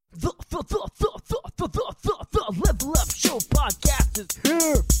The Level Up Show podcast is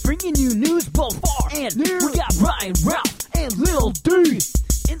here, bringing you news both far and near. We got Ryan, Ralph, and Lil D,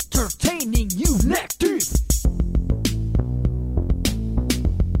 entertaining you neck deep.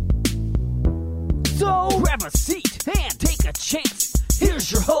 So grab a seat and take a chance.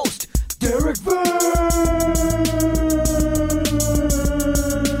 Here's your host, Derek Vance.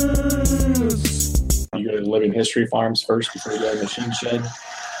 You go to Living History Farms first before you go to the Machine Shed?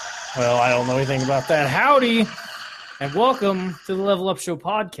 Well, I don't know anything about that. Howdy, and welcome to the Level Up Show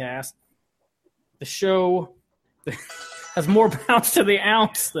podcast. The show that has more pounds to the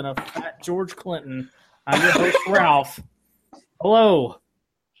ounce than a fat George Clinton. I'm your host, Ralph. Hello.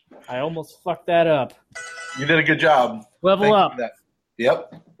 I almost fucked that up. You did a good job. Level up.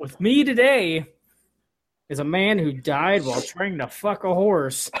 Yep. With me today is a man who died while trying to fuck a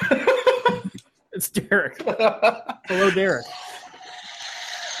horse. It's Derek. Hello, Derek.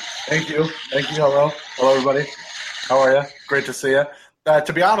 Thank you. Hello. Hello, everybody. How are you? Great to see you.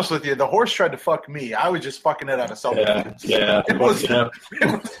 To be honest with you, the horse tried to fuck me. I was just fucking it out of self-defense. Yeah. It was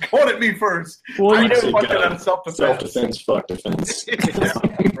going at me first. Well, I just fucked it out of self-defense. Self-defense, fuck defense. Yeah,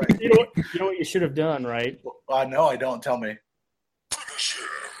 right. You know what you should have done, right? No, I don't. Tell me.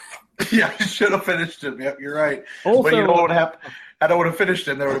 Yeah, I should have finished him. Yep, you're right. Also, but you know what would happen? Had I would have finished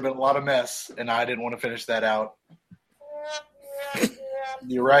him, there would have been a lot of mess, and I didn't want to finish that out.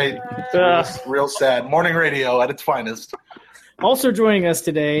 You're right. Real sad. Morning radio at its finest. Also joining us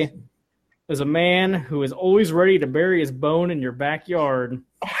today is a man who is always ready to bury his bone in your backyard.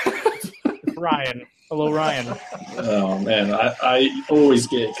 Ryan. Hello, Ryan. Oh, man. I always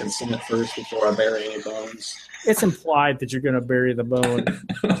get consent first before I bury any bones. It's implied that you're going to bury the bone.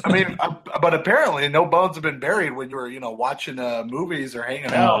 I mean, but apparently no bones have been buried when you were, watching movies or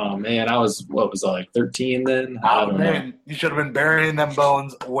hanging out. Oh, man. I was, 13 then? I don't know. You should have been burying them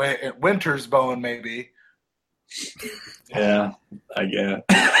bones. Winter's bone, maybe. Yeah, I guess.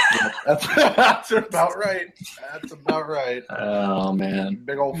 That's about right. That's about right. Oh, man.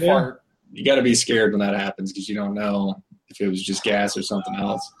 Big old fart. You got to be scared when that happens because you don't know if it was just gas or something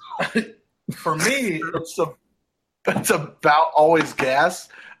else. For me, it's about always gas,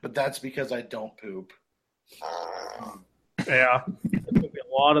 but that's because I don't poop. Yeah. There's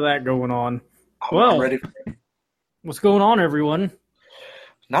a lot of that going on. I'm ready for it. What's going on, everyone?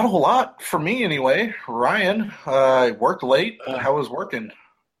 Not a whole lot for me, anyway. Ryan, worked late. How was working?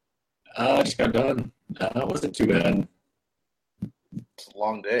 I just got done. It wasn't too bad. It's a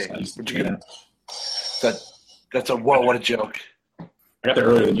long day. What'd you get? That's a what a joke. I got there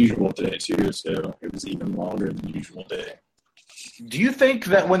earlier than usual today, too, so it was even longer than the usual day. Do you think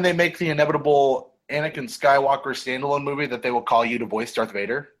that when they make the inevitable Anakin Skywalker standalone movie that they will call you to voice Darth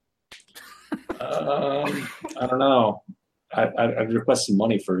Vader? I don't know. I'd request some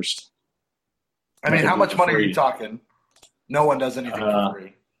money first. I mean, how much money are you talking? No one does anything for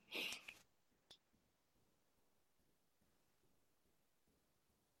free.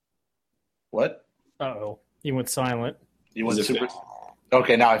 What? Uh-oh. You went silent. You went super...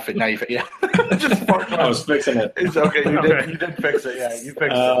 Okay, now you yeah. Just I was fixing it. It's okay. You did fix it. Yeah, you fixed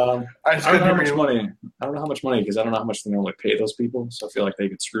it. I don't know how much money. I don't know how much money because I don't know how much they normally pay those people. So I feel like they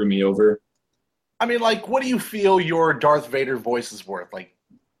could screw me over. I mean, like, what do you feel your Darth Vader voice is worth? Like,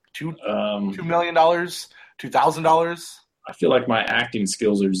 $2 million, $2,000? I feel like my acting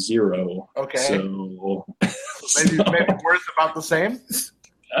skills are zero. Okay. So maybe worth about the same.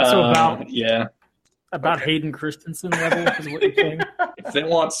 So about Okay. Hayden Christensen level is what you're saying? If they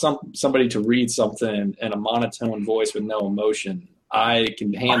want somebody to read something in a monotone voice with no emotion, I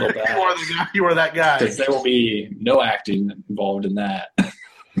can handle that. You are that guy. Because there will be no acting involved in that.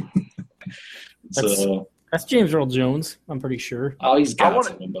 That's James Earl Jones, I'm pretty sure. Oh, he's got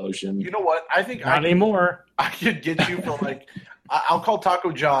some emotion. You know what? I think Not anymore. I could get you for I'll call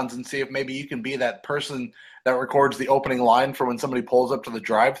Taco John's and see if maybe you can be that person that records the opening line for when somebody pulls up to the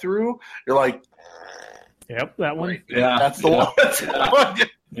drive-thru. You're like, yep, that one. Right. Yeah, that's the one. That's the one.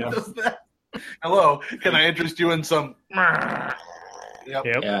 Yeah. Hello, can I interest you in some? Yep.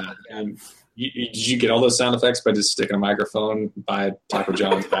 Yeah. And did you get all those sound effects by just sticking a microphone by Taco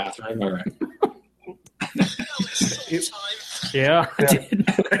John's bathroom? All right. Yeah, I did.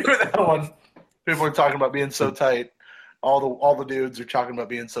 That one. People are talking about being so tight. All the dudes are talking about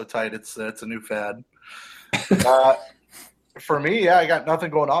being so tight. It's a new fad. For me, I got nothing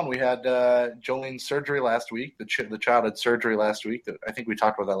going on. We had Jolene's surgery last week. The child had surgery last week. I think we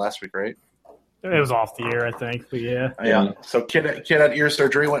talked about that last week, right? It was off the air, I think, but yeah. Yeah. So kid had ear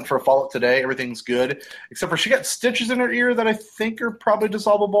surgery, went for a follow-up today. Everything's good, except for she got stitches in her ear that I think are probably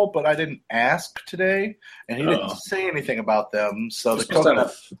dissolvable, but I didn't ask today, and he didn't say anything about them. So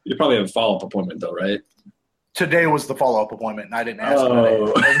you probably have a follow-up appointment, though, right? Today was the follow-up appointment, and I didn't ask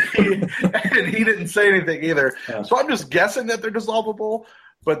him. And he didn't say anything either. Yeah. So I'm just guessing that they're dissolvable.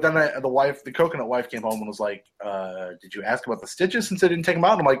 But then the coconut wife came home and was like, did you ask about the stitches since they didn't take them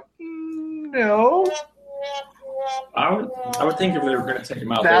out? And I'm like, no. I would think if they were going to take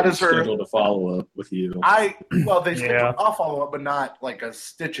them out, that they is scheduled a follow-up with you. They scheduled a follow-up, but not like a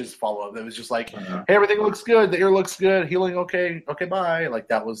stitches follow-up. It was just like, hey, everything looks good. The ear looks good. Healing okay. Okay, bye. Like,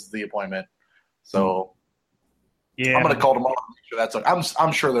 that was the appointment. So... Yeah, I'm going to call tomorrow. Make sure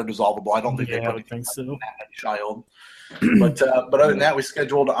I'm sure they're dissolvable. I don't think they put anything so. That child. But other than that, we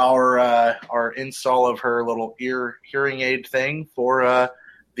scheduled our install of her little hearing aid thing for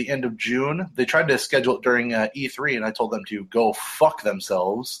the end of June. They tried to schedule it during E3, and I told them to go fuck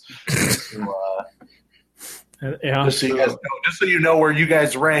themselves. Just so you know where you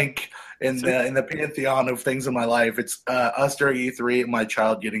guys rank in the pantheon of things in my life. It's us during E3 and my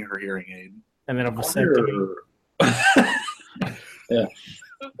child getting her hearing aid, and then a vasectomy. Yeah,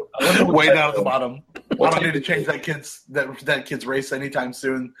 way down at the bottom. I don't need to change that kid's race anytime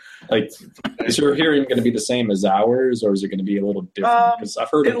soon. Like, is your hearing going to be the same as ours, or is it going to be a little different? Because I've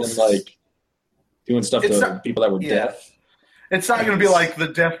heard of them like doing stuff to people that were deaf. It's not going to be like the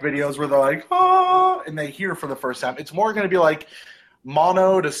deaf videos where they're like, oh, and they hear for the first time. It's more going to be like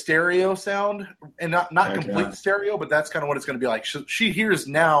mono to stereo sound, and not complete stereo, but that's kind of what it's going to be like. She hears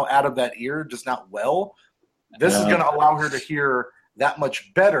now out of that ear, just not well. This is going to allow her to hear that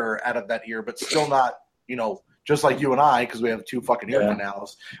much better out of that ear, but still not, just like you and I, because we have 2 fucking ear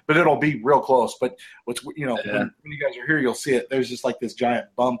canals. But it'll be real close. But when you guys are here, you'll see it. There's just like this giant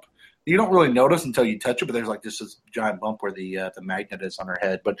bump. You don't really notice until you touch it, but there's like this giant bump where the magnet is on her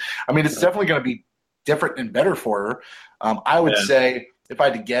head. But I mean, it's definitely going to be different and better for her. I would say, if I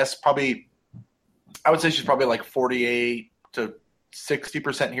had to guess, she's probably like 48 to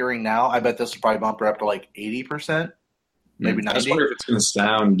 60% hearing now. I bet this will probably bump her up to like 80%, maybe 90%. I just wonder if it's going to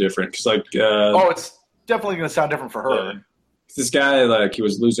sound different. Cause it's definitely going to sound different for her. Yeah. This guy, he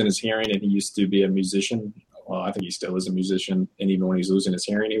was losing his hearing, and he used to be a musician. Well, I think he still is a musician, and even when he's losing his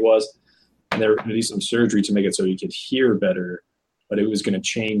hearing, he was. And they were going to do some surgery to make it so he could hear better, but it was going to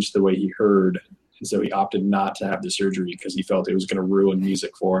change the way he heard. And so he opted not to have the surgery because he felt it was going to ruin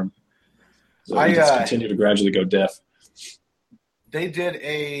music for him. So he just continued to gradually go deaf. They did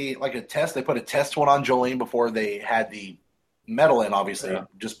a test. They put a test one on Jolene before they had the metal in, obviously,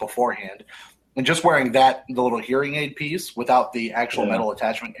 just beforehand. And just wearing the little hearing aid piece without the actual metal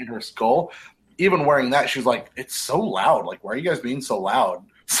attachment in her skull, even wearing that, she was like, it's so loud. Like, why are you guys being so loud?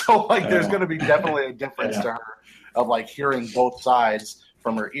 So, there's going to be definitely a difference to her of, hearing both sides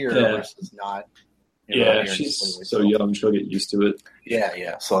from her ear versus not. She's so young. She'll get used to it.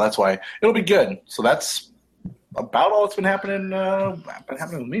 Yeah. So that's why it'll be good. So that's about all that's been happening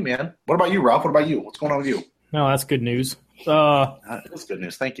with me, man. What about you, Ralph? What about you? What's going on with you? No, that's good news. That's good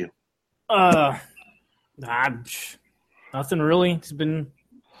news. Thank you. Nothing really. Just been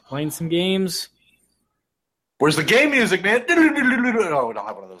playing some games. Where's the game music, man? Oh, we don't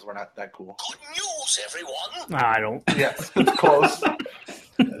have one of those. We're not that cool. Good news, everyone. I don't. Yes, it's close.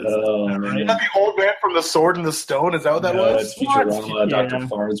 Is that the old man from The Sword and the Stone? Is that what that was? It's Futurama, Dr.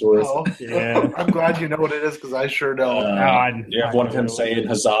 Farnsworth. Oh, yeah. I'm glad you know what it is because I sure don't. You have one of him saying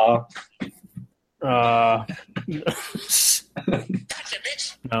huzzah. Gotcha, bitch.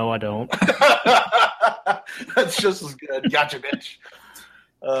 No, I don't. That's just as good. Gotcha, bitch.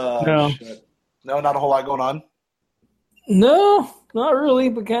 No. Shit. No, not a whole lot going on. No, not really,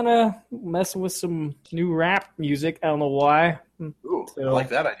 but kind of messing with some new rap music. I don't know why. Ooh, I like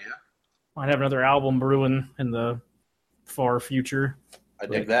that idea. Might have another album brewing in the far future. I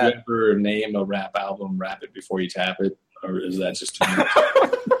dig that. Do you ever name a rap album, rap it before you tap it? Or is that just too much?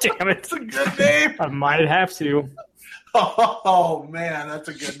 Damn it. That's a good name. I might have to. Oh, man, that's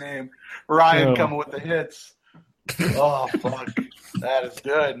a good name. Ryan coming with the hits. Oh, fuck. That is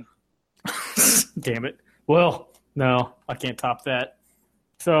good. Damn it. Well, no, I can't top that.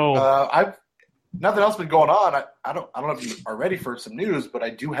 So I've nothing else been going on. I don't know if you are ready for some news, but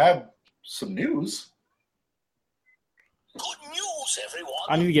I do have some news. Good news, everyone.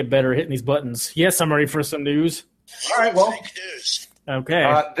 I need to get better at hitting these buttons. Yes, I'm ready for some news. All right, well.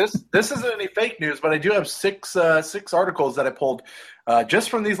 Okay. This isn't any fake news, but I do have six articles that I pulled just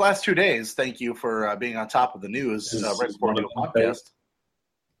from these last 2 days. Thank you for being on top of the news right before the podcast.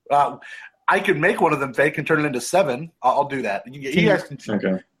 I could make one of them fake and turn it into 7. I'll do that. You guys can.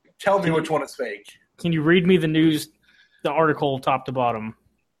 Okay. Tell me which one is fake. Can you read me the news, the article top to bottom?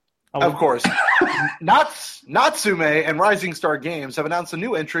 Of course. Natsume and Rising Star Games have announced a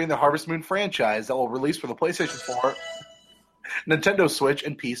new entry in the Harvest Moon franchise that will release for the PlayStation 4, Nintendo Switch,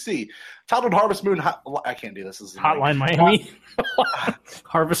 and PC. Titled Harvest Moon... I can't do this. This is Hotline Miami?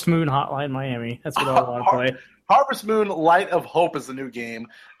 Harvest Moon Hotline Miami. That's what I want to play. Harvest Moon Light of Hope is the new game.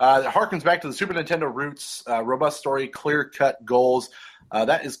 It harkens back to the Super Nintendo roots, robust story, clear-cut goals.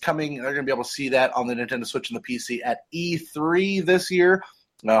 That is coming. They're going to be able to see that on the Nintendo Switch and the PC at E3 this year.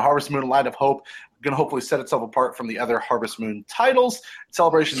 Harvest Moon Light of Hope going to hopefully set itself apart from the other Harvest Moon titles. In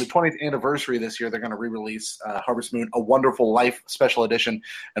celebration of the 20th anniversary this year, they're going to re-release Harvest Moon A Wonderful Life Special Edition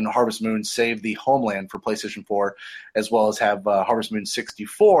and Harvest Moon Save the Homeland for PlayStation 4, as well as have Harvest Moon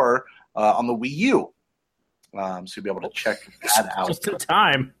 64 on the Wii U. So you'll be able to check that out. Just in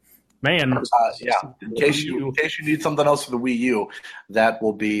time. Man. Yeah. In case you need something else for the Wii U, that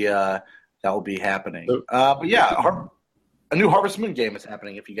will be happening. But yeah, a new Harvest Moon game is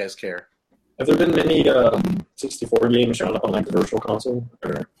happening if you guys care. Have there been many 64 games showing up on like the Virtual Console?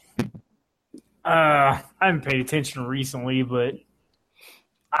 Or? I haven't paid attention recently, but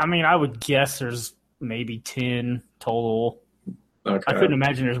I mean, I would guess there's maybe 10 total. Okay. I couldn't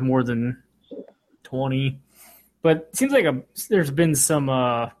imagine there's more than 20. But it seems like there's been some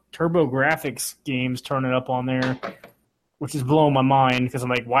TurboGrafx games turning up on there, which is blowing my mind because I'm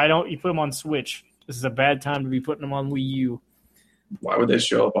like, why don't you put them on Switch? This is a bad time to be putting them on Wii U. Why would they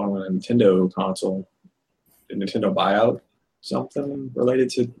show up on a Nintendo console? Did Nintendo buy out something related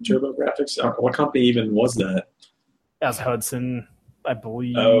to TurboGrafx? What company even was that? That was Hudson, I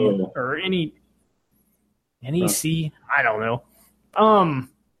believe. Oh. Or NEC? I don't know.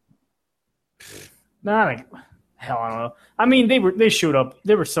 Hell, I don't know. I mean, they showed up.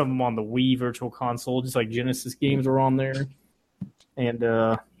 There were some on the Wii Virtual Console, just like Genesis games were on there. And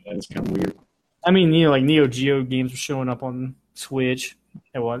that's kind of weird. I mean, you know, like Neo Geo games were showing up on Switch,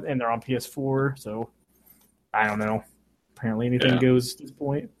 and they're on PS4. So I don't know. Apparently, anything goes at this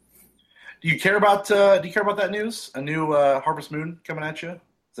point. Do you care about that news? A new Harvest Moon coming at you? Does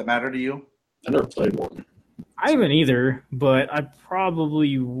that matter to you? I never played one. I haven't either, but I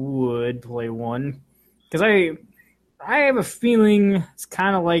probably would play one because I have a feeling it's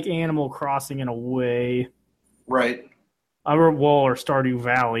kind of like Animal Crossing in a way, right? Or Stardew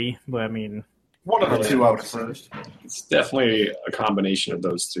Valley, but I mean. One of the two, I would assume. It's definitely a combination of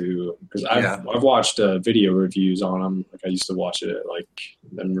those two because I've watched video reviews on them. Like I used to watch it,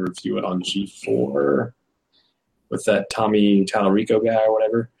 then review it on G4 with that Tommy Tallarico guy or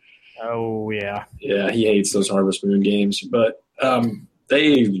whatever. Oh yeah, yeah, he hates those Harvest Moon games, but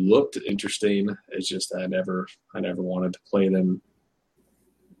they looked interesting. It's just I never wanted to play them.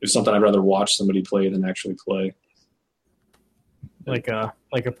 It's something I'd rather watch somebody play than actually play. Like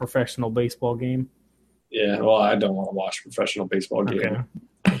a professional baseball game? Yeah, well, I don't want to watch a professional baseball game.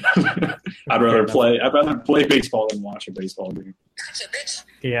 Okay. I'd rather play baseball than watch a baseball game.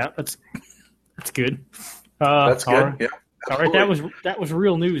 Yeah, that's good. That's good. Right. Yeah. All right, that was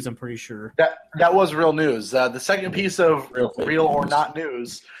real news, I'm pretty sure. That was real news. The second piece of real or not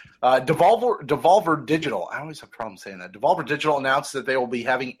news, Devolver Digital. I always have problems saying that. Devolver Digital announced that they will be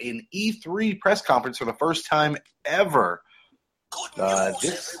having an E3 press conference for the first time ever. Good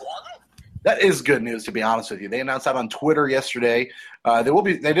news, everyone. That is good news, to be honest with you. They announced that on Twitter yesterday.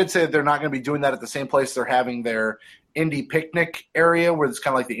 They did say that they're not going to be doing that at the same place they're having their indie picnic area, where it's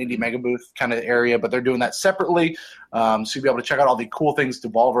kind of like the indie mega booth kind of area, but they're doing that separately. So you'll be able to check out all the cool things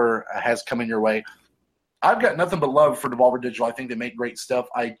Devolver has coming your way. I've got nothing but love for Devolver Digital. I think they make great stuff.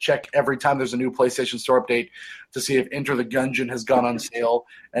 I check every time there's a new PlayStation Store update to see if Enter the Gungeon has gone on sale,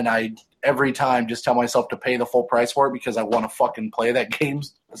 and I every time just tell myself to pay the full price for it because I want to fucking play that game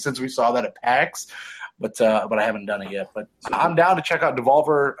since we saw that at PAX, but I haven't done it yet. But I'm down to check out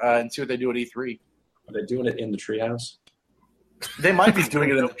Devolver and see what they do at E3. Are they doing it in the treehouse? They might be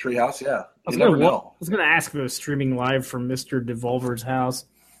doing it in the treehouse, yeah. You never know. I was going to ask if it was streaming live from Mr. Devolver's house.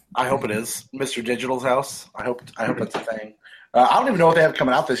 I hope it is. Mr. Digital's house. I hope that's a thing. I don't even know what they have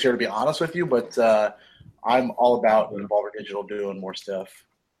coming out this year, to be honest with you, but I'm all about Devolver Digital doing more stuff.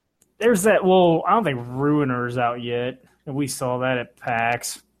 There's that. Well, I don't think Ruiner's out yet, and we saw that at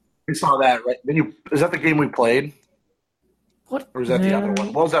PAX. We saw that, right? Is that the game we played? What? Or is that the other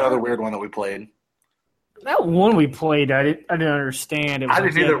one? What was that other weird one that we played? That one we played, I didn't understand. I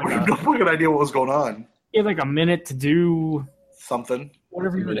didn't either. We had no fucking idea what was going on. You had like a minute to do something.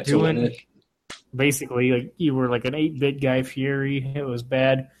 Whatever you were doing. Basically, like you were like an 8-bit Guy Fieri. It was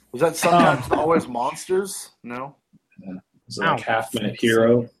bad. Was that sometimes always monsters? No. Yeah. Was it like half-minute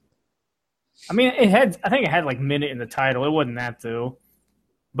hero? I mean, I think it had like minute in the title. It wasn't that though.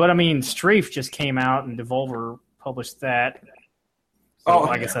 But I mean, Strafe just came out and Devolver published that. So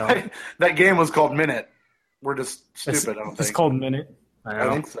I guess that game was called Minute. We're just stupid. I don't think it's called Minute. I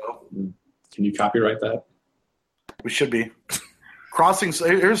think so. Can you copyright that? We should be. Crossing.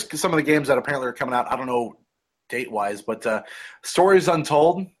 Here's some of the games that apparently are coming out. I don't know date wise, but Stories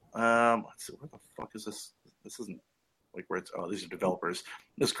Untold. Let's see, where the fuck is this? This isn't like where it's. Oh, these are developers.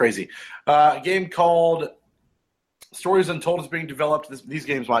 This is crazy. A game called Stories Untold is being developed. These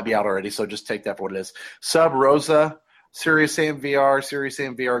games might be out already, so just take that for what it is. Sub Rosa, Serious Sam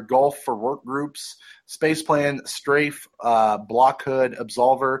VR, Golf for Work Groups, Space Plan, Strafe, Blockhood,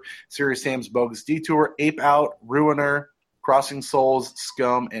 Absolver, Serious Sam's Bogus Detour, Ape Out, Ruiner, Crossing Souls,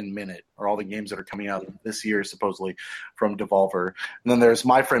 Scum, and Minute are all the games that are coming out this year, supposedly, from Devolver. And then there's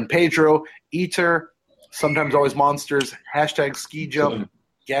My Friend Pedro, Eater, Sometimes Always Monsters, Hashtag Ski Jump,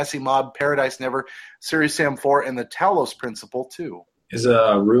 Gassy Mob, Paradise Never, Serious Sam 4, and the Talos Principle 2. Is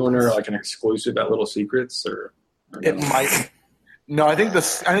Ruiner like an exclusive at Little Secrets, or it might. No, I think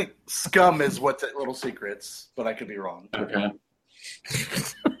Scum is what's at Little Secrets, but I could be wrong. Okay.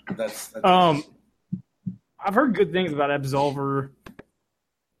 That's I've heard good things about Absolver.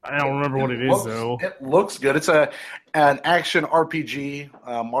 I don't remember what it is, though. It looks good. It's an action RPG,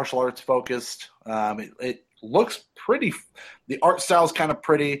 martial arts focused. It looks pretty. The art style is kind of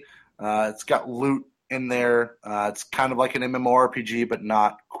pretty. It's got loot in there. It's kind of like an MMORPG, but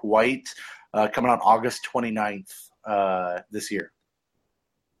not quite. Coming out August 29th this year.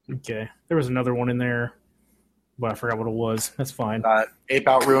 Okay. There was another one in there, but I forgot what it was. That's fine. Ape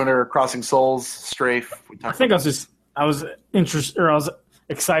Out, Ruiner, Crossing Souls, Strafe. I think I was interested, or I was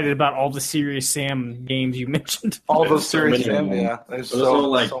excited about all the Serious Sam games you mentioned. All those Serious Sam, yeah. There's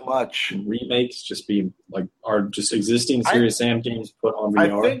so much. Remakes are just existing Serious Sam games put on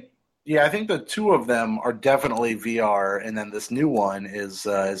VR. I think the two of them are definitely VR, and then this new one is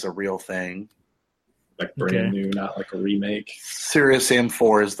a real thing. Like brand new, not like a remake. Serious Sam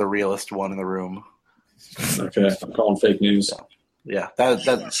 4 is the realest one in the room. Okay, I'm calling fake news. Yeah,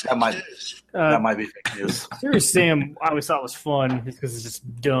 that might be fake news. Serious Sam, I always thought was fun because it's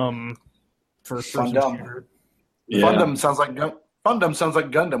just dumb. Fun dumb. Yeah. Fundum sounds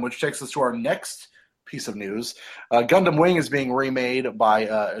like Gundam, which takes us to our next piece of news. Gundam Wing is being remade by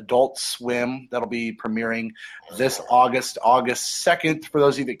Adult Swim. That'll be premiering this August 2nd. For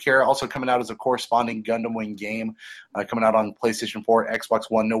those of you that care, also coming out as a corresponding Gundam Wing game, coming out on PlayStation 4, Xbox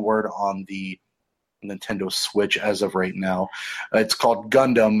One. No word on the Nintendo Switch as of right now. It's called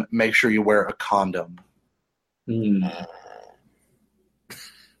Gundam. Make sure you wear a condom. Well,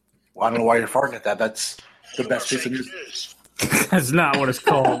 I don't know why you're farting at that. That's the best piece of news. That's not what it's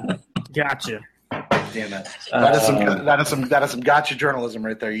called. Gotcha. Damn it. That is some gotcha journalism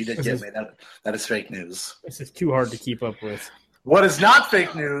right there. You did get me. That is fake news. This is too hard to keep up with. What is not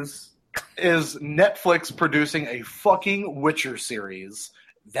fake news is Netflix producing a fucking Witcher series.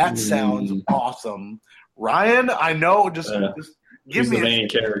 That sounds awesome. Ryan, I know. Just give me the main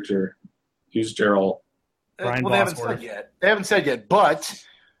character. Who's Gerald? Ryan they haven't said yet. They haven't said yet. But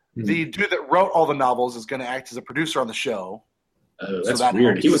the dude that wrote all the novels is going to act as a producer on the show. That's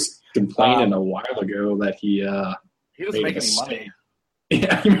weird. Helps. He was complaining a while ago that he doesn't make any money.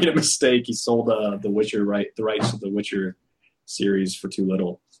 Yeah, he made a mistake. He sold the rights to the Witcher series for too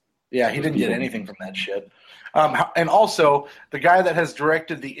little. Yeah, he didn't get anything from that shit. And also, the guy that has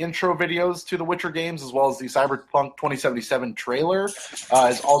directed the intro videos to the Witcher games, as well as the Cyberpunk 2077 trailer,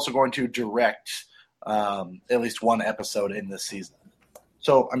 is also going to direct at least one episode in this season.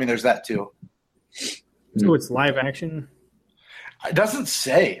 So, I mean, there's that too. So it's live action? It doesn't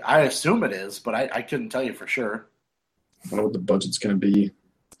say. I assume it is, but I couldn't tell you for sure. I don't know what the budget's going to be.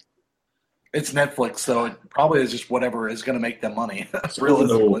 It's Netflix, so it probably is just whatever is going to make them money.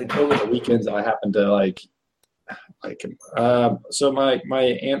 Realistically, over the weekends, I happen to so my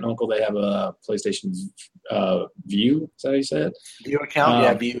aunt and uncle, they have a PlayStation View. Is that how you said? View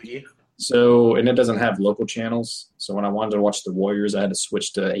account, View. So, and it doesn't have local channels. So when I wanted to watch the Warriors, I had to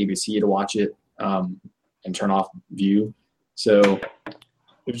switch to ABC to watch it and turn off View. So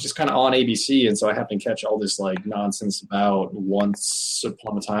it was just kind of on ABC, and so I happened to catch all this like nonsense about Once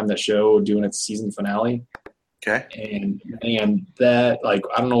Upon a Time, that show doing its season finale. Okay. And that, like,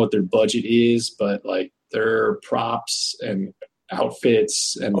 I don't know what their budget is, but like their props and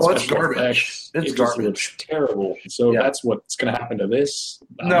outfits and it's garbage. Effects, it's garbage. Looks terrible. So that's what's going to happen to this.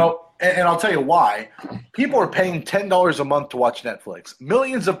 No, and I'll tell you why. People are paying $10 a month to watch Netflix.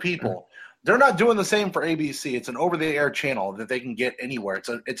 Millions of people. They're not doing the same for ABC. It's an over-the-air channel that they can get anywhere.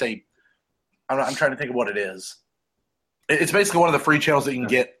 I'm trying to think of what it is. It's basically one of the free channels that you can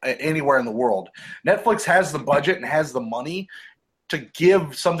get anywhere in the world. Netflix has the budget and has the money to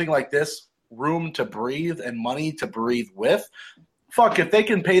give something like this room to breathe and money to breathe with, fuck, if they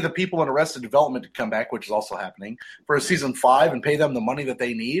can pay the people in Arrested Development to come back, which is also happening, for a season 5 and pay them the money that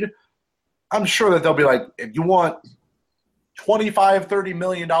they need, I'm sure that they'll be like, if you want $25-30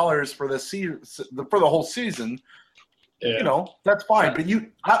 million for for the whole season, that's fine. But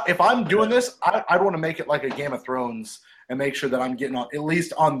if I'm doing this, I'd want to make it like a Game of Thrones and make sure that I'm getting on at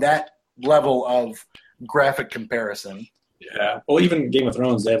least on that level of graphic comparison. Yeah. Well, even Game of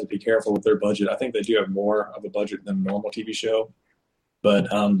Thrones, they have to be careful with their budget. I think they do have more of a budget than a normal TV show, but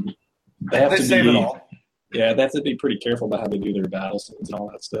they have to save be. It all. Yeah, they have to be pretty careful about how they do their battle scenes and all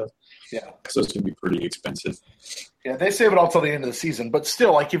that stuff. Yeah, because those can be pretty expensive. Yeah, they save it all till the end of the season, but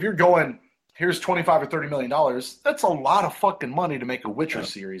still, like if you're going, here's $25 or $30 million, that's a lot of fucking money to make a Witcher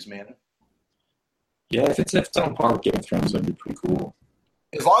series, man. Yeah, if it's on par with Game of Thrones, that'd be pretty cool.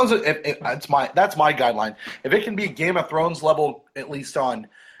 As long as that's my guideline. If it can be Game of Thrones level, at least on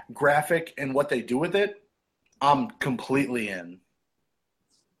graphic and what they do with it, I'm completely in.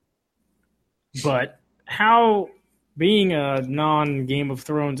 But how, being a non-Game of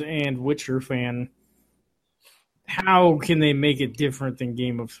Thrones and Witcher fan, how can they make it different than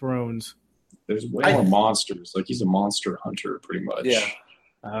Game of Thrones? There's way more monsters. Like, he's a monster hunter, pretty much. Yeah.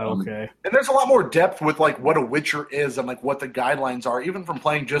 Okay. And there's a lot more depth with like what a Witcher is and like what the guidelines are, even from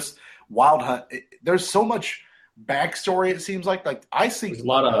playing just Wild Hunt. There's so much backstory. It seems like I see there's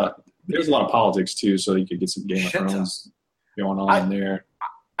a lot of politics too, so you could get some Game of Thrones going on there.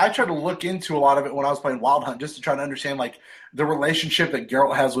 I tried to look into a lot of it when I was playing Wild Hunt just to try to understand like the relationship that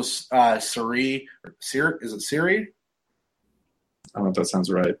Geralt has with Ciri. Is it Ciri? I don't know if that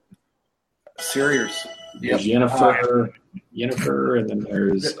sounds right. Ciri or there's Yennefer, and then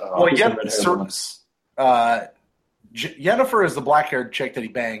there's Yennefer is the black-haired chick that he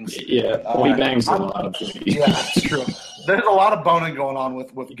bangs. Yeah, he bangs a lot of things. Yeah, that's true. There's a lot of boning going on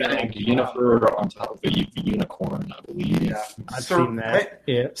with Yennefer on top of a unicorn, I believe. Yeah, I've seen that.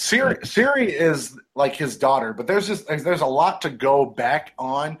 Yeah, Ciri is like his daughter, but there's a lot to go back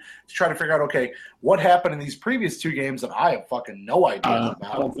on to try to figure out. Okay, what happened in these previous 2 games that I have fucking no idea about?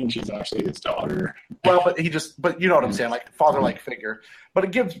 I don't think she's actually his daughter. Well, but you know what I'm saying, like father-like figure. But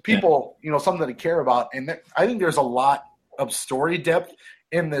it gives people, something to care about, and I think there's a lot of story depth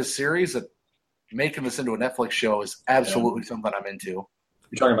in this series that making this into a Netflix show is absolutely something I'm into. You're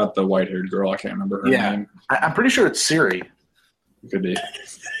talking about the white-haired girl. I can't remember her name. I'm pretty sure it's Ciri. Could be. And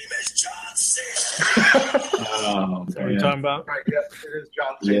his name is John C. What are you talking about? Right, yes, it is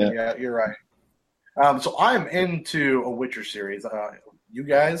John C. Yeah, you're right. So I'm into a Witcher series. You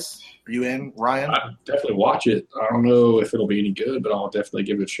guys, are you in, Ryan? I'd definitely watch it. I don't know if it'll be any good, but I'll definitely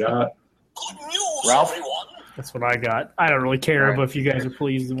give it a shot. Good news, Ralph? everyone. That's what I got. I don't really care, but if you guys are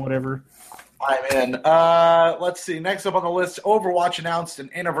pleased and whatever. I'm in. Let's see. Next up on the list, Overwatch announced an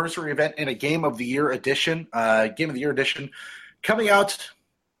anniversary event in a Game of the Year edition. Game of the Year edition coming out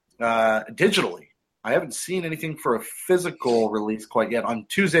digitally. I haven't seen anything for a physical release quite yet. On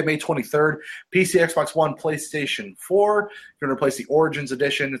Tuesday, May 23rd, PC, Xbox One, PlayStation 4. You're going to replace the Origins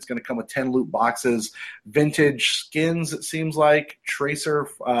Edition. It's going to come with 10 loot boxes, vintage skins, it seems like, Tracer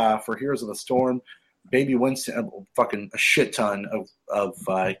for Heroes of the Storm, Baby Winston, fucking a shit ton of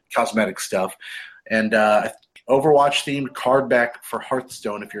cosmetic stuff. And Overwatch-themed card back for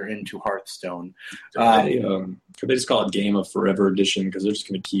Hearthstone if you're into Hearthstone. Could they just call it Game of Forever Edition because they're just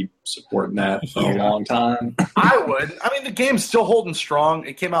going to keep supporting that for a long time? I would. I mean, the game's still holding strong.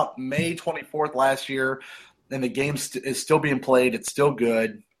 It came out May 24th last year, and the game is still being played. It's still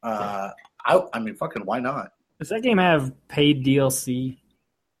good. I mean, fucking why not? Does that game have paid DLC?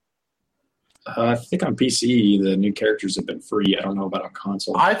 I think on PC, the new characters have been free. I don't know about on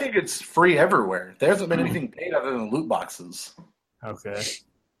console. I think it's free everywhere. There hasn't been anything paid other than loot boxes. Okay.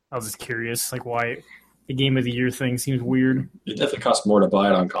 I was just curious, like, why the Game of the Year thing seems weird. It definitely costs more to buy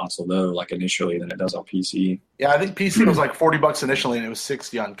it on console, though, like initially, than it does on PC. Yeah, I think PC was like $40 initially, and it was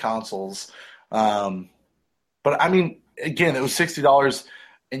 $60 on consoles. But, I mean, again, it was $60,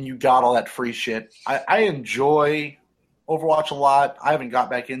 and you got all that free shit. I enjoy Overwatch a lot. I haven't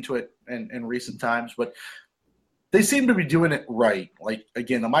got back into it in recent times, but they seem to be doing it right. Like,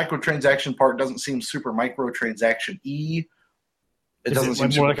 again, the microtransaction part doesn't seem super microtransaction-y. It doesn't seem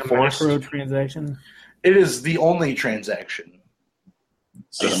more super like a forced. microtransaction? It is the only transaction.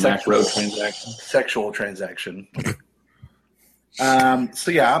 So a macro transaction. Sexual transaction.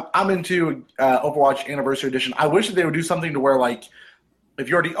 So, yeah, I'm into Overwatch Anniversary Edition. I wish that they would do something to where, like, if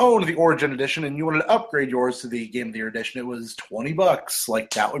you already owned the Origin Edition and you wanted to upgrade yours to the Game of the Year Edition, it was $20.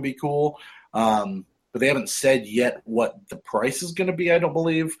 Like, that would be cool. But they haven't said yet what the price is going to be, I don't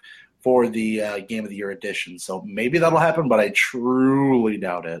believe, for the Game of the Year edition. So maybe that'll happen, but I truly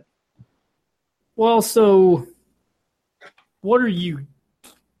doubt it. Well, so what are you?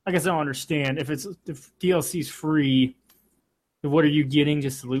 I guess I don't understand. If DLC's free, what are you getting?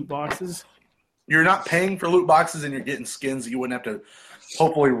 Just the loot boxes? You're not paying for loot boxes, and you're getting skins that you wouldn't have to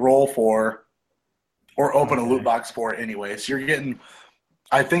hopefully roll for or open a loot box for anyway. So you're getting,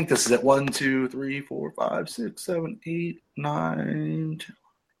 I think this is at 1, 2, 3, 4, 5, 6, 7, 8, 9, 10.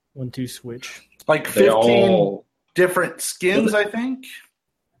 1, 2 switch. Like 15 different skins, I think.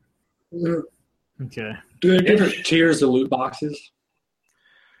 Okay. Do they have different tiers of loot boxes?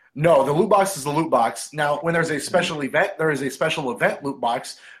 No, the loot box is the loot box. Now, when there's a special event, there is a special event loot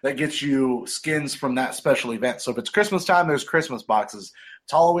box that gets you skins from that special event. So if it's Christmas time, there's Christmas boxes. If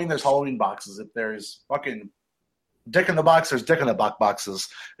it's Halloween, there's Halloween boxes. If there's fucking Dick in the Box, there's Dick in the Box boxes.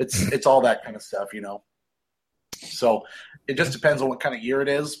 It's all that kind of stuff, you know. So it just depends on what kind of year it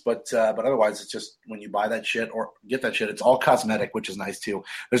is, but otherwise it's just when you buy that shit or get that shit, it's all cosmetic, which is nice too.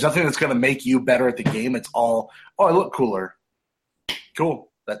 There's nothing that's going to make you better at the game. It's all, oh, I look cooler. Cool.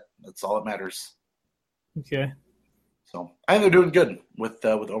 That's all that matters. Okay. So I think they're doing good with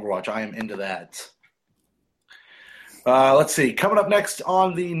Overwatch. I am into that. Let's see. Coming up next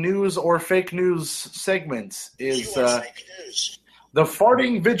on the news or fake news segment is the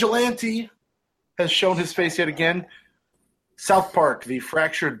farting vigilante has shown his face yet again. South Park, the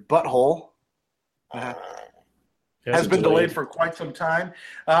fractured butthole, has been delayed for quite some time.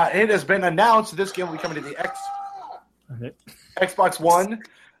 It has been announced this game will be coming to the Xbox One,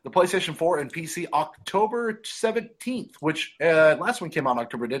 the PlayStation 4, and PC October 17th, which last one came out in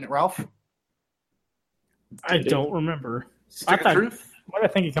October, didn't it, Ralph? I don't remember. Stick of Truth? Why did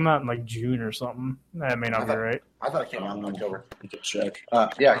I think it come out in like June or something? That may not be right. I thought it came out in October. You can check.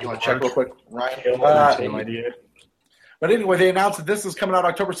 Yeah, you want to check real quick, Ryan? Same idea. But anyway, they announced that this is coming out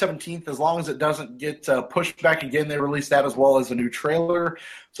October 17th. As long as it doesn't get pushed back again, they released that as well as a new trailer.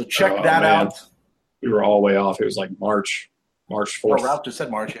 So check that out. We were all way off. It was like March 4th. Oh, Ralph just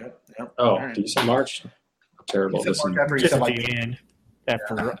said March, yeah. Yep. Oh, Right. did you say March? Terrible. He said March after he Just said at like the end.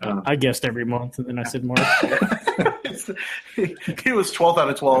 After I guessed every month, and then I said March. he was 12th out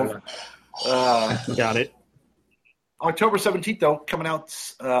of 12. Got it. October 17th, though, coming out.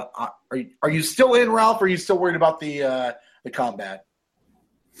 Are you still in, Ralph, or are you still worried about the combat?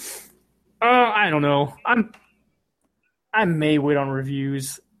 I don't know. I may wait on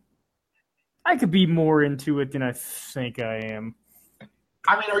reviews. I could be more into it than I think I am.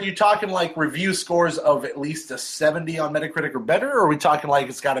 I mean, are you talking like review scores of at least a 70 on Metacritic or better, or are we talking like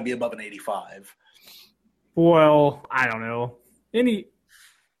it's got to be above an 85? Well, I don't know.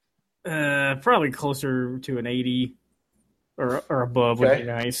 Probably closer to an 80 or above would be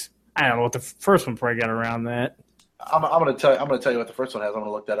nice. I don't know what the first one probably got around that. I'm gonna tell you what the first one has. I'm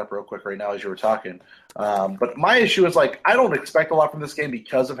gonna look that up real quick right now as you were talking. But my issue is like I don't expect a lot from this game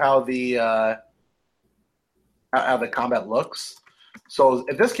because of how the combat looks. So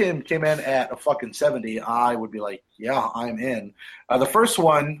if this game came in at a fucking 70, I would be like, yeah, I'm in. The first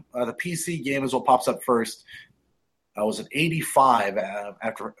one, the PC game is what pops up first. Was an 85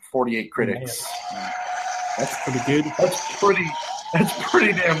 after 48 critics. That's pretty good. That's pretty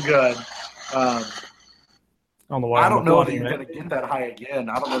damn good. I don't know that you're going to get that high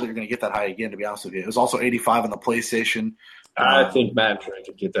again. To be honest with you. It was also 85 on the PlayStation. I think Mandarin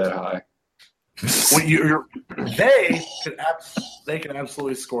could get that high. They can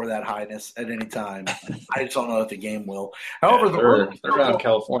absolutely score that highness at any time. I just don't know if the game will. However, they're around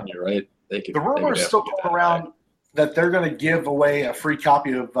California, right? The rumor is still going around that they're going to give away a free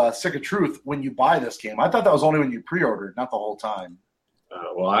copy of Circa Truth when you buy this game. I thought that was only when you pre-ordered, not the whole time.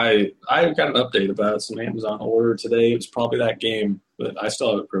 Well, I got an update about it. Some Amazon order today. It was probably that game, but I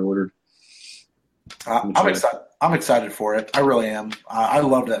still have it pre-ordered. I'm excited. I'm excited for it. I really am. I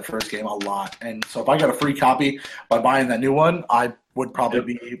loved that first game a lot, and so if I got a free copy by buying that new one, I'd probably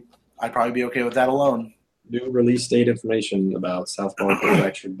be okay with that alone. New release date information about South Park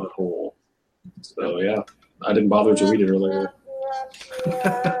Fractured Butthole. So yeah, I didn't bother to read it earlier.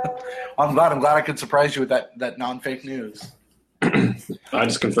 I'm glad I could surprise you with that non-fake news. I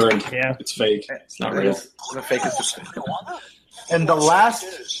just confirmed. Yeah, it's fake. It's not real. The fake is just fake. And the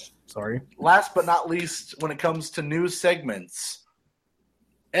last but not least, when it comes to news segments,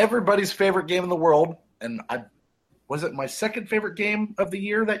 everybody's favorite game in the world, and was it my second favorite game of the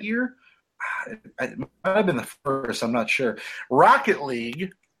year that year? It might have been the first. I'm not sure. Rocket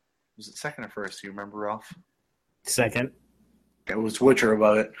League. Was it second or first? Do you remember, Ralph? Second. It was Witcher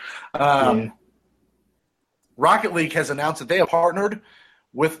above it. Rocket League has announced that they have partnered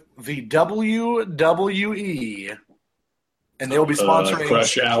with the WWE, and they will be sponsoring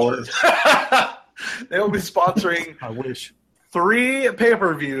Crush Hour. They will be sponsoring I wish. 3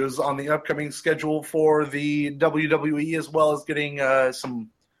 pay-per-views on the upcoming schedule for the WWE, as well as getting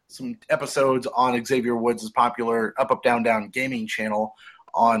some episodes on Xavier Woods' popular Up Up Down Down gaming channel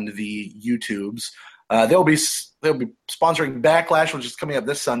on the YouTubes. They'll be sponsoring Backlash, which is coming up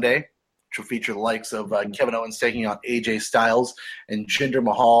this Sunday, which will feature the likes of Kevin Owens taking on AJ Styles and Jinder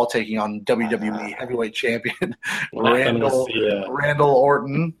Mahal taking on WWE Heavyweight Champion Randall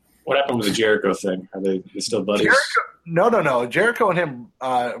Orton. What happened with the Jericho thing? Are they still buddies? No. Jericho and him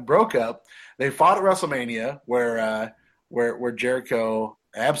broke up. They fought at WrestleMania, where Jericho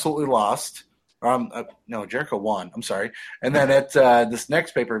absolutely lost. No, Jericho won. I'm sorry. And then at this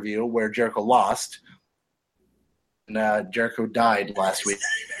next pay-per-view, where Jericho lost, and Jericho died last week,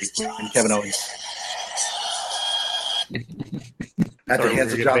 and Kevin Owens at the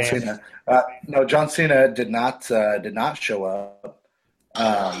hands of John Cena. No, John Cena did not show up.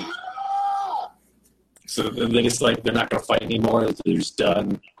 So they just they're not going to fight anymore. They're just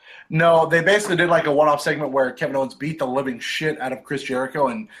done. No, they basically did like a one-off segment where Kevin Owens beat the living shit out of Chris Jericho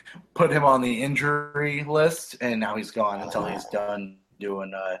and put him on the injury list, and now he's gone until he's done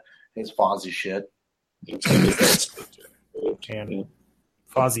doing his Fozzy shit. And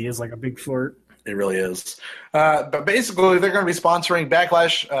Fozzy is like a big flirt. It really is. But basically, they're going to be sponsoring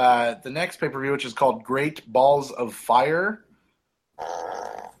Backlash, the next pay-per-view, which is called Great Balls of Fire.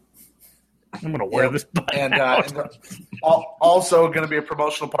 I'm going to wear this. And also going to be a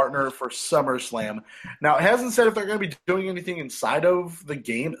promotional partner for SummerSlam. Now, it hasn't said if they're going to be doing anything inside of the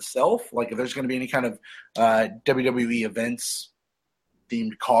game itself, like if there's going to be any kind of WWE events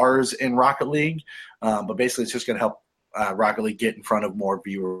themed cars in Rocket League. But basically, it's just going to help Rocket League get in front of more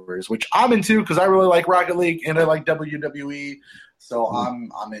viewers, which I'm into because I really like Rocket League and I like WWE. So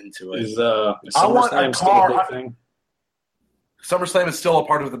I'm into it. Is I want a SummerSlam still car. a big thing? SummerSlam is still a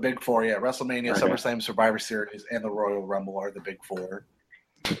part of the Big Four. Yeah, WrestleMania, Okay. SummerSlam, Survivor Series, and the Royal Rumble are the Big Four.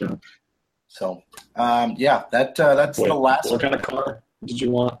 Okay. So, that's Wait, the last what one. kind of car did you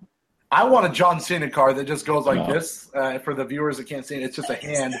want? I want a John Cena car that just goes like No. this. For the viewers that can't see it, it's just a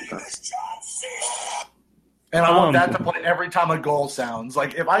hand. And I want that to play every time a goal sounds.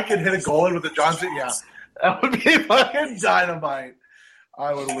 Like, if I could hit a goal in with a John Cena, yeah, that would be fucking dynamite.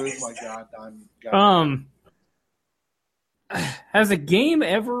 I would lose my goddamn. Has a game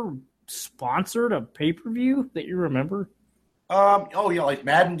ever sponsored a pay-per-view that you remember? Like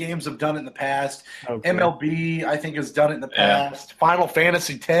Madden games have done it in the past. Okay. MLB, I think, has done it in the past. Final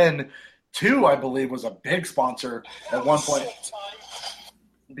Fantasy X, 2, I believe, was a big sponsor at one point.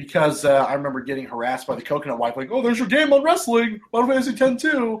 Because I remember getting harassed by the coconut wife, like, "Oh, there's your game on wrestling, Final Fantasy X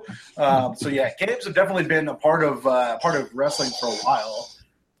 2." So yeah, games have definitely been a part of wrestling for a while.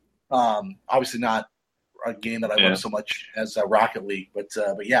 Obviously not a game that I love so much as Rocket League, but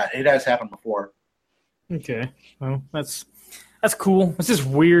yeah, it has happened before. Okay, well, that's cool. It's just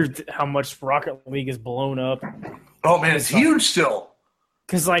weird how much Rocket League is blown up. Oh man, it's huge still.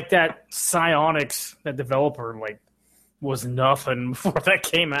 Because like that Psyonix, that developer, was nothing before that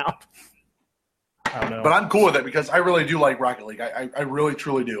came out. I don't know. But I'm cool with it because I really do like Rocket League. I really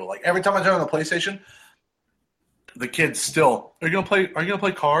truly do. Like every time I turn on the PlayStation, the kids still, are you gonna play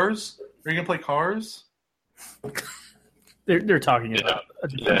Cars? Are you gonna play Cars? They're talking about a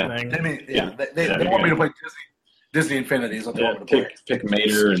different thing. I mean, they want me to play Disney Infinity is what they want me to play. Pick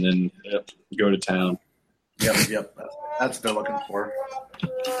Mater and then go to town. Yep. That's what they're looking for.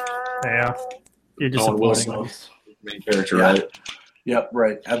 Yeah. You're Owen disappointing. Wilson, main character, right? Yep,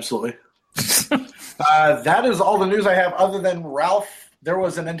 right. Absolutely. That is all the news I have other than Ralph. There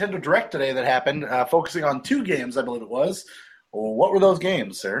was a Nintendo Direct today that happened, focusing on 2 games, I believe it was. Well, what were those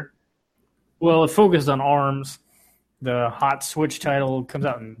games, sir? Well, it focused on ARMS. The Hot Switch title comes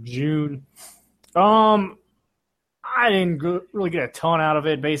out in June. I didn't really get a ton out of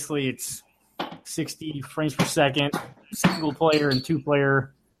it. Basically, it's 60 frames per second, single player and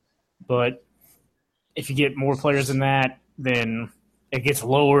 2-player. But if you get more players than that, then it gets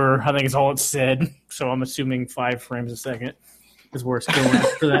lower. I think it's all it said. So I'm assuming 5 frames a second is where it's going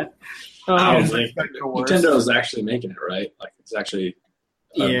for that. I don't think Nintendo is actually making it, right? Like it's actually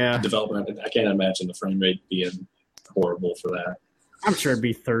development. I can't imagine the frame rate being horrible for that. I'm sure it'd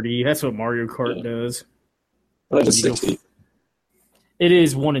be 30. That's what Mario Kart does. But it's 60. It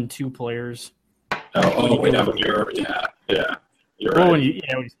is 1 and 2 players. Wait, no, you're Well, right. when you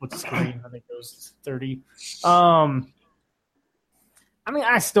split the screen, I think it was 30. I mean,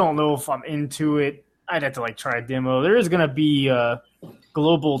 I still don't know if I'm into it. I'd have to try a demo. There is going to be a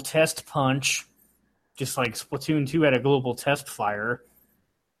global test punch, just like Splatoon 2 had a global test fire.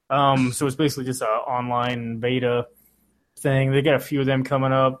 So it's basically just an online beta. thing. They got a few of them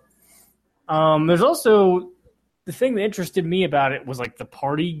coming up. There's also the thing that interested me about it was like the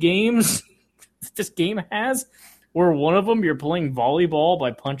party games this game has, where one of them you're playing volleyball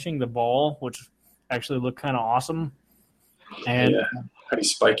by punching the ball, which actually looked kind of awesome. And how do you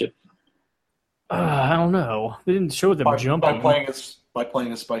spike it? I don't know. They didn't show them jumping. By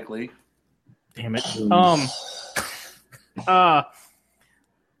playing a Spike Lee. Damn it.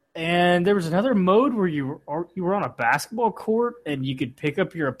 And there was another mode where you were on a basketball court and you could pick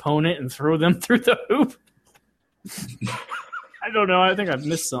up your opponent and throw them through the hoop. I don't know. I think I've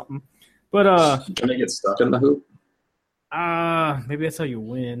missed something. But can they get stuck in the hoop? Maybe that's how you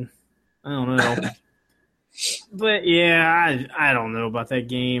win. I don't know. But yeah, I don't know about that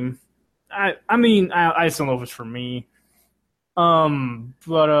game. I mean, I just don't know if it's for me.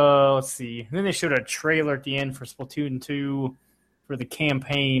 But let's see. Then they showed a trailer at the end for Splatoon 2 for the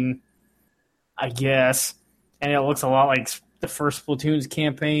campaign, I guess. And it looks a lot like the first Splatoon's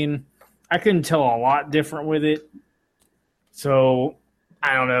campaign. I couldn't tell a lot different with it. So,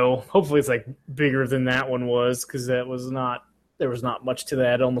 I don't know. Hopefully it's like bigger than that one was, because there was not much to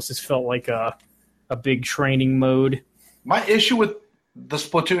that. It almost just felt like a big training mode. My issue with the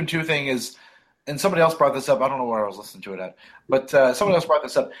Splatoon 2 thing is, and somebody else brought this up, I don't know where I was listening to it at, but somebody else brought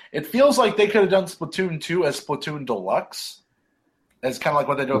this up. It feels like they could have done Splatoon 2 as Splatoon Deluxe. It's kind of like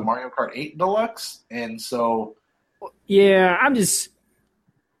what they did with Mario Kart 8 Deluxe. And so... Yeah,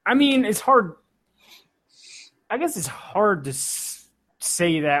 I mean, it's hard. I guess it's hard to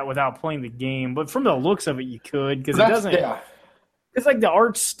say that without playing the game, but from the looks of it, you could, because it doesn't... Yeah. It's like the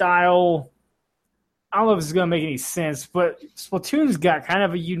art style... I don't know if this is going to make any sense, but Splatoon's got kind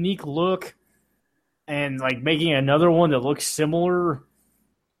of a unique look, and like making another one that looks similar,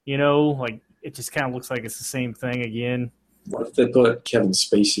 like it just kind of looks like it's the same thing again. What if they put Kevin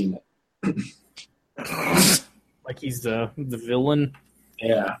Spacey in it? Like he's the villain?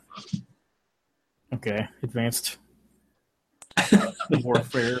 Yeah. Okay, advanced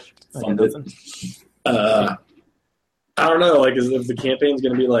warfare. I don't know. Like, if the campaign's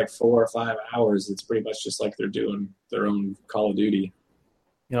going to be like 4 or 5 hours, it's pretty much just like they're doing their own Call of Duty.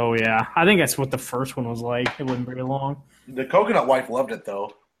 Oh yeah, I think that's what the first one was like. It wasn't very long. The Coconut Wife loved it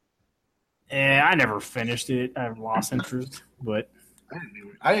though. Yeah, I never finished it. I lost interest, but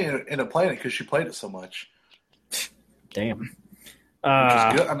I didn't end up playing it because she played it so much. Damn. Which is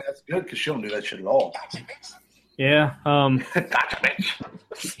good. I mean, that's good because she don't do that shit at all. Yeah. So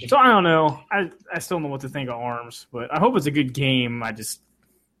I don't know. I still don't know what to think of ARMS, but I hope it's a good game. I just,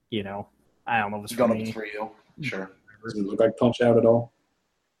 I don't know if it's for me. It's for you. Sure. Does it look like Punch-Out at all?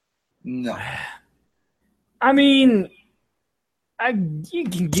 No. I mean, you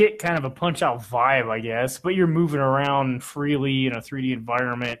can get kind of a Punch-Out vibe, I guess, but you're moving around freely in a 3D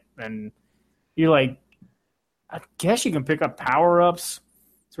environment, and you're like, I guess you can pick up power-ups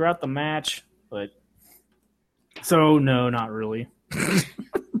throughout the match, but so no, not really.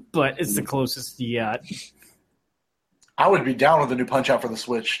 But it's the closest yet. I would be down with the new Punch-Out for the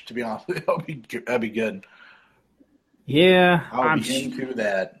Switch, to be honest. That'd be good. Yeah. I would be into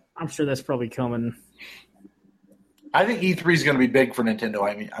that. I'm sure that's probably coming. I think E3 is going to be big for Nintendo.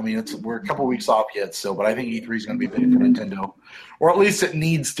 I mean, we're a couple weeks off yet still, but I think E3 is going to be big for Nintendo. Or at least it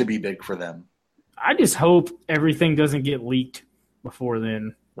needs to be big for them. I just hope everything doesn't get leaked before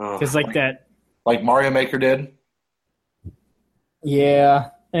then. Because like Mario Maker did? Yeah.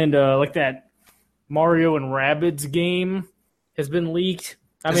 And like that Mario and Rabbids game has been leaked.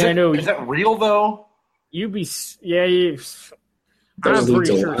 I know. Is that real, though? I'm pretty sure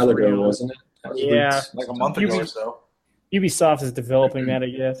it's real. Wasn't it? Yeah. Like a month ago or so. Ubisoft is developing that, I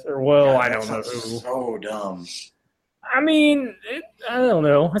guess. Or, I don't know who. So dumb. I mean, I don't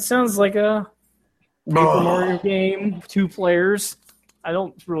know. It sounds like a Paper Mario game, 2 players. I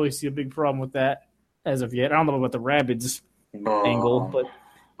don't really see a big problem with that as of yet. I don't know about the Rabbids angle, but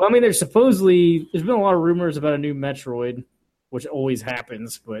I mean, there's been a lot of rumors about a new Metroid, which always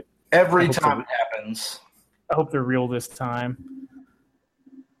happens, but every time it happens. I hope they're real this time.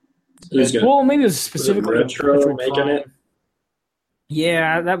 Well, maybe it was specifically Retro making it.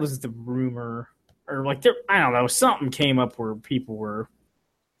 Yeah, that was the rumor, or like I don't know, something came up where people were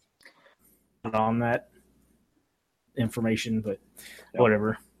on that information, but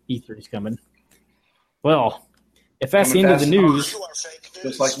whatever. E3's coming. Well, if that's the end of the news,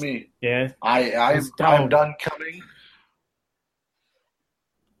 just like me, yeah, I'm done coming.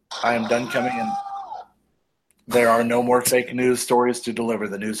 I am done coming, and there are no more fake news stories to deliver.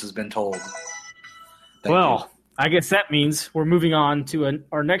 The news has been told. Thank you. I guess that means we're moving on to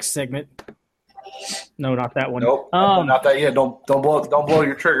our next segment. No, not that one. Nope, not that yet. Don't blow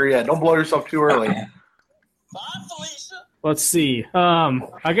your trigger yet. Don't blow yourself too early. Bye, Felicia. Let's see.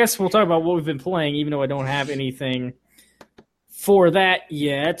 I guess we'll talk about what we've been playing, even though I don't have anything for that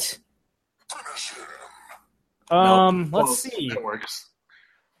yet. Let's see. That works.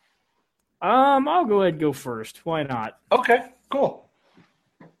 I'll go ahead and go first. Why not? Okay, cool.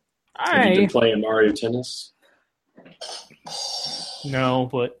 Have you been playing Mario Tennis? No,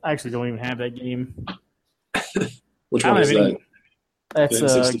 but I actually don't even have that game. Which I don't one is have any- that? That's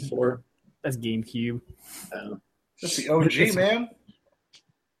N64? that's GameCube. That's the OG, man.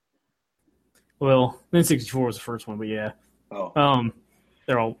 Well, N64 was the first one, but yeah. Oh.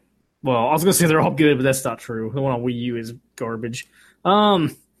 They're all. Well, I was gonna say they're all good, but that's not true. The one on Wii U is garbage.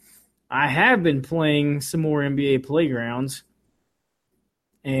 I have been playing some more NBA Playgrounds,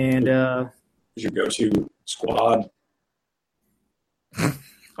 and Who's your go-to squad?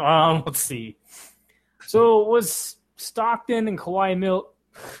 let's see. So it was Stockton and Kawhi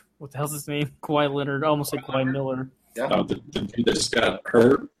what the hell's his name? Kawhi Leonard. I almost said Kawhi Miller. Yeah. Oh, the dude that just got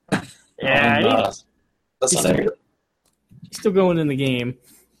hurt. Yeah, That's not accurate. he's still going in the game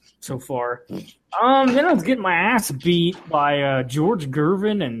so far. Then I was getting my ass beat by George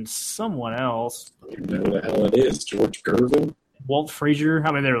Gervin and someone else. I don't even know who the hell it is. George Gervin? Walt Frazier.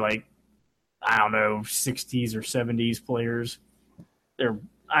 I mean, they're like, I don't know, 60s or 70s players.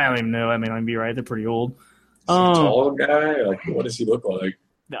 I don't even know. I mean, I'd be right. They're pretty old. Tall guy? Like, what does he look like?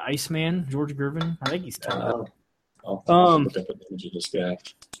 The Iceman, George Gervin. I think he's tall. I'll look up an image of this guy.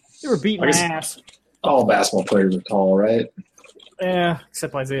 They were beating I my guess- ass. All basketball players are tall, right? Yeah,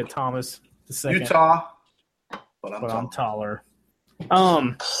 except Isaiah Thomas, the second. Utah. But I'm taller.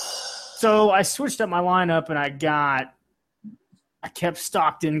 So I switched up my lineup and I kept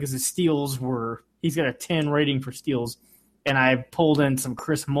Stockton because his steals he's got a 10 rating for steals, and I pulled in some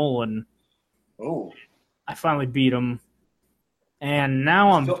Chris Mullin. Oh. I finally beat him, and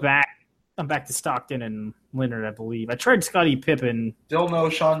now I'm back. I'm back to Stockton and Leonard, I believe. I tried Scottie Pippen. Still no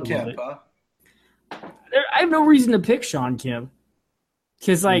Sean Kemp, huh? I have no reason to pick Sean Kemp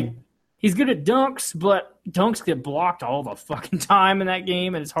because, he's good at dunks, but dunks get blocked all the fucking time in that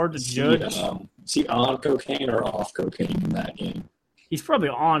game, and it's hard to judge. Is he on cocaine or off cocaine in that game? He's probably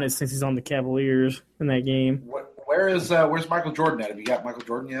on it since he's on the Cavaliers in that game. Where's Michael Jordan at? Have you got Michael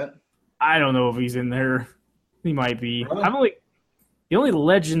Jordan yet? I don't know if he's in there. He might be. Really? The only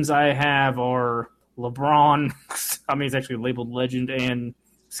legends I have are LeBron. I mean, he's actually labeled legend, and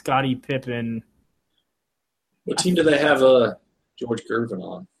Scottie Pippen. What team do they have George Gervin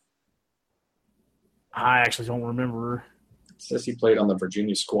on? I actually don't remember. It says he played on the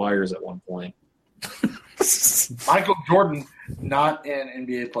Virginia Squires at one point. Michael Jordan, not in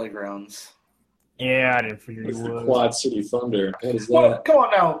NBA Playgrounds. Yeah, I didn't figure he It's the was. Quad City Thunder. What is What? that? Come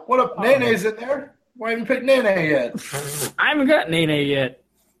on now. What up? Nene's in there? Why haven't you picked Nene yet? I haven't got Nene yet.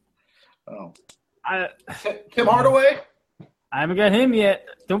 Oh. I Tim Hardaway? haven't got him yet.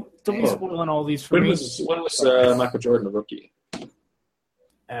 Don't be spoiling all these for When me. was Michael Jordan a rookie?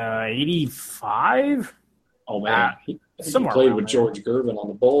 85? Oh man, he somewhere played around with there. George Gervin on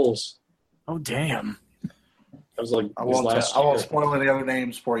the Bulls. Oh, damn. That was like I his won't last I won't year. spoil any other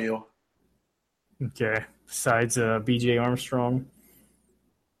names for you. Okay. Besides B.J. Armstrong.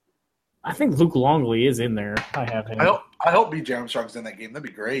 I think Luke Longley is in there. I have him. I hope B.J. Armstrong's in that game. That'd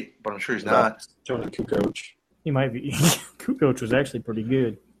be great, but I'm sure he's not. Tony Kukoc. He might be. Kukoc was actually pretty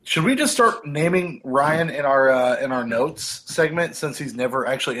good. Should we just start naming Ryan in our notes segment since he's never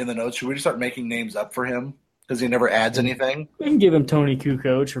actually in the notes? Should we just start making names up for him because he never adds anything? We can give him Tony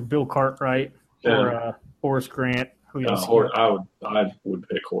Kukoc or Bill Cartwright or Horace Grant. Who else? I would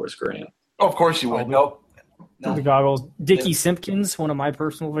pick Horace Grant. Oh, of course you would. Nope. No. The goggles. Dickie Simpkins, one of my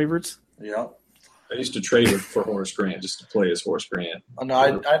personal favorites. Yeah. I used to trade for Horace Grant just to play as Horace Grant. Oh, no,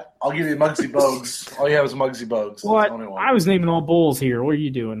 I'll give you Muggsy Bogues. All you have is Muggsy Bogues. What? That's the only one. I was naming all Bulls here. What are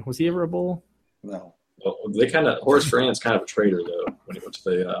you doing? Was he ever a Bull? No. Well, Horace Grant's kind of a traitor though when he went to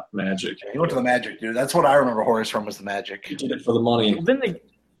the Magic. He went to the Magic, dude. That's what I remember Horace from was the Magic. He did it for the money. Well,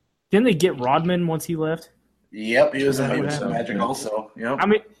 didn't they get Rodman once he left? Yep, he was in Yeah, the Magic yeah. also. Yep. I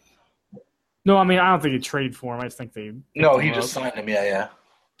mean, I don't think they traded for him. I just think they. No, picked he him just up. signed him. Yeah.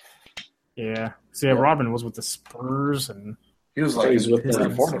 Yeah. So Rodman was with the Spurs and. He was I thought like he was with three or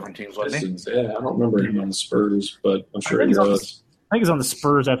the four different teams, wasn't he? Pistons. Yeah, I don't remember him on the Spurs, but I'm sure I he think was. I think he's on the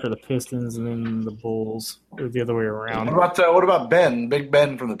Spurs after the Pistons and then the Bulls. Or the other way around. What about Ben? Big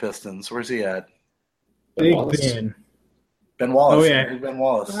Ben from the Pistons. Where's he at? Big Wallace. Ben. Ben Wallace. Oh, yeah. Big Ben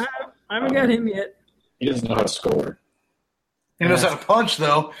Wallace. I haven't got him yet. He doesn't know how to score. He knows how to punch,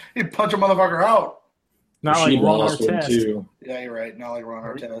 though. He'd punch a motherfucker out. Not Rasheed like Ron Wallace would Artest. too. Yeah, you're right. Not like Ron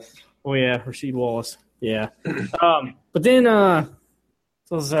Artest. Oh yeah, Rasheed Wallace. Yeah. But then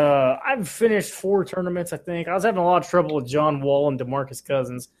I've finished 4 tournaments, I think. I was having a lot of trouble with John Wall and DeMarcus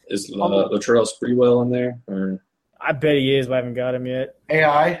Cousins. Is Latrell Sprewell in there? Or? I bet he is, but I haven't got him yet.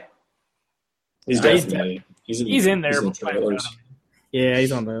 AI. He's definitely he's in there. He's in But I haven't trailers. got him. Yeah,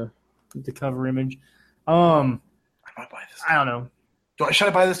 he's on the cover image. I might buy this. I don't know. Should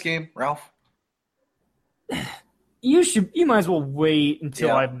I buy this game, Ralph? You might as well wait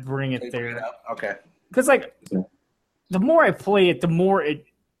until I bring it Bring there. it up. Okay. Because the more I play it, the more it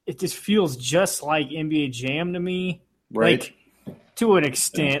just feels just like NBA Jam to me. Right. Like, to an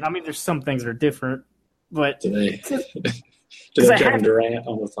extent. I mean, there's some things that are different, but Do they I Kevin have- Durant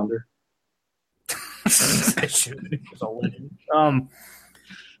on the Thunder? I should. It's a legend.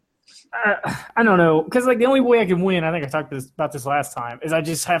 I don't know, because the only way I can win, I think I talked about this last time, is I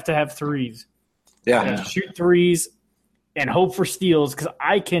just have to have threes. Yeah. And shoot threes and hope for steals, because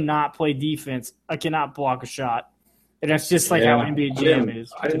I cannot play defense. I cannot block a shot. And that's just how NBA Jam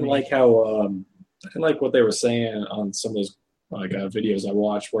is. I didn't like how I didn't like what they were saying on some of those videos I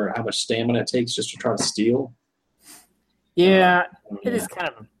watched, where how much stamina it takes just to try to steal. Yeah, it is kind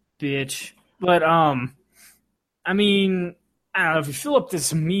of a bitch. But I mean, I don't know, if you fill up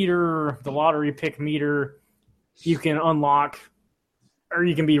this meter, the lottery pick meter, you can unlock, or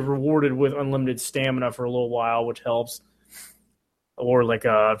you can be rewarded with unlimited stamina for a little while, which helps. Or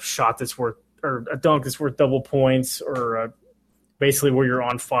a shot that's worth, or a dunk that's worth double points, or basically where you're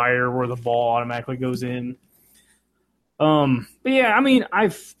on fire, where the ball automatically goes in. But yeah, I mean, I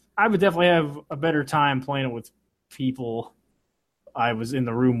would definitely have a better time playing it with people I was in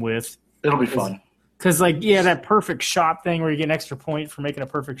the room with. It'll be fun. Because, that perfect shot thing where you get an extra point for making a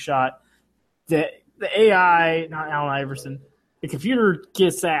perfect shot, the AI, not Allen Iverson, the computer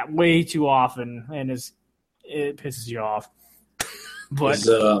gets that way too often, and it pisses you off. But Is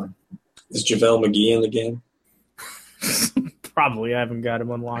JaVale McGee in the game? probably I haven't got him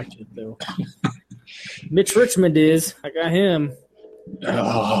unlocked yet, though. Mitch Richmond is. I got him.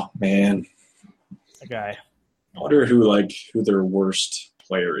 Oh man, That guy. I wonder who their worst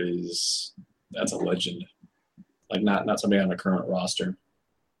player is. That's a legend. Not somebody on the current roster.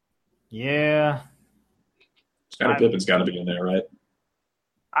 Yeah. Scottie Pippen's got to be in there, right?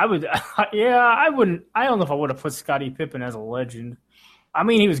 I would. Yeah, I wouldn't. I don't know if I would have put Scottie Pippen as a legend. I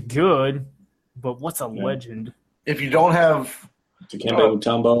mean, he was good, but what's a legend? If you don't have Dikembe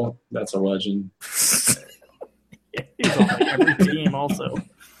Mutombo, that's a legend. He's on every team, also.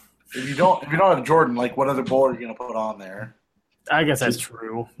 if you don't have Jordan, what other ball are you gonna put on there? I guess that's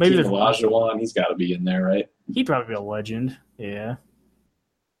true. Maybe Maybe there's Olajuwon, he's got to be in there, right? He'd probably be a legend. Yeah.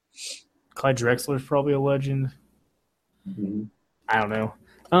 Clyde Drexler's probably a legend. Mm-hmm. I don't know.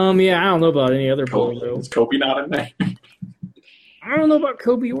 Yeah, I don't know about any other ball though. Is Kobe not in there? I don't know about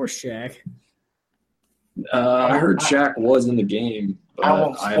Kobe or Shaq. I heard Shaq was in the game. But I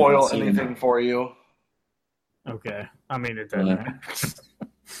won't haven't spoil seen anything him. for you. Okay. I mean, it doesn't Yeah. matter.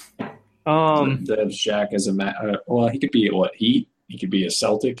 Instead of Shaq as well, he could be Heat. He could be a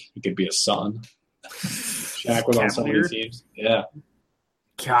Celtic. He could be a Sun. Shaq was on so many Cavalier. teams. Yeah,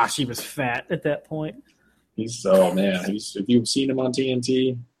 Gosh, he was fat at that point. if you've seen him on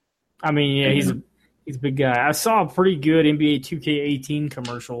TNT, I mean, yeah, he's a big guy. I saw a pretty good NBA 2K18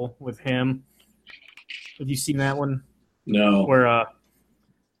 commercial with him. Have you seen that one? no. Where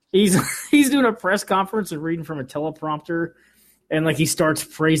he's doing a press conference and reading from a teleprompter, and he starts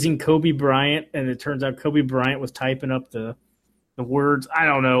praising Kobe Bryant, and it turns out Kobe Bryant was typing up the words. I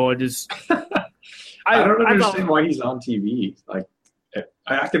don't know. I don't understand why he's on TV.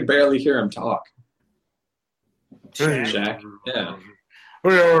 I can barely hear him talk. Shaq. Yeah.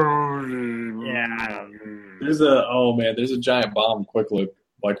 Yeah, I don't know. There's a giant bomb quick look.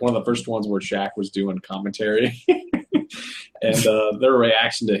 One of the first ones where Shaq was doing commentary. And their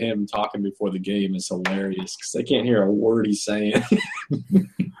reaction to him talking before the game is hilarious because they can't hear a word he's saying.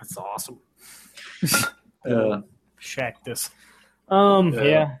 That's awesome. Shaq this.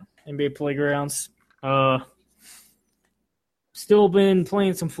 Yeah. NBA Playgrounds. Still been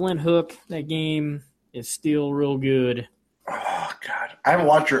playing some Flint Hook. That game is still real good. Oh God, I haven't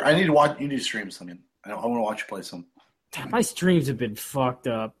watched I need to watch. You need to stream something. I want to watch you play some. My streams have been fucked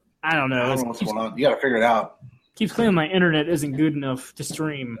up. I don't know. I don't know what's going on. You got to figure it out. Keeps claiming my internet isn't good enough to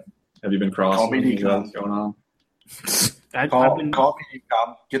stream. Have you been crossing? Call me what's going on? Call me.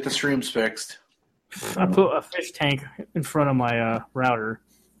 Come get the streams fixed. I put a fish tank in front of my router.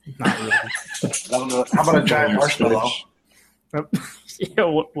 Not really. How about a giant marshmallow?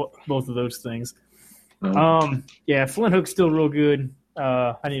 Yeah, both of those things. Oh. Yeah, Flint Hook's still real good.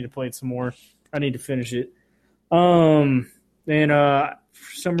 I need to play it some more. I need to finish it. And for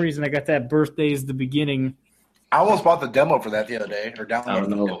some reason, I got that Birthdays the Beginning I almost bought the demo for that the other day, or downloaded. I don't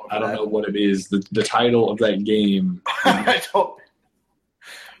the know. demo for I don't that. know what it is. The title of that game. I don't.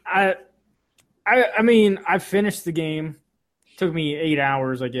 I mean, I finished the game. Took me 8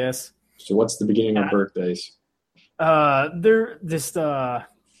 hours, I guess. So what's the beginning of birthdays? They're this I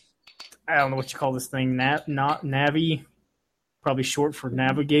don't know what you call this thing. Not Navi, probably short for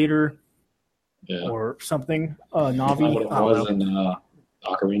navigator Yeah. or something. Is that Navi. what it I don't was know. in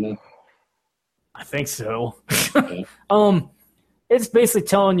Ocarina? I think so. Yeah. It's basically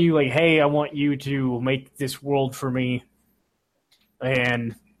telling you like, hey, I want you to make this world for me,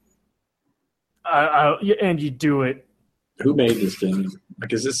 and and you do it. Who made this game?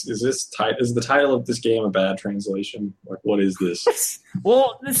 Like, is the title of this game a bad translation? Like, what is this?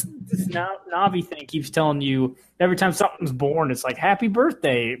 Well, this Navi thing keeps telling you every time something's born, it's like happy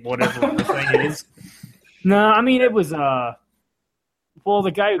birthday, whatever the thing is. No, I mean it was well,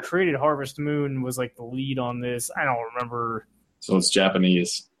 the guy who created Harvest Moon was like the lead on this. I don't remember. So it's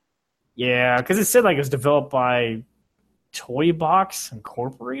Japanese. Yeah, because it said like it was developed by Toy Box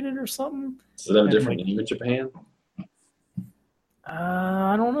Incorporated or something. Does it have a And, different like, name in Japan?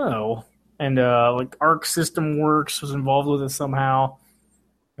 I don't know. And like Arc System Works was involved with it somehow,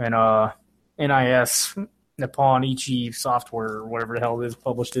 and NIS Nippon Ichi Software or whatever the hell it is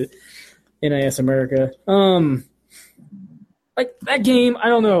published it. NIS America. Like that game, I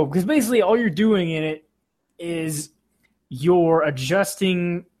don't know, because basically all you're doing in it is you're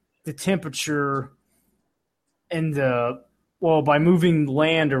adjusting the temperature and by moving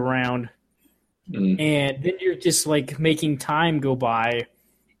land around. And then you're just like making time go by,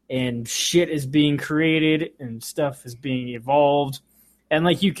 and shit is being created and stuff is being evolved, and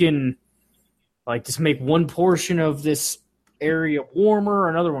like you can like just make one portion of this area warmer,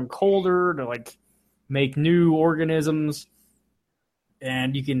 another one colder to like make new organisms,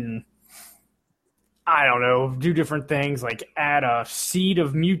 and you can, I don't know, do different things like add a seed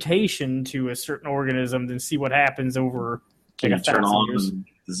of mutation to a certain organism and see what happens over Can like you turn 1,000 years. on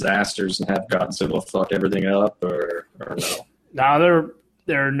disasters and have Godzilla fuck everything up, or no? No,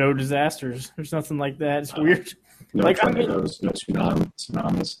 there are no disasters. There's nothing like that. It's weird. No Like, I mean- tornadoes, no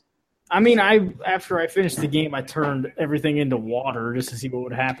tsunamis. I mean, after I finished the game, I turned everything into water just to see what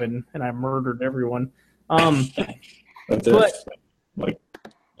would happen, and I murdered everyone. But there's like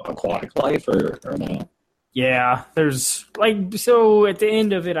aquatic life, or no? Yeah, there's like, so at the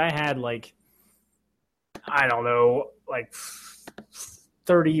end of it, I had like, I don't know, like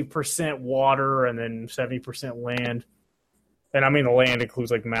 30% water and then 70% land. And I mean, the land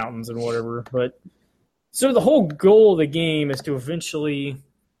includes like mountains and whatever. But so the whole goal of the game is to eventually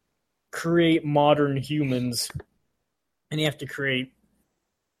create modern humans, and you have to create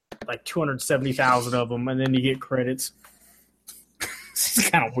like 270,000 of them, and then you get credits. It's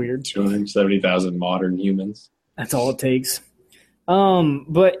kind of weird. 270,000 modern humans. That's all it takes.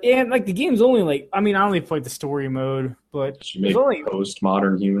 But and like the game's only like, I mean, I only played the story mode, but Should make there's only,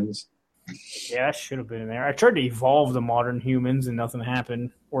 post-modern humans. yeah, that should have been in there. I tried to evolve the modern humans and nothing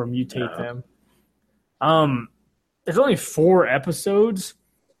happened, or mutate them. There's only 4 episodes,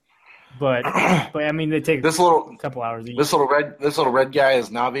 but I mean they take This little a couple hours each. this little red guy is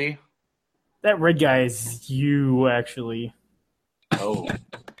Navi. That red guy is you, actually. Oh,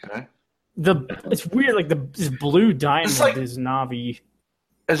 okay. It's weird, like this blue diamond like- is Navi.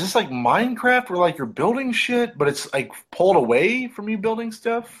 Is this like Minecraft where like you're building shit, but it's like pulled away from you building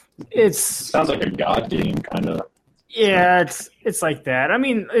stuff? It's Sounds like a god game, kind of. yeah, it's like that. I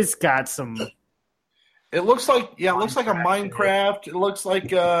mean, it's got some. It looks like it looks like a Minecraft. It looks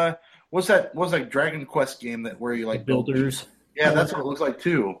like what's that Dragon Quest game that where you like build- Builders. Yeah, that's what it looks like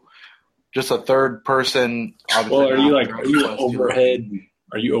too. Just a third person. Well, are you Quest, overhead?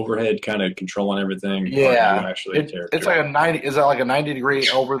 Are you overhead, kind of controlling everything? Or Yeah, are you actually a character? it's like a 90. Is that like a 90-degree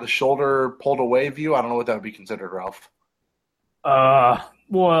over the shoulder pulled away view? I don't know what that would be considered, Ralph.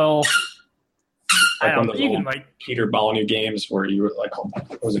 Well, I Like one don't. of those You can old like. Peter Molyneux games where you were like,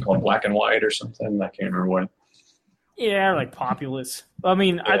 what was it called, Black and White or something? I can't remember what. Yeah, like Populous. I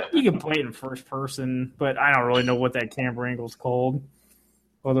mean, you can play it in first person, but I don't really know what that camera angle's called.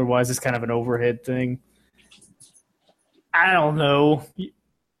 Otherwise, it's kind of an overhead thing. I don't know.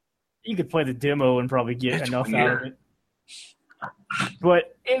 You could play the demo and probably get It's enough out weird. of it.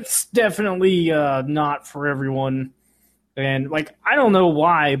 But it's definitely not for everyone. And, like, I don't know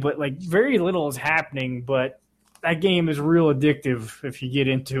why, but, like, very little is happening, but that game is real addictive if you get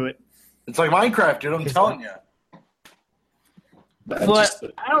into it. It's like Minecraft, dude. I'm telling you. That's But just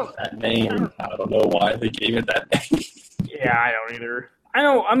I don't. that name. I don't know why they gave it that name. Yeah, I don't either.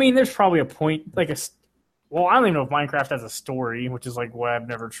 I mean, there's probably a point, like Well, I don't even know if Minecraft has a story, which is like what I've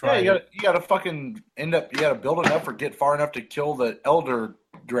never tried. Yeah, you gotta fucking you gotta build enough or get far enough to kill the Elder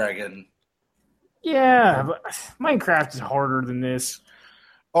Dragon. Yeah, but Minecraft is harder than this.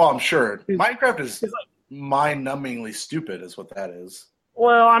 Oh, I'm sure. Minecraft is mind-numbingly stupid, is what that is.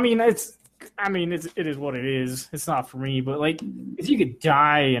 Well, it is what it is. It's not for me, but like, if you could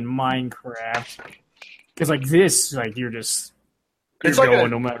die in Minecraft, because like this, like you're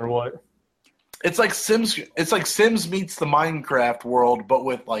going no matter what. It's like Sims. It's like Sims meets the Minecraft world, but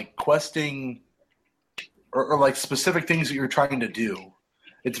with like questing or like specific things that you're trying to do.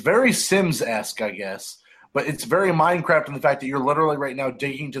 It's very Sims-esque, I guess, but it's very Minecraft in the fact that you're literally right now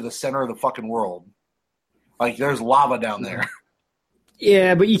digging to the center of the fucking world. Like there's lava down there.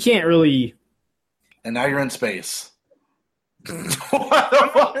 Yeah, but you can't really. And now you're in space. What the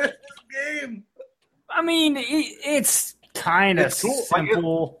fuck is this game? I mean, it's kind of cool.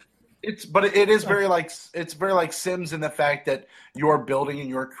 simple. It is very like Sims in the fact that you're building and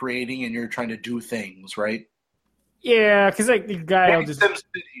you're creating and you're trying to do things, right? Yeah, because like the guy will just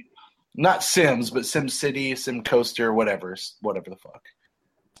SimCity. Not Sims, but SimCity, SimCoaster, whatever the fuck.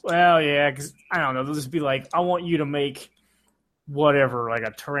 Well, yeah, because I don't know. They'll just be like, I want you to make whatever, like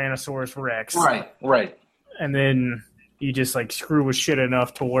a Tyrannosaurus Rex. Right. And then you just like screw with shit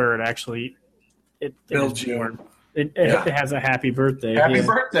enough to where it actually builds you. It has a happy birthday. Happy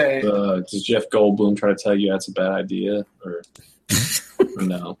birthday. Does Jeff Goldblum try to tell you that's a bad idea, or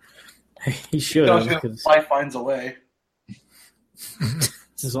no? He should have. Because life finds a way.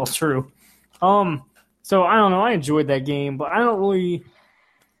 This is all true. So I don't know. I enjoyed that game, but I don't really.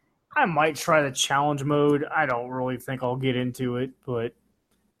 I might try the challenge mode. I don't really think I'll get into it, but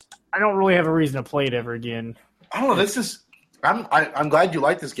I don't really have a reason to play it ever again. I don't know. I'm glad you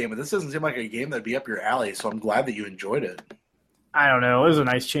like this game, but this doesn't seem like a game that'd be up your alley. So I'm glad that you enjoyed it. I don't know. It was a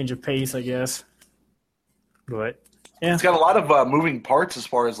nice change of pace, I guess. But yeah, it's got a lot of moving parts as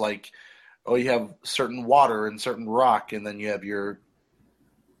far as like, you have certain water and certain rock, and then you have your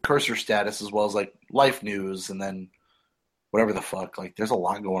cursor status as well as like life news, and then whatever the fuck. Like, there's a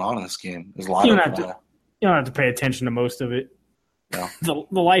lot going on in this game. There's a lot you don't have to pay attention to most of it. No.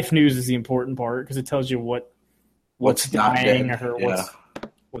 The life news is the important part because it tells you what's dying or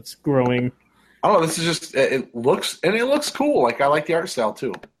what's growing. I don't know. This is just it looks cool. Like, I like the art style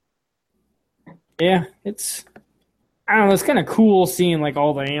too. Yeah, I don't know. It's kind of cool seeing like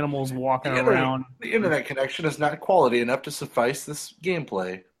all the animals walking around. The internet connection is not quality enough to suffice this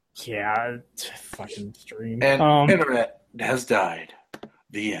gameplay. Yeah, it's fucking stream. And internet has died.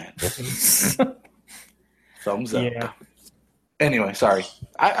 The end. Thumbs up. Yeah. Anyway, sorry.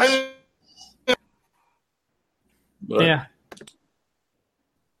 Yeah.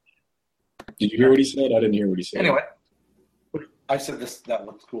 Did you hear what he said? I didn't hear what he said. Anyway, I said that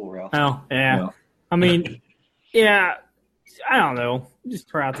looks cool, Ralph. Oh, yeah. No. I mean, yeah, I don't know. Just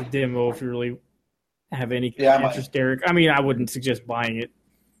try out the demo if you really have any interest, Derek. I mean, I wouldn't suggest buying it.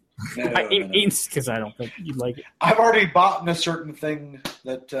 Because I don't think you'd like it. I've already bought a certain thing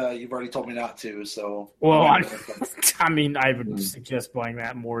that you've already told me not to. So, well, I mean, I would suggest buying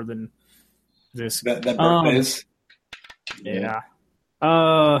that more than this. That birthdays. Yeah.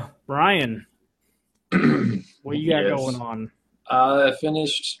 Ryan, what you got going on? I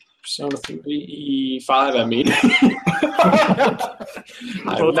finished Persona 5. I mean,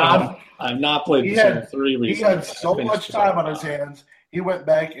 I've not played Persona 3 recently. He had so much time on his hands. He went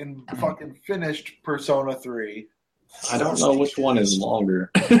back and fucking finished Persona 3. I don't know which one is longer.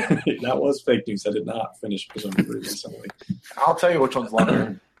 That was fake news. I did not finish Persona 3 recently. I'll tell you which one's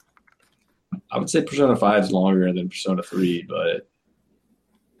longer. I would say Persona 5 is longer than Persona 3, but...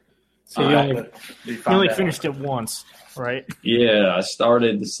 So you only finished it once, right? Yeah, I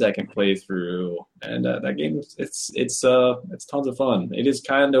started the second playthrough, and that game, it's tons of fun. It is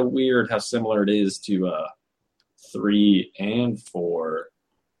kind of weird how similar it is to 3 and 4.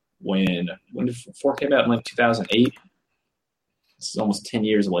 When 4 came out in like 2008, it's almost 10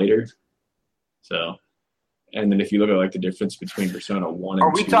 years later. So, and then if you look at like the difference between Persona 1 and 2,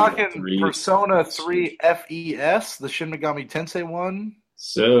 are we talking 3, Persona 3 FES, the Shin Megami Tensei one?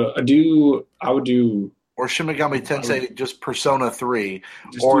 So I would do or Shin Megami Tensei just Persona 3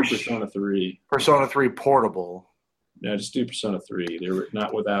 or Persona 3. Persona 3 Portable. No, just do Persona 3. They were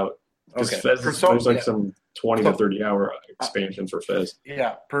not without. Okay. There's like some 20 to 30 hour expansion for Fez.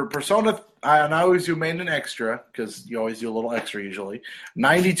 Yeah, Persona, and I always do main and extra because you always do a little extra usually.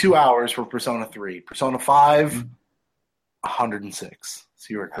 92 hours for Persona 3. Persona 5, 106. So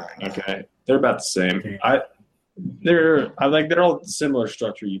you were correct. Okay, they're about the same. They're all similar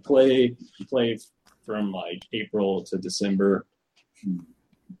structure. You play from like April to December,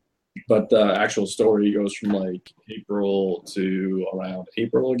 But the actual story goes from like April to around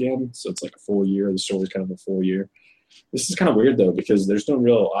April again. So it's like a full year. The story's kind of a full year. This is kind of weird though, because there's no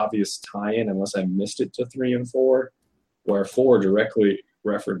real obvious tie-in unless I missed it to 3 and 4, where 4 directly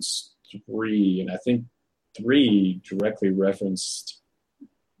referenced 3, and I think 3 directly referenced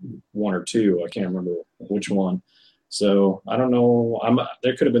 1 or 2. I can't remember which one. So I don't know.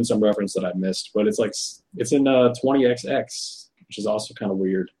 There could have been some reference that I missed, but it's in 20XX, which is also kind of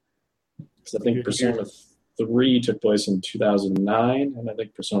weird. Because I think Persona 3 took place in 2009, and I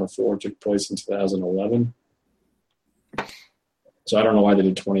think Persona 4 took place in 2011. So I don't know why they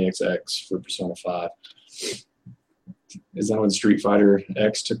did 20XX for Persona 5. Is that when Street Fighter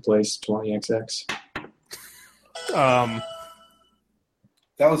X took place, 20XX? That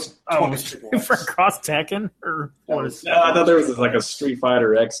was 20 for Cross Tekken? Or what is No, I thought there was like a Street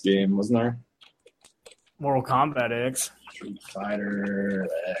Fighter X game, wasn't there? Mortal Kombat X? Street Fighter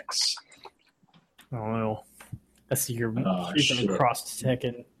X. I don't know. That's your shit. Cross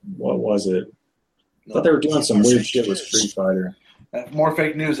Tekken. What was it? I thought they were doing some weird shit with Street Fighter. More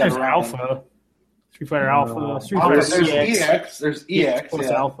fake news. There's around. Alpha. Street Fighter Alpha. Street Oh, Fighter there's EX. EX. There's EX. Plus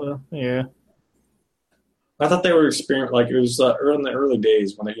Yeah. Alpha. Yeah. I thought they were like it was in the early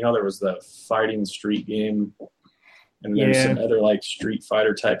days when there was the fighting street game, and there's some other like Street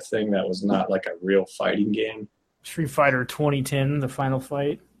Fighter type thing that was not like a real fighting game. Street Fighter 2010, the final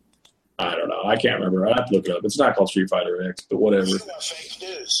fight. I don't know. I can't remember. I have to look it up. It's not called Street Fighter X, but whatever. Fake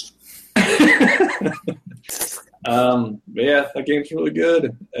news. But yeah, that game's really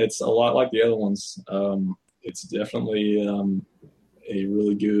good. It's a lot like the other ones. It's definitely a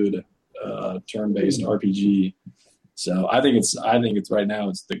really good turn-based RPG. So I think it's right now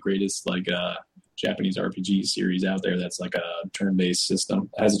it's the greatest like Japanese RPG series out there. That's like a turn-based system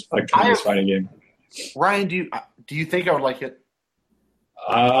as like turn-based fighting game. Ryan, do you think I would like it?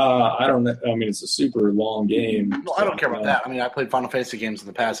 I don't know. I mean, it's a super long game. No, I don't care about that. I mean, I played Final Fantasy games in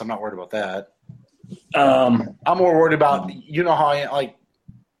the past. I'm not worried about that. Um, I'm more worried about how I like.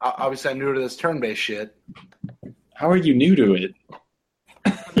 Obviously, I'm new to this turn-based shit. how are you new to it?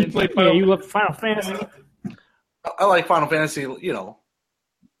 You love Final Fantasy. I like Final Fantasy. Oh,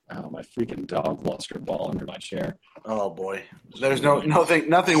 my freaking dog lost her ball under my chair. Oh boy, there's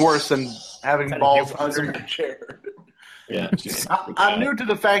nothing worse than having balls under your chair. Yeah, I'm new to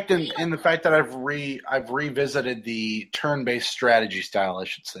the fact in the fact that I've revisited the turn-based strategy style, I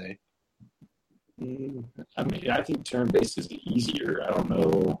should say. I mean, I think turn-based is easier. I don't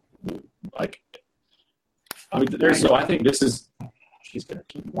know. I think this is. She's gonna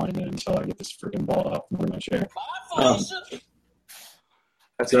keep whining until I get this freaking ball out from under my chair.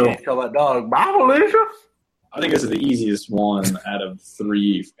 So tell that dog, bye, Felicia. I think this is the easiest one out of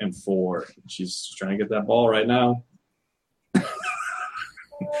 3 and 4. She's trying to get that ball right now.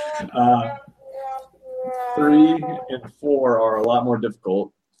 3 and 4 are a lot more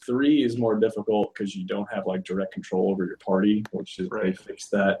difficult. 3 is more difficult because you don't have like direct control over your party, which is they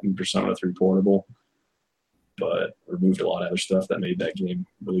fixed that in Persona 3 Portable, but removed a lot of other stuff that made that game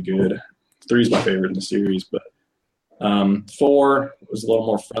really good. 3 is my favorite in the series, but 4 was a little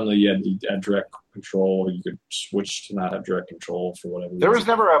more friendly. You had direct control. You could switch to not have direct control for whatever. There was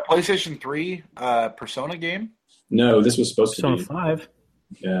never a PlayStation 3 Persona game? No, this was supposed Persona to be. 5.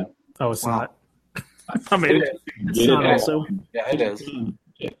 Yeah. Oh, it's not. I mean, it's not also. Yeah, it is.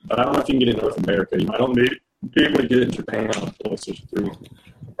 Yeah, but I don't know if you can get it in North America. You might only be able to get it in Japan on PlayStation 3.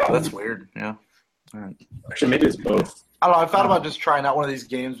 Oh, that's weird. Yeah. All right. Actually, maybe it's both. I don't know. I've thought about just trying out one of these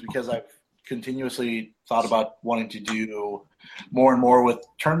games because I've continuously thought about wanting to do more and more with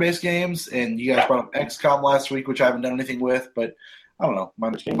turn-based games. And you guys brought up XCOM last week, which I haven't done anything with. But I don't know.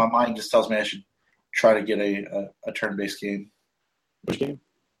 My mind just tells me I should try to get a turn-based game. Which game?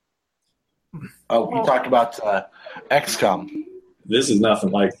 Oh, you talked about XCOM. This is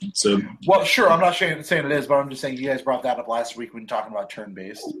nothing like so. Well, sure. I'm not saying it is, but I'm just saying you guys brought that up last week when talking about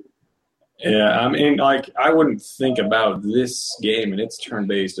turn-based. Yeah, I mean, like I wouldn't think about this game and its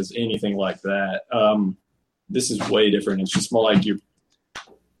turn-based as anything like that. This is way different. It's just more like you.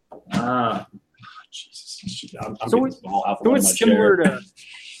 Jesus, I'm getting this ball out from It's my similar chair.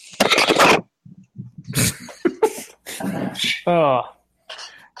 to.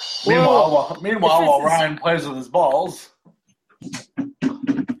 Meanwhile, while Ryan plays with his balls.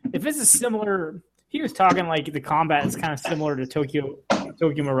 If it's a similar, he was talking like the combat is kind of similar to Tokyo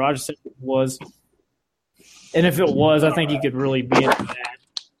Mirage was, and if it was, I think you could really be into that.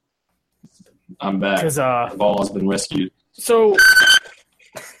 I'm back. Because the ball has been rescued. So,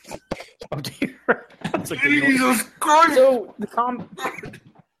 oh dear, that's a good noise. Jesus Christ! So the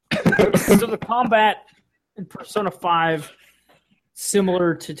combat in Persona 5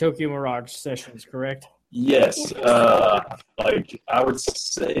 similar to Tokyo Mirage Sessions, correct? Yes. Like I would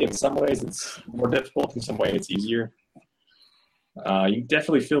say in some ways it's more difficult, in some ways it's easier. You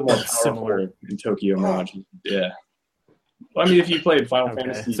definitely feel more powerful Similar. in Tokyo Mirage. Yeah. Well, I mean, if you played Final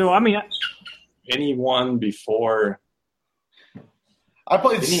Fantasy, So, I mean, anyone before, I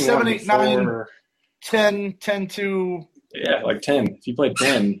played anyone 7, 8, 9, before, 10, 10 to. yeah, like 10. If you played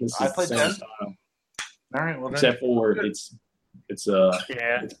 10, this I is the played same 10. style. All right, well then. Except for it's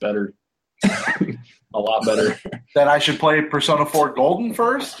yeah. it's better, a lot better. Then I should play Persona 4 Golden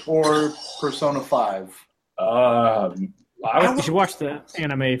first or Persona 5? I You would, should watch the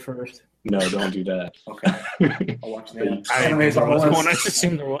anime first. no, don't do that. Okay. I'll watch the I didn't know animes there on the was list. one. I just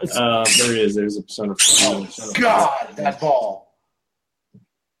assumed there was. There is. There's a Persona 4. Oh, God, that ball.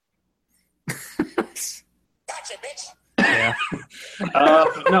 Gotcha, bitch. Yeah.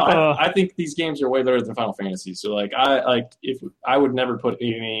 No, I think these games are way better than Final Fantasy. So like if I would never put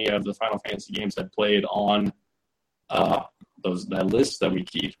any of the Final Fantasy games I played on that list that we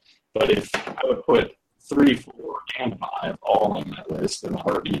keep. But if I would put 3, 4, and 5 all on that list in a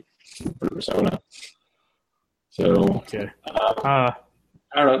heartbeat for Persona. So Okay. I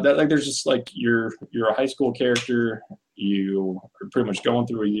don't know. That like there's just like you're a high school character. You are pretty much going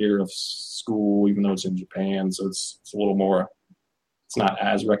through a year of school, even though it's in Japan. So it's a little more. It's not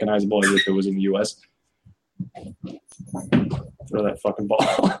as recognizable as if it was in the U.S. Throw that fucking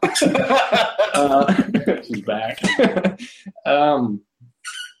ball. She's back.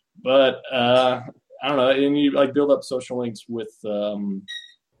 But I don't know. And you like build up social links with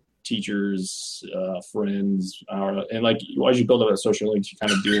teachers, friends, and like as you build up that social links, you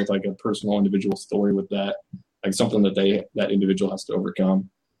kind of deal with like a personal, individual story with that, like something that that individual has to overcome.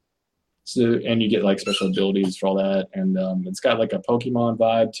 So, and you get like special abilities for all that, and it's got like a Pokemon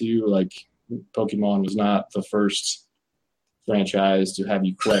vibe too. Like Pokemon was not the first franchise to have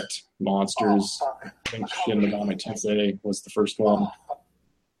you collect monsters. I think Shin Megami Tensei was the first one,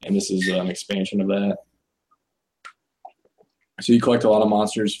 and this is an expansion of that. So you collect a lot of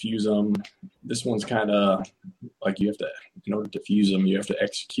monsters, fuse them. This one's kind of like you have to, in order to fuse them, you have to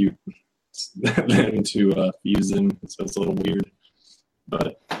execute them to fuse them. So it's a little weird.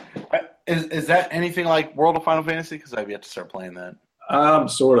 But Is that anything like World of Final Fantasy? Because I've yet to start playing that.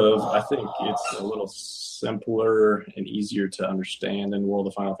 Sort of. I think it's a little simpler and easier to understand than World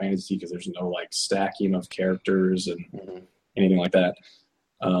of Final Fantasy because there's no like stacking of characters and anything like that.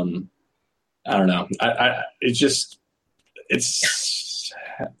 I don't know. It's in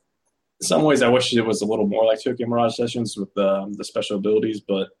some ways I wish it was a little more like Tokyo Mirage Sessions with the special abilities,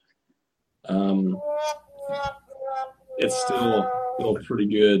 but it's still a pretty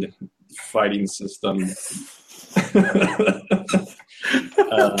good fighting system. That's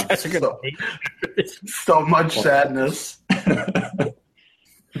a good So much sadness.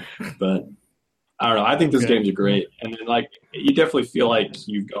 But I don't know. I think those games are great, and then like you definitely feel like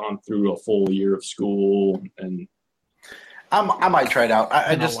you've gone through a full year of school, and I might try it out.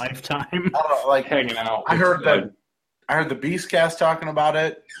 I in just a lifetime. I don't know, like hanging out. I heard like, the Beastcast talking about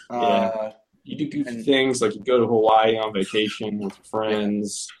it. Yeah. You do goofy things like you go to Hawaii on vacation with your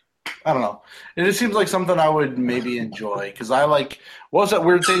friends. I don't know. It just seems like something I would maybe enjoy because I like. What was that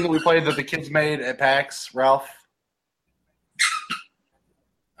weird thing that we played that the kids made at PAX, Ralph?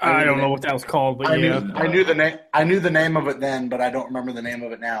 I don't know what that was called, but I yeah. knew the name. I knew the name of it then, but I don't remember the name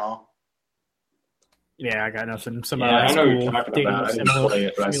of it now. Yeah, I got nothing. Some Yeah, I know what you're school talking dating about. I didn't simulator. play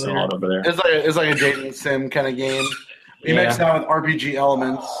it, but I saw it over there. It's like a dating sim kind of game. You Yeah. mix that with RPG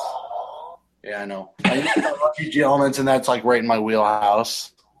elements. Yeah, I know. I use RPG elements, and that's like right in my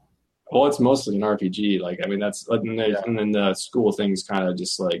wheelhouse. Well, it's mostly an RPG. Like, I mean, that's and then the school thing's kind of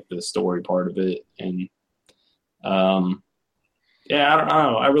just like the story part of it, and yeah, I don't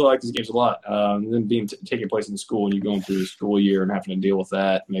know. I really like these games a lot. And then being taking place in school and you going through the school year and having to deal with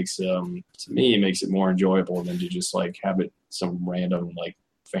that makes to me it makes it more enjoyable than to just like have it some random like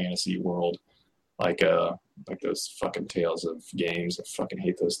fantasy world like those fucking Tales of games. I fucking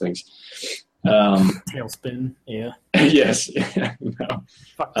hate those things. Tailspin, yeah. Yes. No.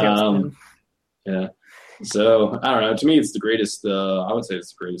 Fuck Tailspin. Yeah. So I don't know. To me, it's the greatest. I would say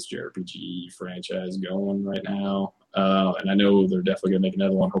it's the greatest JRPG franchise going right now. And I know they're definitely gonna make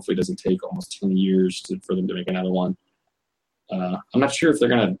another one. Hopefully, it doesn't take almost 10 years for them to make another one. I'm not sure if they're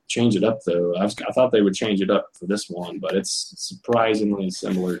gonna change it up though. I thought they would change it up for this one, but it's surprisingly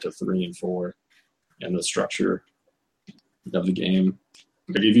similar to 3 and 4 in the structure of the game.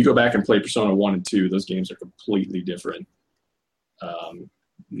 But if you go back and play Persona 1 and 2, those games are completely different.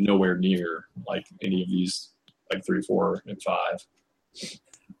 Nowhere near like any of these, like 3, 4, and 5.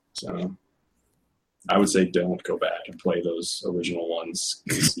 So, I would say don't go back and play those original ones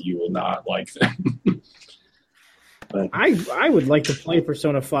because you will not like them. But I would like to play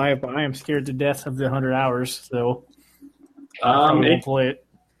Persona 5, but I am scared to death of the 100 hours, so I won't play it.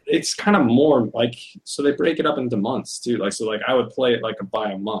 It's kind of more like, so they break it up into months too. Like, so like I would play it like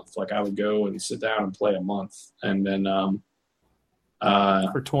by a month. Like I would go and sit down and play a month, and then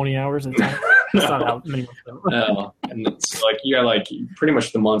for 20 hours a time. That's not how many months. No, and it's like you got like pretty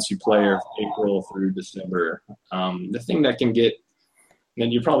much the months you play are April through December. The thing that can get,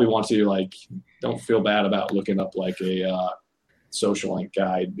 then you probably want to like, don't feel bad about looking up like a social link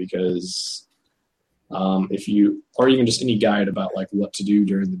guide, because if you, or even just any guide about like what to do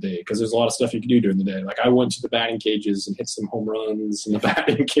during the day, because there's a lot of stuff you can do during the day. Like I went to the batting cages and hit some home runs in the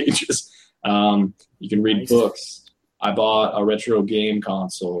batting cages. You can read books. I bought a retro game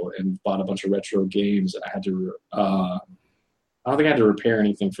console and bought a bunch of retro games. I had to, I don't think I had to repair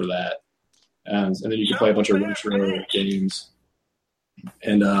anything for that. And then you can play a bunch of retro games.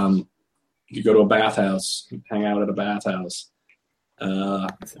 And you could go to a bathhouse, hang out at a bathhouse.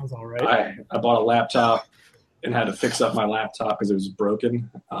 Sounds all right. I bought a laptop and had to fix up my laptop because it was broken.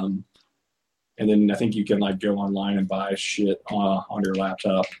 And then I think you can like go online and buy shit on your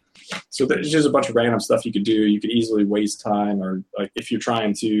laptop. So there's just a bunch of random stuff you could do. You could easily waste time, or like if you're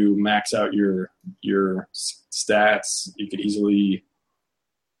trying to max out your stats, you could easily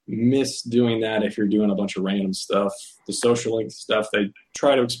miss doing that if you're doing a bunch of random stuff. The social link stuff, they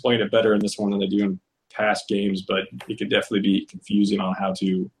try to explain it better in this one than they do in past games, but it could definitely be confusing on how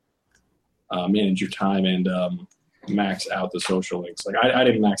to manage your time and max out the social links. Like I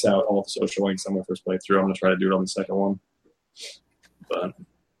didn't max out all the social links on my first playthrough. I'm going to try to do it on the second one. But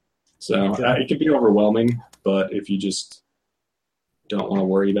so it can be overwhelming, but if you just don't want to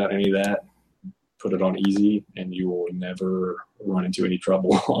worry about any of that, put it on easy, and you will never run into any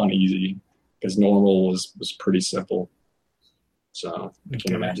trouble on easy, because normal was pretty simple. So I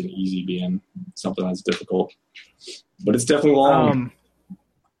can't imagine easy being something that's difficult. But it's definitely long.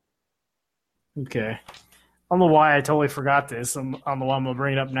 Okay. I don't know why I totally forgot this. I'm the one I'm going to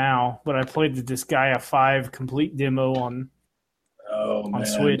bring it up now, but I played the Disgaea 5 complete demo on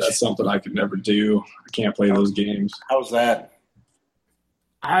Switch. That's something I could never do. I can't play those games. How's that?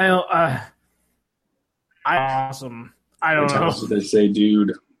 Awesome. I don't know. They say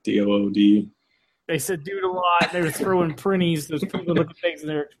dude, DOOD. They said dude a lot. They were throwing printies. Those people looking things and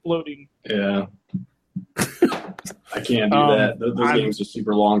they're exploding. Yeah. I can't do that. Those games are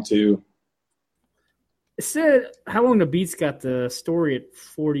super long too. It said How Long to Beat's got the story at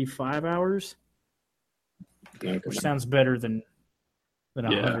 45 hours, which sounds better than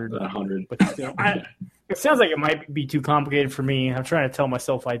 100. 100. But still, it sounds like it might be too complicated for me. I'm trying to tell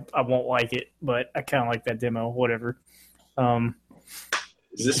myself I won't like it, but I kind of like that demo. Whatever.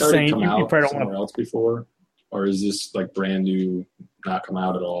 Is this already come out somewhere else before, or is this like brand new, not come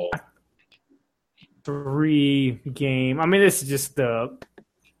out at all? 3 game. I mean, this is just the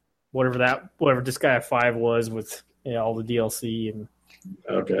whatever Disgaea 5 was with all the DLC and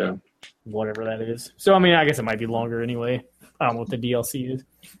whatever that is. So I mean, I guess it might be longer anyway. I don't know what the DLC is.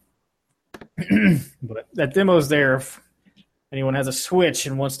 But that demo's there if anyone has a Switch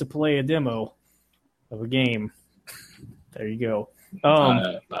and wants to play a demo of a game. There you go.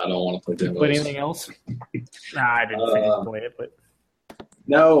 I don't want to play demos. But anything else? Nah, I didn't finish play it. But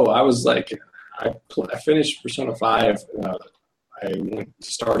no, I was like, I finished Persona 5. I went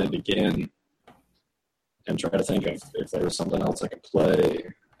to start it again and try to think of if there was something else I could play.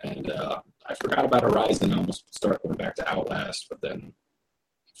 And I forgot about Horizon. I almost started going back to Outlast, but then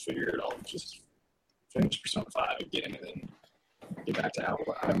figured I'll just finish Persona 5 again and then get back to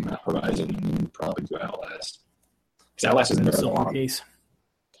Horizon and then probably do Outlast. Because Outlast isn't very long. Case.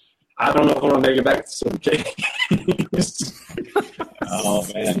 I don't know if I want to make it back to Silver Case. Oh,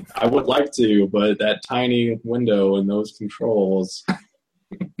 man. I would like to, but that tiny window and those controls.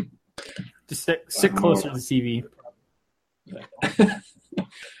 Just sit closer to the TV.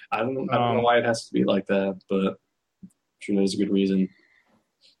 I don't know why it has to be like that, but I'm sure there's a good reason.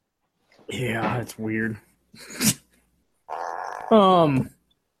 Yeah, it's weird. Oh,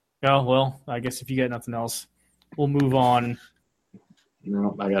 well, I guess if you got nothing else, we'll move on.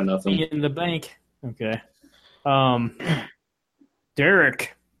 No, I got nothing. In the bank. Okay.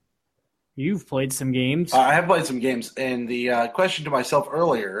 Derek, you've played some games. I have played some games, and the question to myself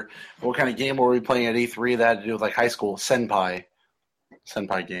earlier, what kind of game were we playing at E3 that had to do with like high school senpai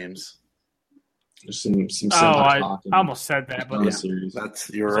games? There's some senpai I almost said that, but series.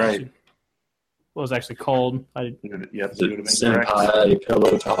 You're right. What was it actually called? Yep, senpai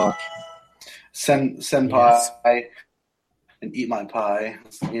pillow talk. Senpai. and Eat My Pie.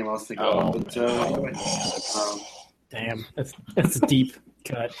 That's the game I was thinking Oh, about. But, Damn, that's a deep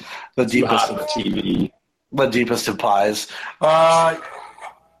cut. the Too deepest hot of for TV. the deepest of pies. I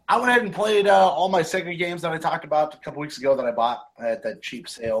went ahead and played all my Sega games that I talked about a couple weeks ago that I bought at that cheap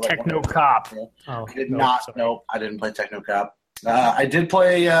sale. Techno Cop. Oh, I did no, not. sorry. Nope, I didn't play Techno Cop. I did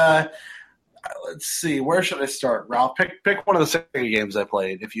play. Let's see. Where should I start, Ralph? Pick one of the Sega games I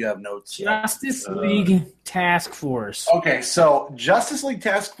played. If you have notes. Justice League Task Force. Okay, so Justice League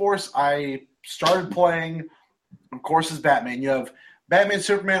Task Force. I started playing. Of course, as Batman. You have Batman,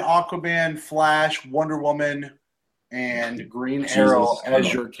 Superman, Aquaman, Flash, Wonder Woman, and Green Arrow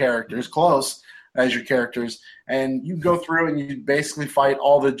as your characters. Close as your characters. And you go through and you basically fight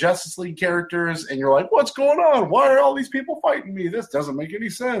all the Justice League characters, and you're like, what's going on? Why are all these people fighting me? This doesn't make any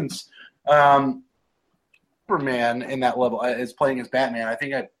sense. Superman in that level is playing as Batman. I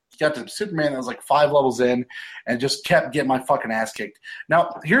think I got to Superman that was like 5 levels in and just kept getting my fucking ass kicked.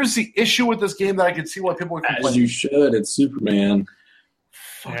 Now, here's the issue with this game that I can see why people are complaining. As you should. It's Superman.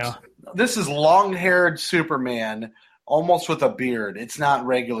 Yeah. This is long-haired Superman, almost with a beard. It's not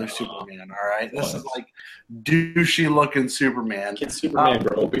regular Superman, all right? This is like douchey-looking Superman. Can Superman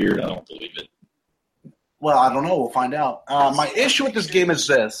grow a beard? I don't believe it. Well, I don't know. We'll find out. My issue with this game is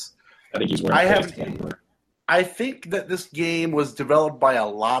this. I think he's wearing I think that this game was developed by a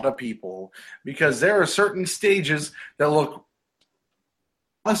lot of people because there are certain stages that look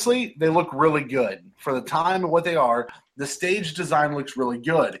 – honestly, they look really good. For the time and what they are, the stage design looks really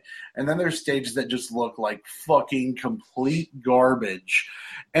good. And then there's stages that just look like fucking complete garbage.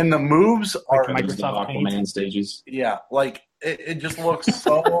 And the moves are Like the Microsoft Paint. Aquaman stages. yeah, like it just looks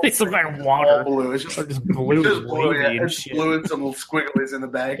so They look like water. blue. It's just, Or just blue, it's just blue, wavy yeah. and It's shit. blue and some little squigglies in the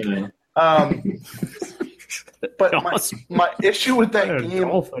back. Yeah. But Awesome. my issue with that A game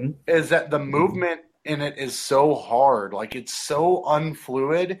dolphin. is that the movement in it is so hard. Like, it's so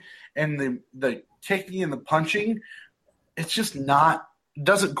unfluid, and the kicking and the punching, it's just not –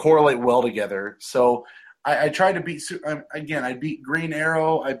 doesn't correlate well together. So I tried to beat – again, I beat Green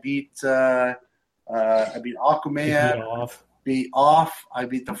Arrow. I beat Aquaman. Beat off. I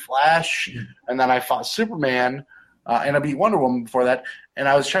beat the Flash, and then I fought Superman, and I beat Wonder Woman before that. And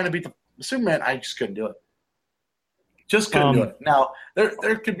I was trying to beat the Superman. I just couldn't do it. Just couldn't do it. Now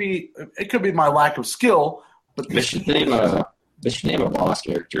there could be my lack of skill, but They should name a boss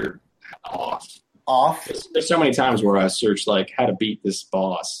character off. There's so many times where I searched like how to beat this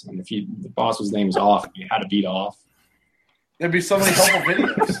boss, and if the boss's name is off, it'd be how to beat off. There'd be so many helpful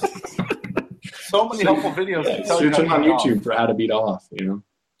videos. So many helpful videos. Yeah, to tell you search how on to beat YouTube off. for how to beat off. You know.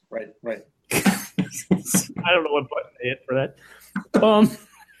 Right. I don't know what button to hit for that.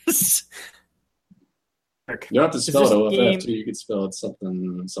 You don't have to spell this it OFF game- too. You could spell it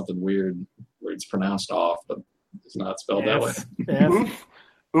something weird where it's pronounced off, but it's not spelled that way.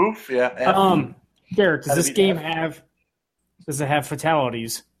 Oof. Yeah. Derek, does How to this beat game F. does it have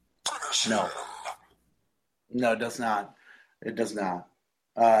fatalities? No, it does not. It does not.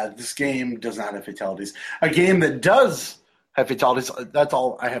 This game does not have fatalities. A game that does have fatalities, that's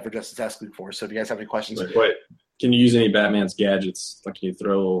all I have for Justice Task League 4. So if you guys have any questions. Wait, can you use any Batman's gadgets? Like, can you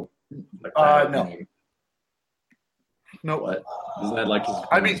throw like No. thing? No. What? Isn't that like his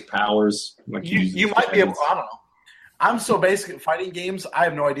I powers? Like You might be able. I don't know. I'm so basic at fighting games. I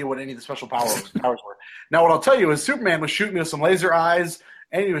have no idea what any of the special powers were. Now, what I'll tell you is Superman was shooting me with some laser eyes,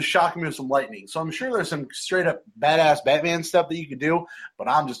 and he was shocking me with some lightning. So I'm sure there's some straight up badass Batman stuff that you could do, but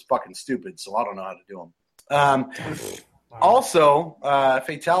I'm just fucking stupid, so I don't know how to do them. Also,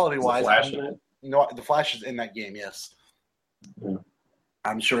 fatality wise, the Flash is in that game. Yes. Yeah.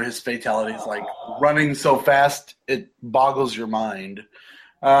 I'm sure his fatality is like running so fast it boggles your mind.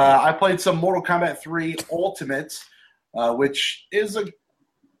 I played some Mortal Kombat 3 Ultimate, which is a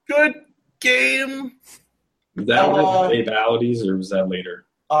good game. Is that what babalities, or was that later?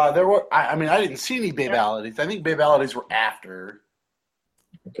 There were. I didn't see any babalities. I think babalities were after.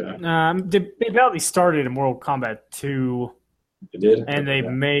 Okay, The Babality started in Mortal Kombat 2, it did, and they Okay.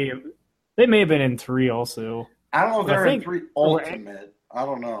 may have been in 3 also. I don't know if I they're in think- 3 Ultimate. I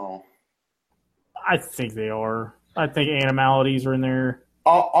don't know. I think they are. I think Animalities are in there.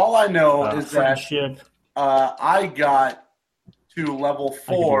 All I know is that Friendship. I got to level I could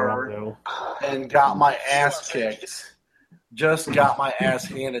be 4 wrong, though. and got my ass kicked. Just got my ass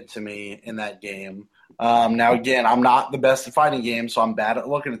handed to me in that game. Now, again, I'm not the best at fighting games, so I'm bad at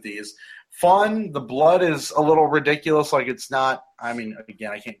looking at these. Fun. The blood is a little ridiculous. Like, it's not –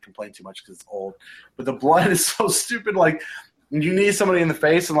 again, I can't complain too much because it's old. But the blood is so stupid. Like, you need somebody in the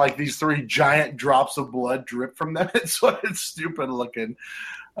face, and like these 3 giant drops of blood drip from them. It's stupid looking.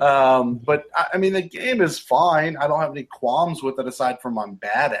 But I mean, the game is fine. I don't have any qualms with it aside from I'm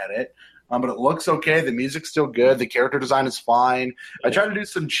bad at it. But it looks okay. The music's still good. The character design is fine. I tried to do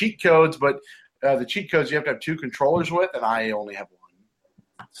some cheat codes, but the cheat codes you have to have 2 controllers with, and I only have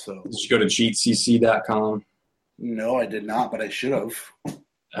 1. So Did you go to cheatcc.com? no, I did not, but I should have.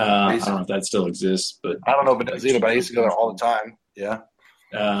 I don't know if that still exists, but I don't know if it does either, but I used to go there all the time. Yeah.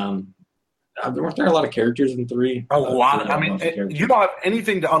 weren't there a lot of characters in 3? A lot. I mean, characters. you don't have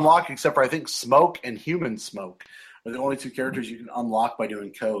anything to unlock except for, I think, Smoke and Human Smoke are the only 2 characters you can unlock by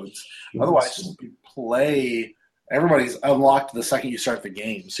doing codes. Otherwise, you play – everybody's unlocked the second you start the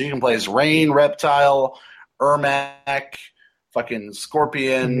game. So you can play as Rain, Reptile, Ermac, fucking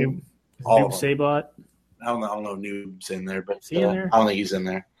Scorpion, all of them. Sabot. I don't know Noob's in there, but Is he in there? I don't think he's in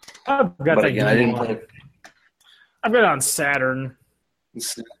there. I've got But that again, I game didn't on. play it. I've got it on Saturn.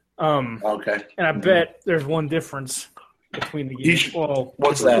 Okay. And I bet there's one difference between the You games. should- Well,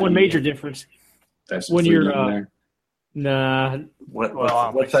 what's that? one major difference. That's when free you're, in there. Nah, What's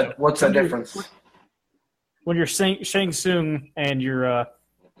Well, that? What's that difference? when you're Shang Tsung and you're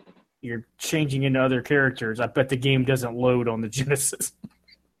changing into other characters, I bet the game doesn't load on the Genesis.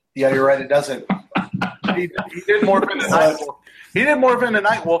 Yeah, you're right. It doesn't. He did morph into Nightwolf. He did morph into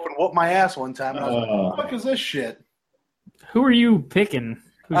Nightwolf and whooped my ass one time. And I was like, what the fuck is this shit? Who are you picking?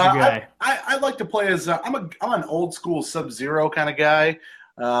 Who's your guy? I like to play as I'm an old school Sub-Zero kind of guy.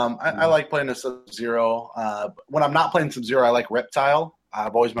 I like playing a Sub-Zero. When I'm not playing Sub-Zero, I like Reptile.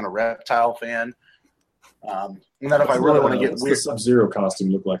 I've always been a Reptile fan. And then if I really want to get what's weird, the Sub-Zero costume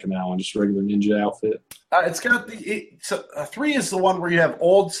look like now? Just regular ninja outfit? it's got 3 is the one where you have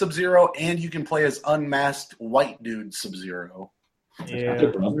old Sub-Zero and you can play as unmasked white dude Sub-Zero. Yeah.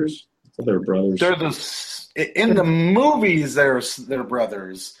 They're brothers? I thought they were brothers. They're in the movies. They're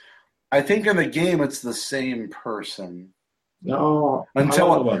brothers. I think in the game it's the same person No.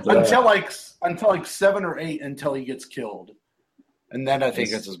 until I don't know about that. until like 7 or 8 until he gets killed, and then I think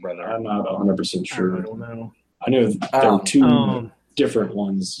it's his brother. I'm not 100% I sure. don't know. I know there were 2 different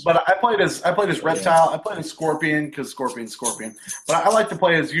ones. But I played as Reptile. I played as Scorpion because Scorpion's Scorpion. But I like to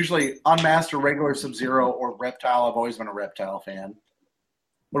play as usually Unmasked or regular Sub-Zero or Reptile. I've always been a Reptile fan.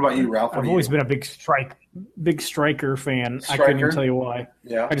 What about you, Ralph? I've always been a big striker fan. I couldn't Striker? even tell you why.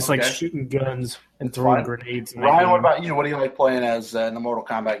 Yeah, I just like shooting guns and throwing grenades. in that Ryan, what game. about you? What do you like playing as in the Mortal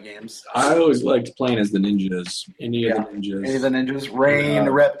Kombat games? I always liked playing as the ninjas. Any of the ninjas. Any of the ninjas? Rain,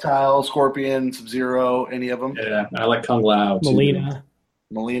 Reptile, Scorpion, Sub-Zero, any of them? Yeah, I like Kung Lao too.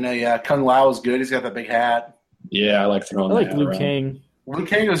 Melina. Yeah. Kung Lao is good. He's got that big hat. Yeah, I like throwing I like that Liu around. Kang. Liu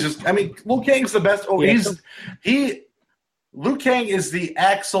Kang is just, Liu Kang's the best. Oh, Yeah. Liu Kang is the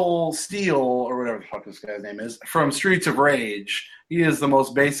Axel Steel, or whatever the fuck this guy's name is, from Streets of Rage. He is the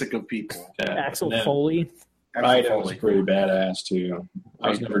most basic of people. Yeah. Axel And then Foley. Raiden was pretty badass too. I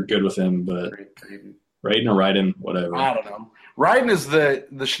was never good with him, but Raiden or Raiden, whatever. I don't know. Raiden is the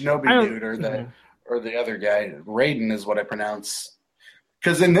shinobi I don't- dude, or the other guy. Raiden is what I pronounce.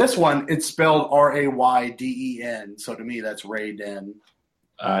 Because in this one, it's spelled Rayden. So to me, that's Raiden.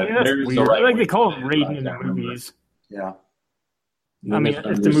 Yeah, that's there's weird. the right I like way they call to him say it. Raiden in the I don't remember. movies. Yeah. I mean, if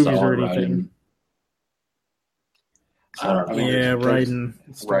the movies are anything. I don't know. Yeah, Raiden.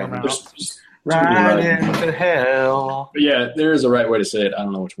 Storm Raiden. out. There's Right two into hell. But yeah, there is a right way to say it. I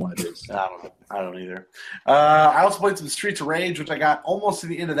don't know which one it is. I don't either. I also played some Streets of Rage, which I got almost to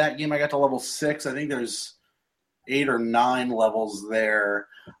the end of that game. I got to level 6. I think there's 8 or 9 levels there.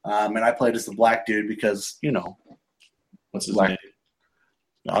 And I played as the black dude because, What's his Black- name?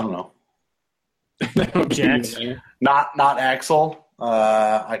 I don't know. Jax. Not Axel.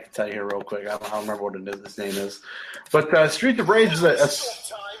 I can tell you here real quick. I don't remember what his name is. But Streets of Rage is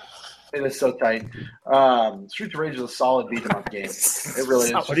it is so tight. Streets of Rage is a solid beat 'em up game. It really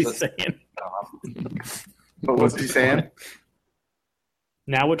is. That's not what he's saying. But what's he saying?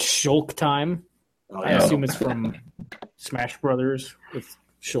 Now it's Shulk time. Oh, I assume it's from Smash Brothers with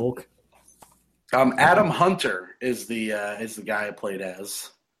Shulk. Adam Hunter is the guy I played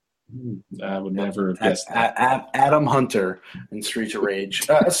as. I would never have guessed that. Adam Hunter in Streets of Rage.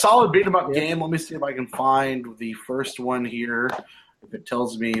 A solid beat 'em up game. Let me see if I can find the first one here. If it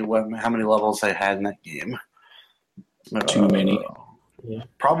tells me how many levels I had in that game. Too many. Yeah.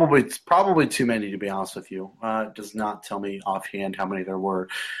 Probably too many, to be honest with you. It does not tell me offhand how many there were.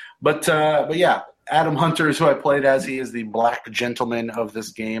 But yeah, Adam Hunter is who I played as. He is the black gentleman of this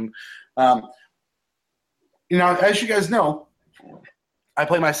game. As you guys know, I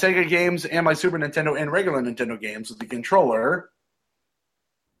play my Sega games and my Super Nintendo and regular Nintendo games with the controller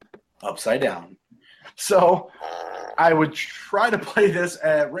upside down. So I would try to play this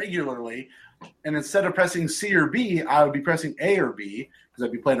regularly, and instead of pressing C or B, I would be pressing A or B because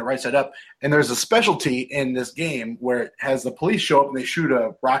I'd be playing it right side up. And there's a specialty in this game where it has the police show up and they shoot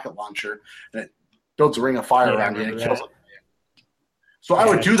a rocket launcher, and it builds a ring of fire around you and it kills them. So I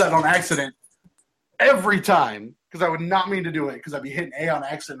would do that on accident every time because I would not mean to do it because I'd be hitting A on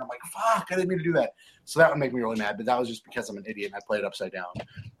accident. I'm like, fuck, I didn't mean to do that. So that would make me really mad, but that was just because I'm an idiot and I played it upside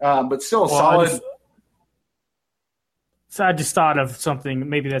down. But still solid. So I just thought of something.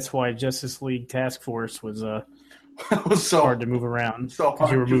 Maybe that's why Justice League Task Force was was so hard to move around. So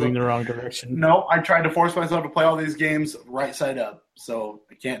hard. You were moving the wrong direction. No, I tried to force myself to play all these games right side up, so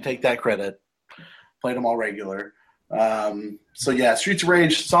I can't take that credit. Played them all regular. So yeah, Streets of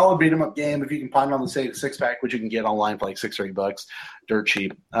Rage, solid beat 'em up game. If you can find it on the Sega 6-pack, which you can get online for like $6 or $8, dirt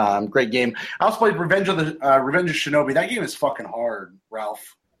cheap. Great game. I also played Revenge of Shinobi. That game is fucking hard,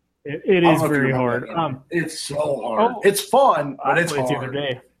 Ralph. It is very hard. It's so hard. It's fun, but it's hard. The other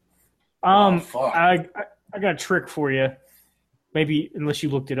day. Fuck. I got a trick for you. Maybe unless you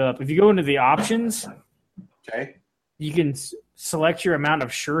looked it up. If you go into the options, okay, you can select your amount of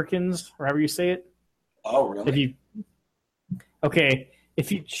shurikens, or however you say it. Oh, really? If you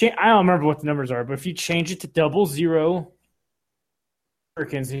I don't remember what the numbers are, but if you change it to 00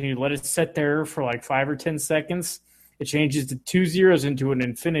 shurikens and you let it sit there for like 5 or 10 seconds, it changes to 2 zeros into an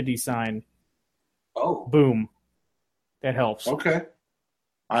infinity sign. Oh, boom! That helps. Okay,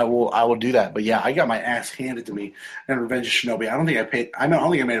 I will do that. But yeah, I got my ass handed to me in Revenge of Shinobi. I don't think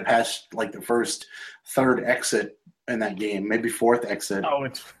I made it past like the first third exit in that game, maybe fourth exit. Oh,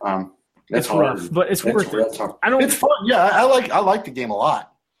 it's hard. Rough, but it's worth it. It's fun. Yeah, I like the game a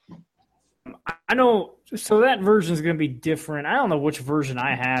lot. I know. So that version is going to be different. I don't know which version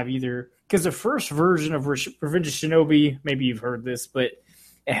I have either, because the first version of Revenge of Shinobi, maybe you've heard this, but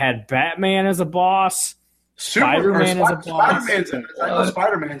it had Batman as a boss, Spider-Man as a boss. Spider-Man's in it. I know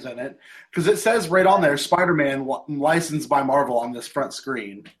Spider-Man's in it because it says right on there, Spider-Man licensed by Marvel on this front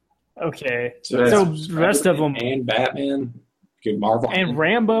screen. Okay, so the rest of them and Batman, good Marvel and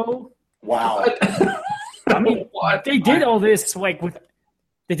Rambo. Wow. I mean, they did all this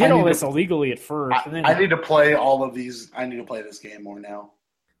they did all this illegally at first. I need to play all of these. I need to play this game more now.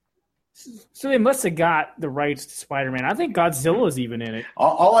 So they must have got the rights to Spider-Man. I think Godzilla's even in it.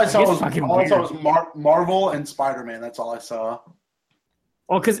 All I saw was Marvel and Spider-Man. That's all I saw.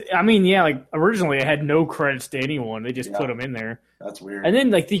 Well, because originally it had no credits to anyone. They just put them in there. That's weird. And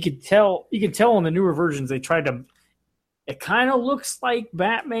then you can tell in the newer versions they tried to. It kind of looks like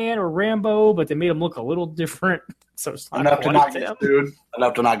Batman or Rambo, but they made them look a little different. So it's not enough to not get sued.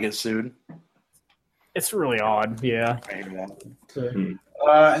 Enough to not get sued. It's really odd. Yeah. I hear that.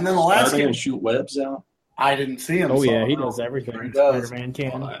 And then the last game, shoot webs out. I didn't see him. Oh yeah, he does everything. Spider-Man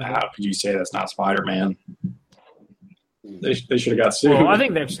can. How could you say that's not Spider-Man? They should have got sued. Well, I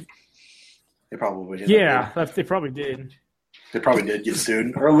think they probably did. Yeah, they probably did. They probably did get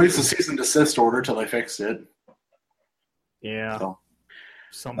sued, or at least a cease and desist order till they fixed it. Yeah, so,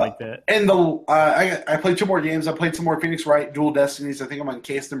 something like that. And I played 2 more games. I played some more Phoenix Wright Dual Destinies. I think I'm on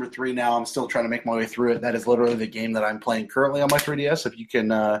case number 3 now. I'm still trying to make my way through it. That is literally the game that I'm playing currently on my 3DS. If you can,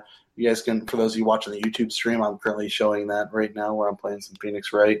 you guys can, for those of you watching the YouTube stream, I'm currently showing that right now where I'm playing some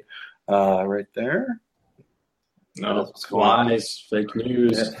Phoenix Wright right there. No, lies, fake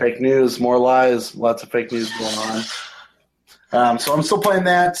news. Yeah, fake news, more lies, lots of fake news going on. So I'm still playing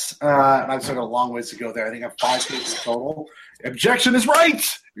that, and I've still got a long ways to go there. I think I have 5 cases total. Objection is right.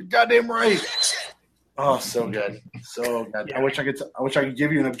 You're goddamn right. Oh, so good, so good. Yeah. I wish I could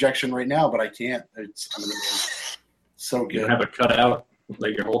give you an objection right now, but I can't. So good. You have it cut out,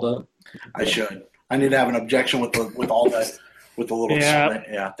 like your hold up. I should. I need to have an objection with all that. With the little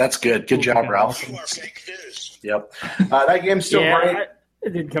yeah, that's good. Good job, Ralph. You are fake news. Yep. That game's still great. It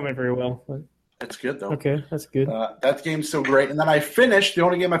didn't come in very well. But... It's good, though. Okay, that's good. That game's still great. And then the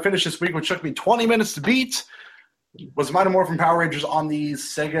only game I finished this week, which took me 20 minutes to beat, was Mighty Morphin Power Rangers on the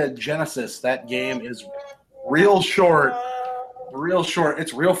Sega Genesis. That game is real short. Real short.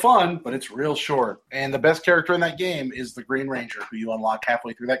 It's real fun, but it's real short. And the best character in that game is the Green Ranger, who you unlock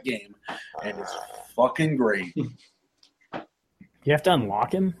halfway through that game. And it's fucking great. You have to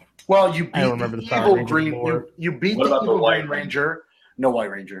unlock him? Well, you beat I don't remember the evil Power Green. You beat the evil Green Ranger. No White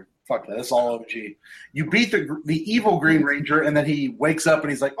Ranger. Fuck that. That's all OG. You beat the evil Green Ranger, and then he wakes up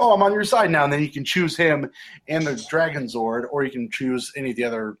and he's like, "Oh, I'm on your side now." And then you can choose him and the Dragon Zord, or you can choose any of the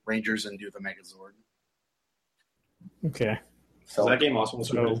other Rangers and do the Megazord. Okay. So Is that game also on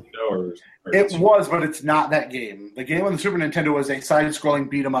Super Nintendo? Or it was, but it's not that game. The game on the Super Nintendo was a side-scrolling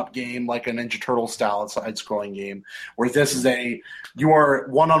beat-em-up game, like a Ninja Turtle style side-scrolling game. Where this is you are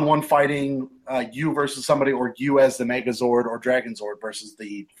one-on-one fighting you versus somebody, or you as the Megazord or Dragonzord versus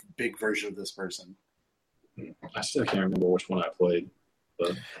the big version of this person. I still can't remember which one I played.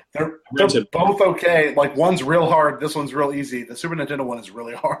 But They're both okay. Like one's real hard, this one's real easy. The Super Nintendo one is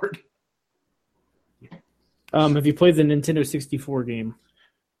really hard. Have you played the Nintendo 64 game?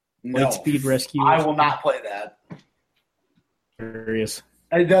 No, Lightspeed Rescue. I will not play that. Hilarious.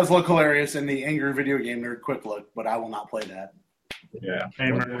 It does look hilarious in the Angry Video Game Nerd Quick Look, but I will not play that. yeah, I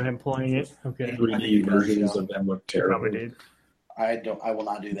remember him playing it. Okay. 3D versions of them look terrible. Probably did. I will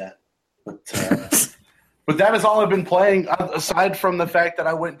not do that. But that is all I've been playing, aside from the fact that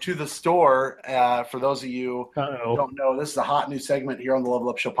I went to the store. For those of you who don't know, this is a hot new segment here on the Level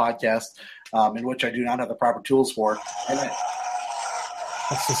Up Show podcast, in which I do not have the proper tools for.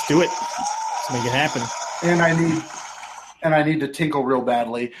 Let's just do it. Let's make it happen. And I need to tinkle real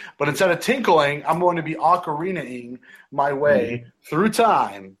badly. But instead of tinkling, I'm going to be ocarina-ing my way through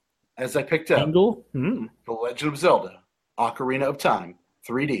time as I picked up Tingle? The Legend of Zelda, Ocarina of Time,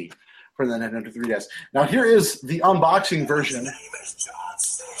 3D. For the Nintendo 3DS. Now here is the unboxing version.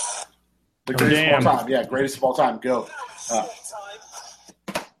 The greatest of all time. Yeah, greatest of all time. Go.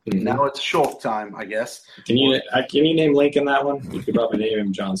 Now it's Shulk time, I guess. Can you name Link in that one? You could probably name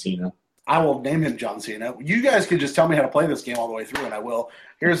him John Cena. I will name him John Cena. You guys can just tell me how to play this game all the way through, and I will.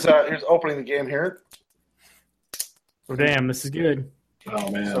 Here's opening the game here. Oh damn, this is good. Oh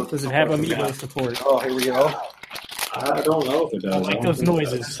man. So, Does it have Amiibo support? Oh, here we go. I don't know if it does. I like those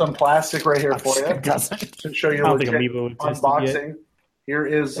noises. Some plastic right here for you. It doesn't. To show you I don't think legit Amiibo existed unboxing. yet. Here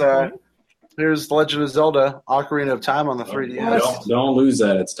is here's The Legend of Zelda, Ocarina of Time on the 3DS. Don't lose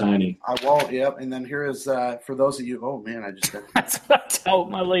that. It's tiny. I won't, yep. And then here is, for those of you, oh man, I just got That's what I tell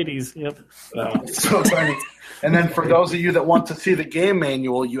my ladies. Yep. it's so tiny. And then for those of you that want to see the game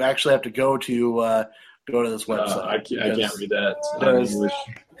manual, you actually have to go to this website. I can't read that. It's not in English.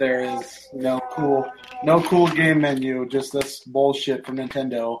 There is no cool game menu, just this bullshit from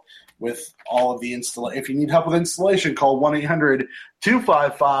Nintendo with all of the installation. If you need help with installation, call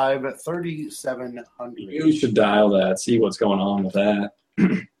 1-800-255-3700. You should dial that. See what's going on with that.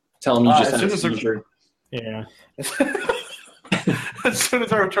 Tell them you just had a seizure. Yeah. As soon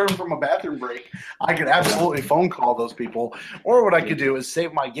as I return from a bathroom break, I could absolutely phone call those people. Or what I could do is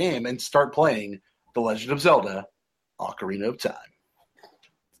save my game and start playing The Legend of Zelda, Ocarina of Time.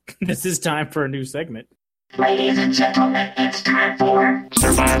 This is time for a new segment. Ladies and gentlemen, it's time for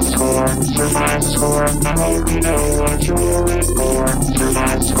Survive Score, Survive Score. I hope you know what you're in for.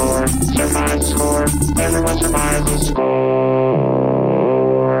 Survive Score, Survive Score. Everyone survives the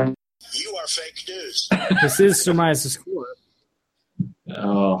score. You are fake news. This is Surmise the Score.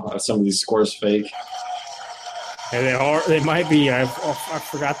 Oh, some of these scores fake. And they are. They might be. I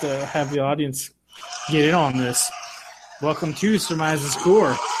forgot to have the audience get in on this. Welcome to Surmise the Score,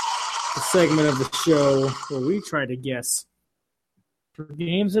 the segment of the show where we try to guess for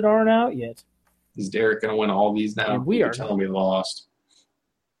games that aren't out yet. Is Derek going to win all these now? And we You're are. telling me lost.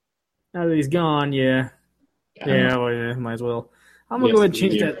 Now that he's gone, yeah. Yeah, well, yeah, might as well. I'm going to go ahead and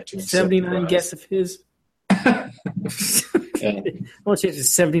change that 79 guess of his. Yeah. I'm going to change the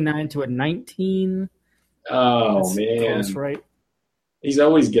 79 to a 19. Oh, man. That's right. He's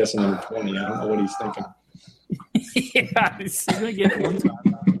always guessing under 20. I don't know what he's thinking. Yeah, he's going to get it one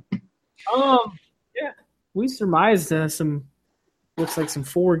time. Yeah, we surmised some, looks like some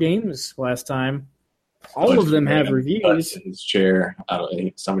 4 games last time. All of them have reviews. His chair. I don't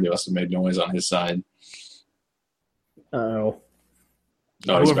think somebody must have made noise on his side. Uh-oh.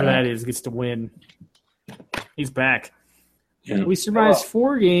 No, he's Whoever back. that is gets to win. He's back. Yeah. We surmised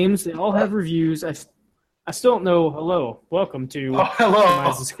 4 games. They all have reviews. I still don't know. Hello. Welcome to hello.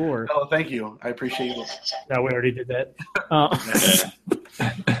 Surmise the Score. Oh, thank you. I appreciate it. No, we already did that.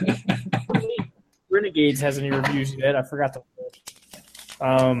 Renegades hasn't any reviews yet. I forgot to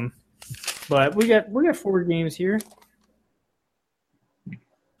look. But we got 4 games here.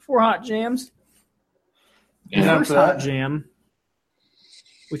 4 hot jams. The And first hot jam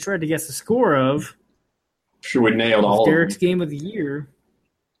we tried to guess the score of Sure, we nailed all was of Derek's them. game of the year.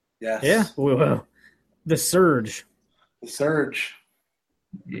 Yes. Yeah. Well, The Surge. The Surge.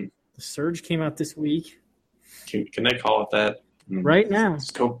 The Surge came out this week. Can they call it that? Right now.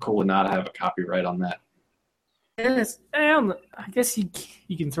 Coca-Cola would not have a copyright on that. Yes. I guess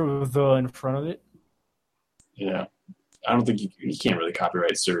you can throw the in front of it. Yeah. I don't think you can't really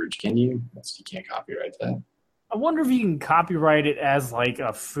copyright Surge, can you? You can't copyright that. I wonder if you can copyright it as like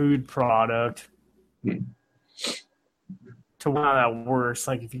a food product. to one that works.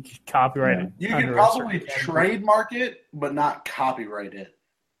 Like if you could copyright it. You under could a probably certain category. trademark it, but not copyright it.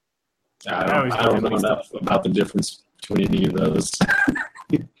 I don't know enough about the difference between any of those.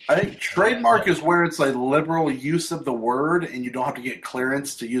 I think trademark is where it's a liberal use of the word and you don't have to get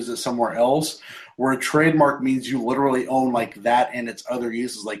clearance to use it somewhere else. Where a trademark means you literally own like that and its other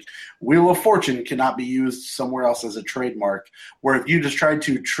uses. Like Wheel of Fortune cannot be used somewhere else as a trademark. Where if you just tried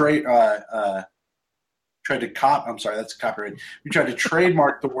to that's copyright. You tried to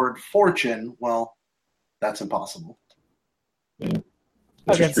trademark the word fortune, well, that's impossible. Yeah.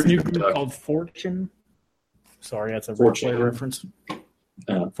 I got this new group called Fortune. Sorry, that's a Fortune reference.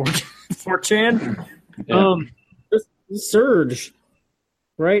 Fortune. Yeah. This Surge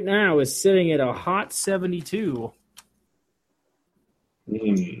right now is sitting at a hot 72.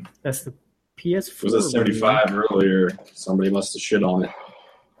 That's the PS4. It was a 75 earlier. Somebody must have shit on it.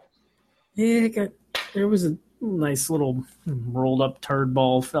 Yeah, there was a nice little rolled up turd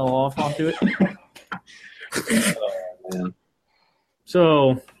ball fell off onto it. Oh, man.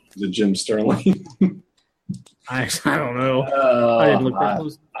 So The Jim Sterling. I don't know. I didn't look that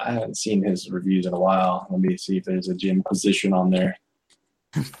close. I haven't seen his reviews in a while. Let me see if there's a Jim position on there.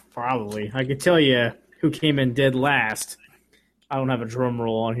 Probably. I could tell you who came in dead last. I don't have a drum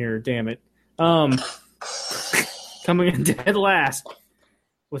roll on here. Damn it. Coming in dead last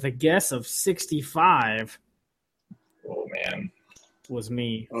with a guess of 65 Oh, man. was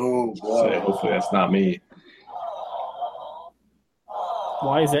me. Oh, So boy. hopefully that's not me.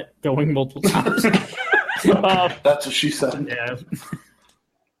 Why is that going multiple times? That's what she said. Yeah.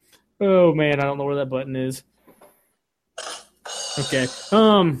 Oh man, I don't know where that button is. Okay.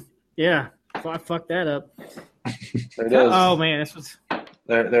 Yeah. I fucked that up. There it is. Oh man, this was.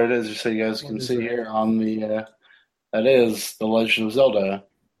 There it is. Just so you guys can see here on the. That is The Legend of Zelda.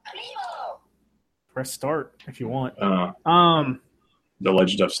 Press start if you want. The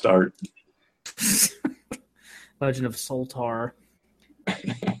Legend of Start. Legend of Soltar.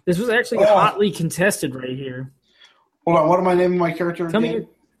 This was actually hotly contested right here. Hold on. What am I naming my character Tell again?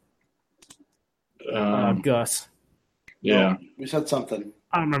 me, Gus. Yeah. We said something.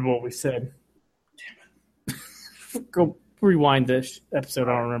 I don't remember what we said. Damn it. Go rewind this episode.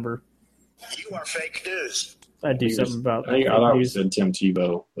 I don't remember. You are fake news. I'd do something about I thought we said Tim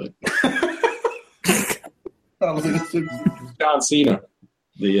Tebow, but John Cena.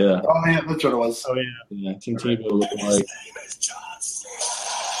 Oh yeah, that's what it was. Oh Yeah, Tim Tebow looking like.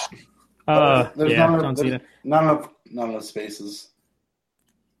 There's yeah, not John Cena. enough, not enough spaces.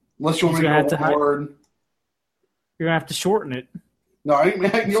 Unless you want me He's gonna to go have to one word. You're gonna have to shorten it. No, I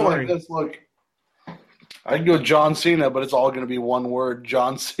can go Sorry. like this. Look, I can go John Cena, but it's all going to be one word.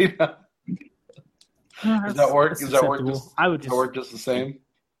 John Cena. Does that work? Does that work? I would just. Work just the same.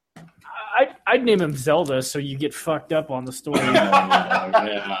 I'd name him Zelda, so you get fucked up on the story.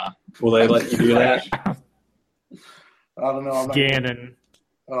 Yeah. Will they let you do that? I don't know. I'm not, Ganon.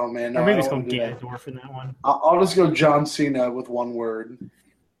 oh man, no, Or maybe I it's don't called wanna do that. Ganondorf in that one. I'll just go John Cena with one word.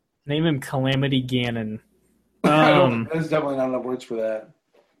 Name him Calamity Ganon. There's definitely not enough words for that.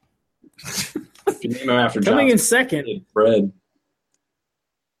 If you name him after Coming John in second. Cena, Bread.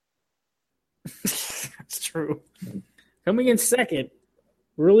 That's true. Coming in second,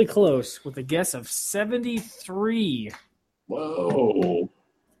 really close, with a guess of 73, Whoa.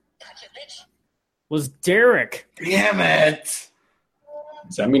 was Derek. Damn it!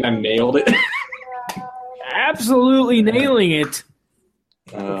 Does that mean I nailed it? Absolutely nailing it.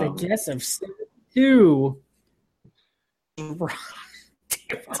 With a guess of 72.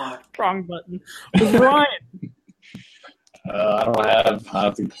 Wrong button. Was Ryan. I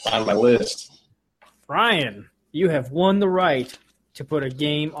have to find my list. Ryan, you have won the right to put a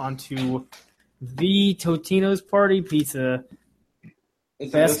game onto the Totino's Party Pizza Is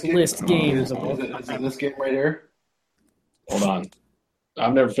it best this game? list games of all Is it time. this game right here? Hold on.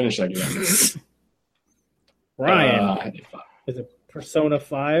 I've never finished that game. Ryan, is it Persona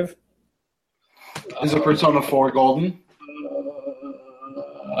 5? Is it Persona 4 Golden?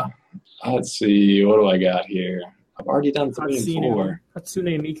 Let's see. What do I got here? I've already done 3 and 4.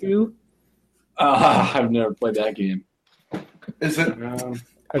 Hatsune Miku? I've never played that game. Is it Or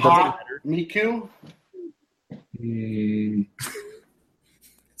Hot Miku?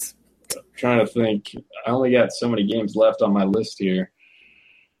 Trying to think. I only got so many games left on my list here.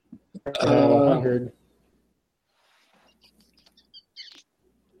 100.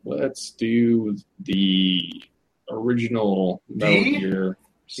 Let's do the original Metal Gear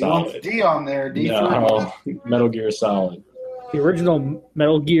You want Solid. D on there. D for No, Metal Gear Solid. The original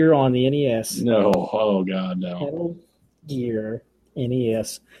Metal Gear on the NES. No, oh god, no. Metal Gear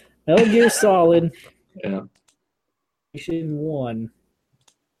NES. Metal Gear Solid. Yeah. PlayStation 1.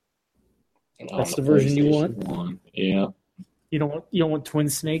 On That's the version you want? PlayStation 1. Yeah. You don't want Twin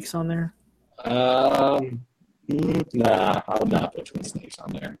Snakes on there? Nah, I would not put Twin Snakes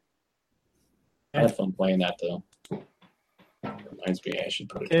on there. I had fun playing that though. Reminds me, I should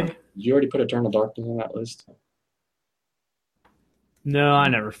put it. Did you already put Eternal Darkness on that list? No, I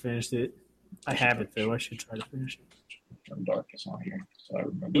never finished it. I have it though. I should try to finish it. Eternal Darkness on here, so I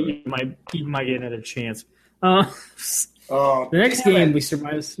remember. You might get another chance. The next game we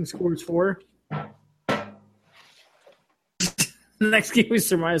surmised some scores for. The next game we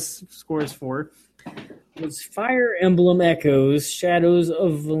surmised scores for was Fire Emblem Echoes: Shadows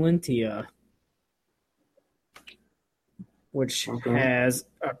of Valentia, which has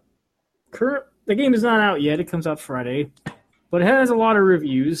a current. The game is not out yet. It comes out Friday, but it has a lot of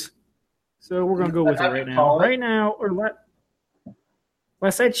reviews. So we're gonna go with it right now. Right now, or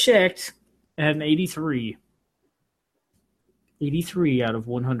last I checked, it had an 83. 83 out of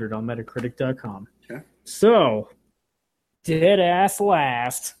 100 on Metacritic.com. Okay. So, dead ass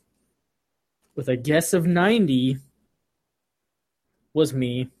last with a guess of 90 was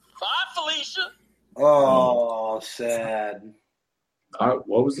me. Bye, Felicia. Oh, sad. What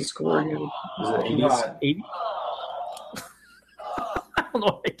was the score again? Was it 80s? 80? I don't know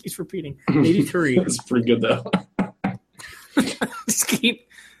why it keeps repeating. 83. That's pretty good though. Just keep.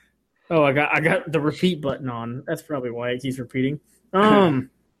 Oh, I got the repeat button on. That's probably why it keeps repeating. Coming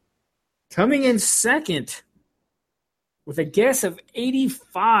in second with a guess of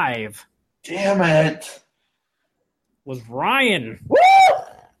 85 Damn it. was Ryan. Woo!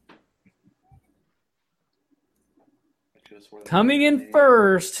 Coming in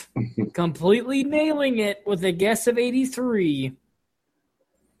first, completely nailing it with a guess of 83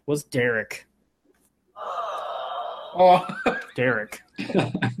 was Derek. Oh, Derek. you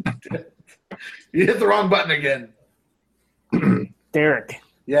hit the wrong button again. Derek.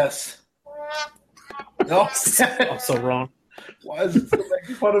 Yes. No. Also wrong. Why is it still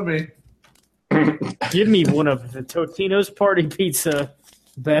making fun of me? Give me one of the Totino's Party Pizza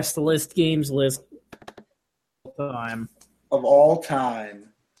best list games list of all time. Of all time.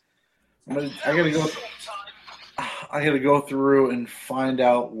 I gotta go through and find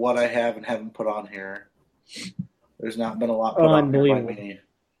out what I have and haven't put on here. There's not been a lot put on here by me.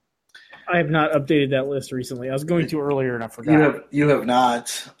 I have not updated that list recently. I was going to earlier and I forgot. You have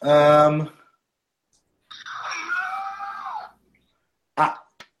not.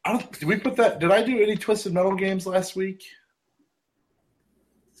 Did we put that? Did I do any Twisted Metal games last week?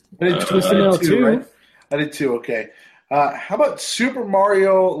 I did Twisted Metal 2. Right? I did 2. Okay. How about Super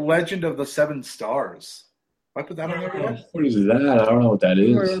Mario Legend of the Seven Stars? I put that on there yet? What is that? I don't know what that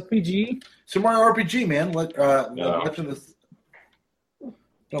is. Mario RPG? Super Mario RPG, man. Legend of the...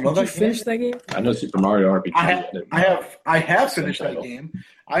 Don't know Did you that finish game? that game? I know Super Mario RPG. I have finished that game.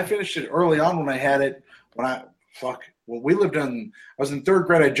 I finished it early on when I had it. We lived in. I was in 3rd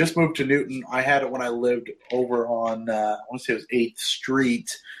grade. I just moved to Newton. I had it when I lived over on. I want to say it was 8th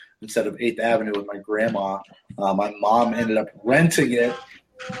Street instead of 8th Avenue with my grandma. My mom ended up renting it.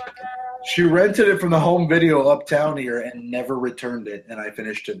 She rented it from the home video uptown here and never returned it, and I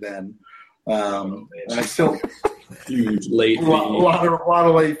finished it then. And I still huge late fee. a lot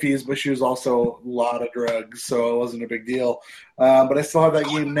of late fees, but she was also a lot of drugs, so it wasn't a big deal. But I still have that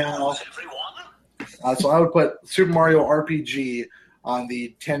game now. So I would put Super Mario RPG on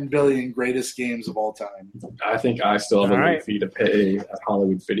the 10 billion greatest games of all time. I think I still have a late fee to pay at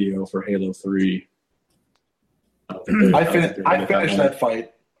Hollywood Video for Halo 3. I finished that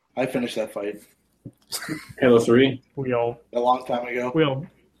fight. Halo 3? We all A long time ago.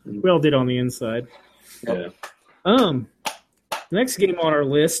 we all did on the inside. Yeah. The next game on our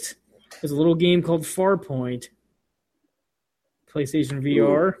list is a little game called Farpoint. PlayStation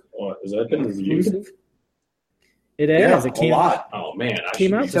VR. What, has that been reviewed? It has. Yeah, It came a lot. Oh, man.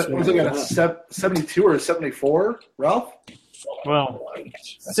 Came out this Was it got a 72 or 74, Ralph? Well,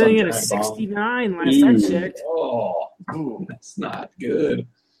 That's sitting at a some drag bomb. 69 last I checked. Oh, Ooh. that's not good.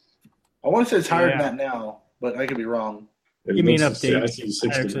 I want to say it's higher Yeah. than that now, but I could be wrong. Give me an looks- update. I see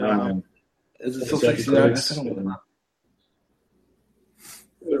 69. Is it still Is that 69? close? I don't know.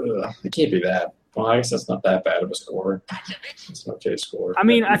 It can't be that. Well, I guess that's not that bad of a score. It's an okay score. I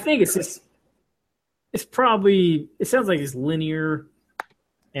mean, I think it's probably, it sounds like it's linear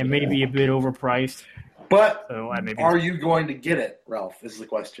and maybe a bit overpriced. But So are you going to get it, Ralph, is the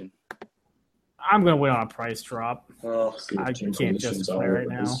question. I'm going to wait on a price drop. Oh, See what I Jim can't Coalition's justify all right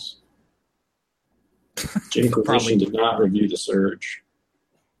over now. this. Jim Probably. Coalition did not review The Surge.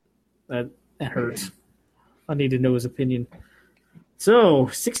 That hurts. I need to know his opinion. So,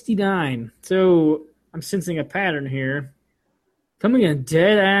 69. So, I'm sensing a pattern here. Coming in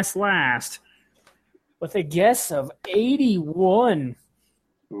dead ass last with a guess of 81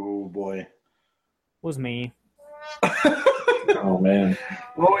 Oh boy. was me. Oh man,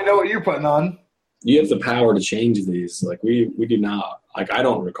 Well, we know what you're putting on. you have the power to change these. Like we do not. Like I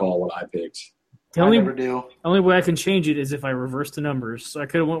don't recall what I picked. The I only, never do. only way I can change it is if I reverse the numbers. So I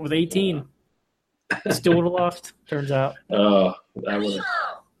could have went with 18. Still would have lost, turns out. That would.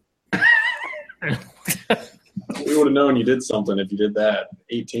 We would have known you did something if you did that.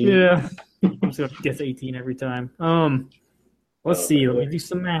 18. Yeah. I'm just going to guess 18 every time. Let's see. Let me do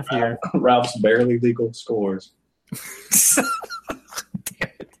some math here. Ralph's barely legal scores.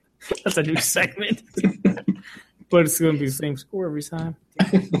 That's a new segment. But it's going to be the same score every time.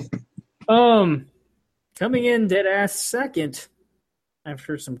 Coming in dead ass second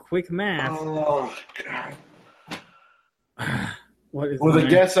after some quick math. Oh, God. What is With the a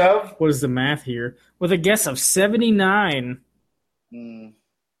math? guess of? What is the math here? With a guess of 79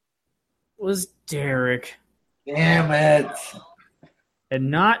 was Derek. Damn it. And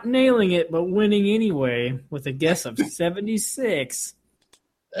not nailing it, but winning anyway with a guess of 76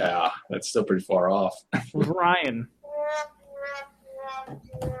 Yeah, that's still pretty far off. was Ryan.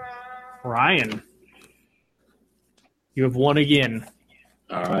 Ryan, you have won again.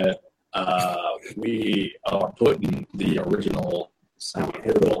 All right. We are putting the original Silent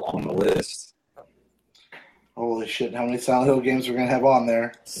Hill on the list. Holy shit, how many Silent Hill games we're going to have on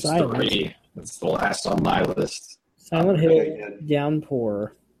there? It's Silent. 3. That's the last on my list. Silent Hill Okay, good.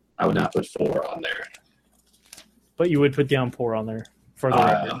 Downpour. I would not put 4 on there. But you would put Downpour on there for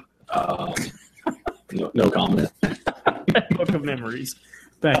the record. No comment. Book of Memories.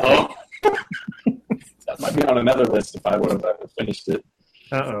 Back. Oh. That might be on another list if I would have ever finished it.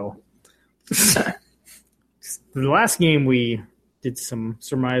 Uh-oh. The last game we did some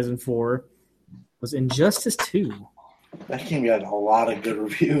surmising for was Injustice 2. That game got a lot of good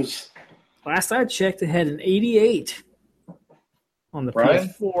reviews. Last I checked, it had an 88 on the Brian?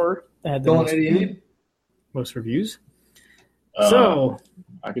 PS4. It had the Still an 88? most reviews. Uh, So,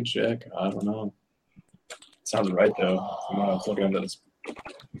 I could check. I don't know. Sounds right, though. From what I was looking at this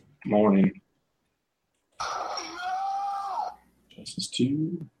morning. Justice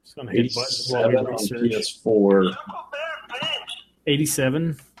 2. just going to hit buttons while we 87 on research. PS4.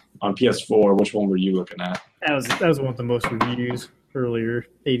 87. On PS4, which one were you looking at? That was one with the most reviews earlier.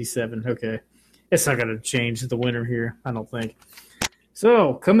 87. Okay. It's not going to change the winner here, I don't think.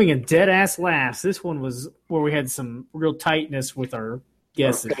 So, coming in dead ass last. This one was where we had some real tightness with our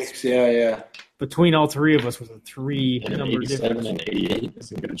guesses. Picks, yeah. Between all three of us was a 3 And number 87 difference. and 88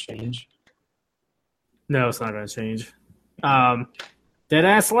 isn't going to change. No, it's not going to change. Dead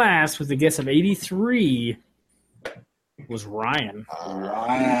ass last with a guess of 83 was Ryan.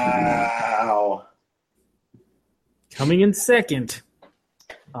 Wow. Coming in second,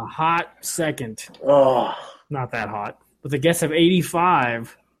 a hot second. Oh. Not that hot. With a guess of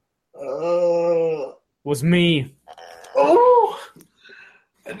 85 was me. Oh.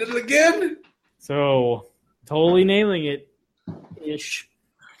 I did it again. So, totally nailing it. Ish.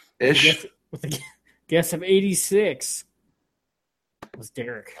 Ish. With a guess of 86 was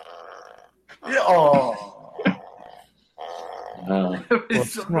Derek. Yeah. Oh.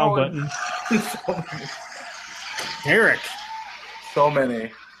 Whoops, wrong button. Derek, So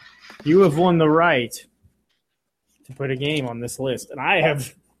many. you have won the right to put a game on this list, and I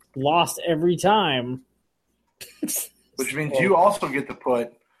have lost every time. Which means you also get to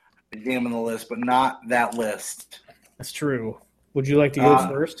put a game on the list, but not that list. That's true. Would you like to go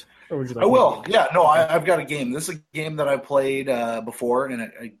first, or would you like? I me will. to? Yeah, no, I've got a game. This is a game that I played before in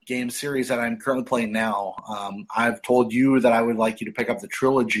a game series that I'm currently playing now. I've told you that I would like you to pick up the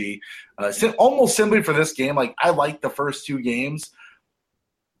trilogy, almost simply for this game. Like, I like the first 2 games,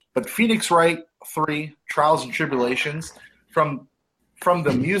 but Phoenix Wright 3, Trials and Tribulations, from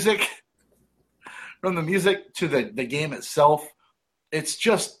the music, to the game itself, it's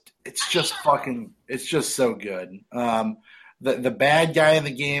just so good. The bad guy in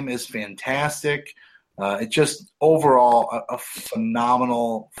the game is fantastic. It's just overall a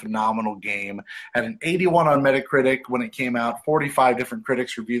phenomenal game. Had an 81 on Metacritic when it came out. 45 different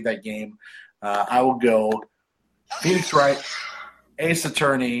critics reviewed that game. I will go Phoenix Wright, Ace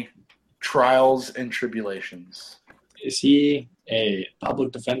Attorney, Trials and Tribulations. Is he a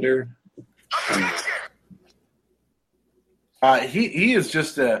public defender? He is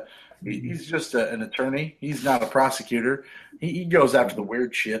just he's just an attorney. He's not a prosecutor. He goes after the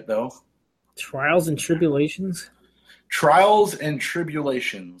weird shit, though. Trials and Tribulations. Trials and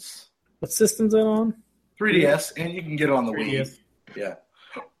Tribulations. What system's that on? 3DS, and you can get it on the Wii. 3DS. Yeah.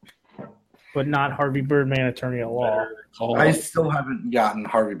 but not Harvey Birdman, Attorney at Law. I still haven't gotten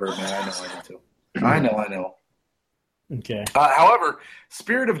Harvey Birdman. I know I need to. I know. Okay. However,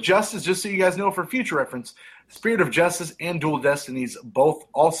 Spirit of Justice, just so you guys know for future reference, Spirit of Justice and Dual Destinies both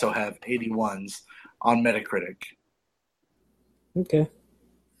also have 81s on Metacritic. Okay.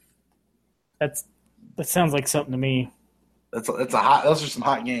 That sounds like something to me. Those are some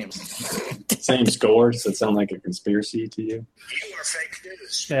hot games. Same score. Does it sound like a conspiracy to you? You are fake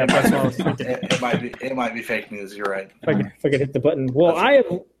news. Yeah, that's what I was thinking. It might be fake news. You're right. If I could hit the button. Well, I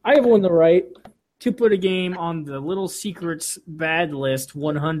have won the right to put a game on the Little Secrets bad list,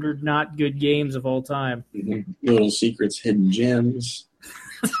 100 not good games of all time. Little secrets, hidden gems.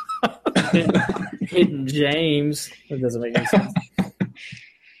 Hidden James. That doesn't make any sense.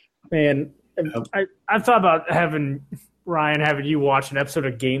 Man, I thought about having you watch an episode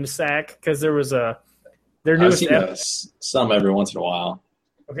of Game Sack because there was their I've newest seen some every once in a while.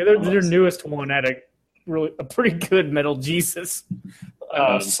 Okay, their newest one had a pretty good Metal Jesus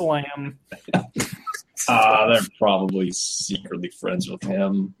slam. They're probably secretly friends with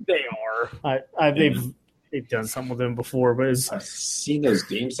him. They are. They've done something with him before, but I've seen those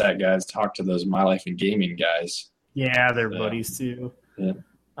GameSat guys talk to those My Life in Gaming guys. Yeah, they're buddies too. Yeah.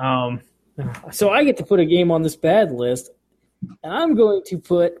 So I get to put a game on this bad list, and I'm going to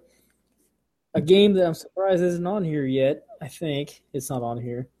put a game that I'm surprised isn't on here yet. I think it's not on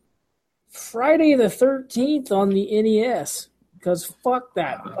here. Friday the 13th on the NES, because fuck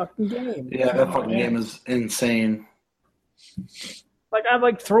that fucking game. Yeah, that fucking game is insane. Like, I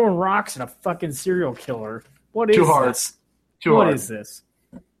like throwing rocks at a fucking serial killer. What is Too hard. this? Too What hard. is this?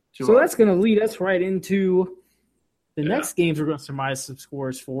 Too So hard. that's going to lead us right into the next games we're going to surmise some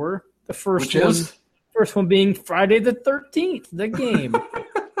scores for. The first one being Friday the 13th, the game.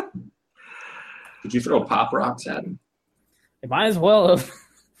 Did you throw pop rocks at him? It might as well have.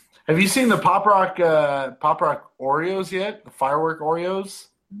 Have you seen the Pop Rock Oreos yet? The firework Oreos?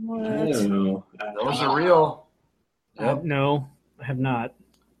 No. Those are real. Yep. No, I have not.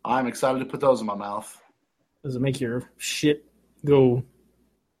 I'm excited to put those in my mouth. Does it make your shit go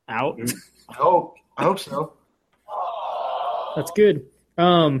out? I hope so. That's good.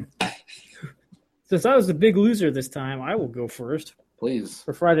 Since I was the big loser this time, I will go first. Please.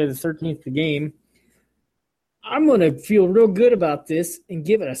 For Friday the 13th, the game. I'm going to feel real good about this and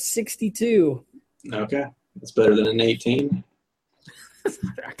give it a 62. Okay. That's better than an 18.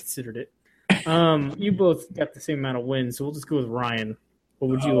 I considered it. You both got the same amount of wins, so we'll just go with Ryan.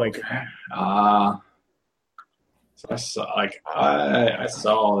 What would you like? So I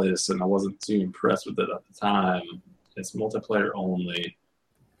saw this and I wasn't too impressed with it at the time. It's multiplayer only.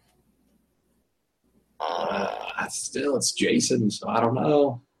 It's Jason, so I don't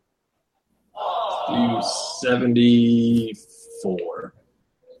know. Do 74.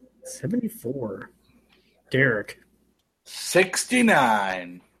 74. Derek.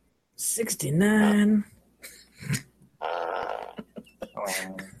 69. 69.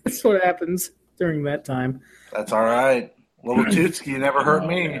 That's what happens during that time. That's all right. Little Tootski never hurt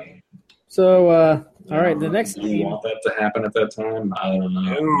me. So, all right, the next Do you game. want that to happen at that time? I don't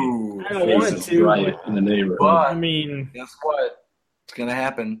know. Ooh. I don't want it Face is to, right but in the neighborhood. I mean, Guess what? It's going to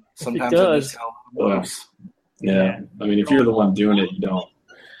happen. Sometimes does. Yeah. I mean, if you're the one doing it, you don't.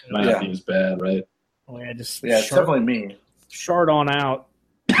 It might not Yeah. be as bad, right? oh, yeah, just Yeah, it's definitely me. shard on out.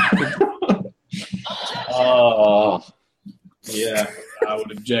 Oh, yeah. I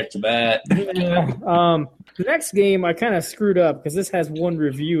would object to that. Yeah. The next game I kind of screwed up because this has one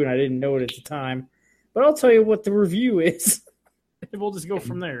review and I didn't know it at the time. But I'll tell you what the review is. And we'll just go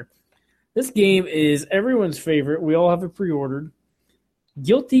from there. This game is everyone's favorite. We all have it pre-ordered.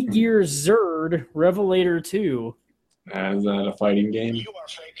 Guilty Gear Zerd Revelator 2. Is that a fighting game? You are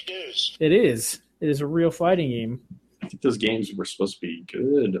fake news. It is. It is a real fighting game. I think those games were supposed to be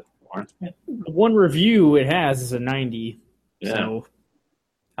good, aren't they? The one review it has is a 90. Yeah. So,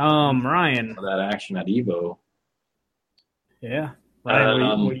 Ryan. That action at Evo. Yeah.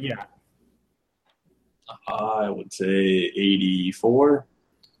 Ryan, what do you got? I would say 84.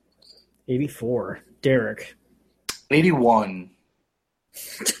 84. Derek. 81.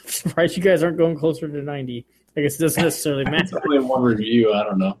 Surprised you guys aren't going closer to 90. I guess it doesn't necessarily It's matter. only one review. I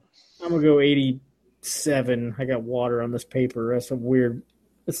don't know. I'm going to go 87. I got water on this paper. That's weird.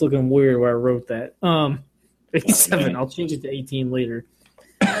 It's looking weird where I wrote that. 87. I'll change it to 18 later.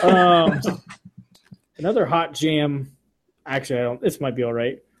 Another hot jam. Actually, I don't. This might be all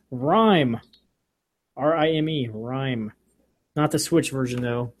right. Rhyme. R-I-M-E. Rhyme. Not the Switch version,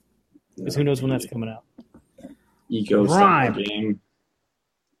 though. Because who knows when that's coming out. Eco Rhyme. style game.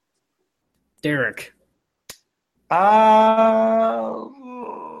 Derek.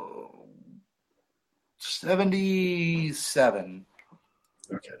 77.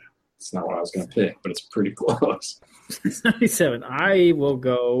 Okay. It's not what I was going to pick, but it's pretty close. 77. I will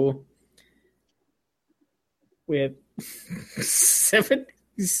go with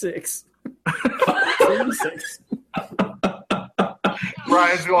 76. 76.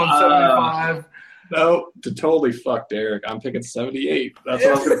 Ryan's going 75. No, to totally fuck Derek. I'm picking 78. That's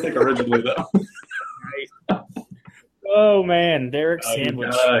what I was going to pick originally, though. Oh, man. Derek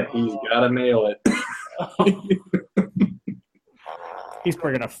Sandwich. He's got to nail it. He's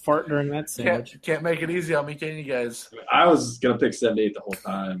probably going to fart during that sandwich. Can't make it easy on me, can you guys? I was going to pick 78 the whole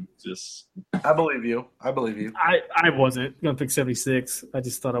time. I believe you. I wasn't going to pick 76. I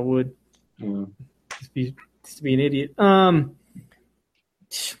just thought I would. Just be an idiot.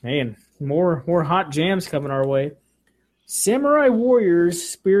 Man, more hot jams coming our way. Samurai Warriors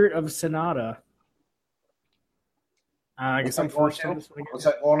Spirit of Sonata. I guess I'm first. What's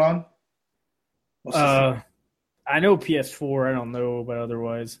that going on? I know PS4. I don't know about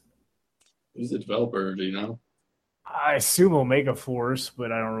otherwise. Who's the developer? Do you know? I assume Omega Force,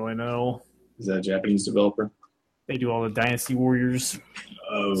 but I don't really know. Is that a Japanese developer? They do all the Dynasty Warriors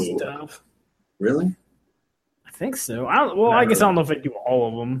stuff. Really? I think so. I guess I don't know if they do all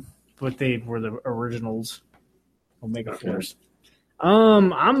of them, but they were the originals. Omega Force. I'm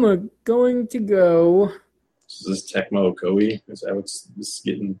going to go. Is this Tecmo Koei? Is that what's this is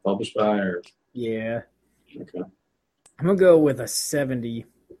getting published by? Or Yeah. okay. I'm going to go with a 70.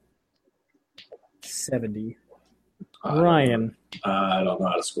 70. Ryan. I don't know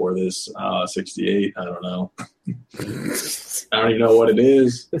how to score this. 68. I don't know. I don't even know what it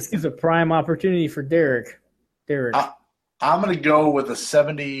is. This gives a prime opportunity for Derek. I'm going to go with a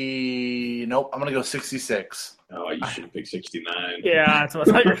 70. Nope, I'm going to go 66. Oh, you should pick 69. Yeah, that's what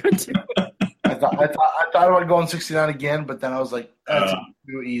I thought you were going to do. I thought about going 69 again, but then I was like, that's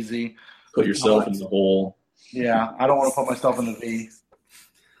too easy. Put yourself in the hole. Yeah, I don't want to put myself in the V.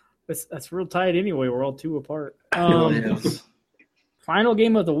 That's real tight anyway. We're all two apart. Yes. Final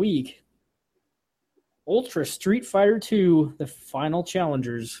game of the week. Ultra Street Fighter 2, the final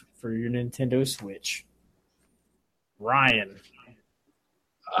challengers for your Nintendo Switch. Ryan.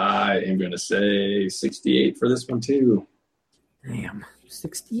 I am going to say 68 for this one, too. Damn.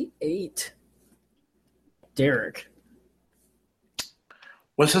 68. Derek.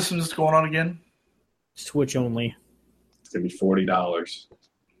 What system is going on again? Switch only. It's going to be $40.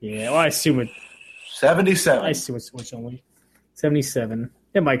 Yeah, well, I assume it. 77. I assume it's Switch only. 77.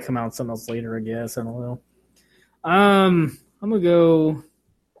 It might come out something else later, I guess. I don't know. I'm gonna go.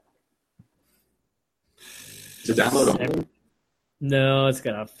 Is it downloadable? No, it's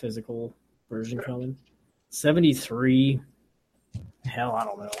got a physical version coming. 73. Hell, I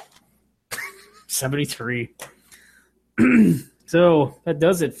don't know. 73. So that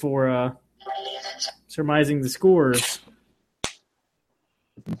does it for surmising the scores.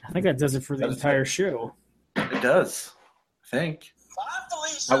 I think that does it for the entire show. It does. I think.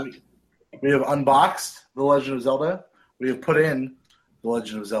 We have unboxed The Legend of Zelda. We have put in The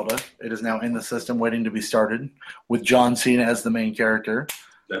Legend of Zelda. It is now in the system waiting to be started with John Cena as the main character.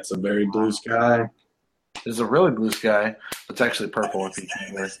 That's a very blue sky. It's a really blue sky. It's actually purple if you can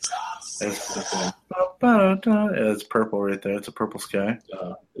hear it. It's purple right there. It's a purple sky.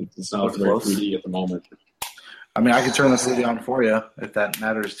 It's not very 3D at the moment. I mean, I can turn this video on for you if that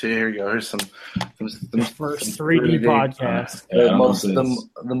matters too. Here you go. Here's some first 3D podcast. The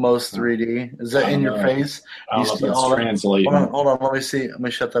most 3D. Is that in your face? I don't know if that's translating. Hold on. Let me see. Let me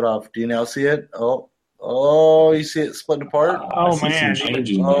shut that off. Do you now see it? Oh, you see it splitting apart? Oh man!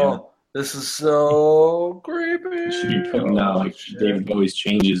 This is so creepy. You should be putting like David Bowie's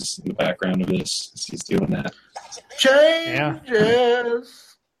changes in the background of this. He's doing that. Changes. Yeah.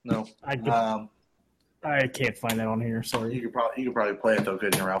 No. I can't find that on here. Sorry. You could probably play it though,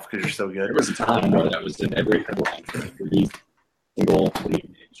 couldn't you, Ralph? Because you're so good. There was a time where that was in every headline for every single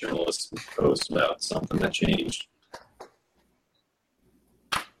journalist post about something that changed.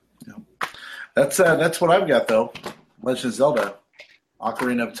 Yeah. That's what I've got though. Legend of Zelda,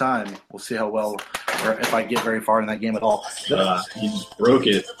 Ocarina of Time. We'll see how well, or if I get very far in that game at all. You just broke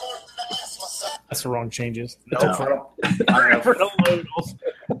it. That's the wrong changes.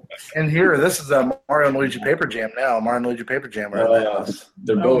 And here, this is a Mario and Luigi Paper Jam now. Mario and Luigi Paper Jam.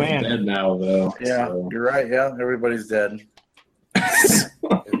 They're both dead now, though. Yeah, so. You're right. Yeah, everybody's dead.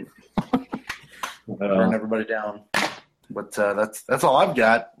 Burn everybody down. But that's all I've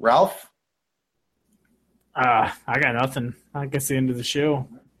got. Ralph? I got nothing. I guess the end of the show.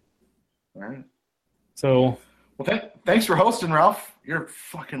 All right. So. Well, thanks for hosting, Ralph. You're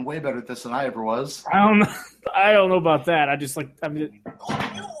fucking way better at this than I ever was. I don't know about that. I just like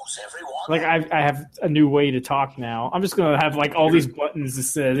Like I have a new way to talk now. I'm just gonna have like all these buttons that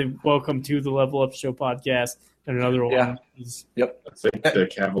say "Welcome to the Level Up Show podcast," and another one. Yep. I think the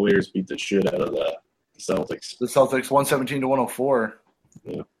Cavaliers beat the shit out of the Celtics. The Celtics 117-104.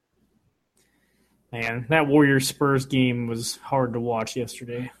 Yeah. Man, that Warriors Spurs game was hard to watch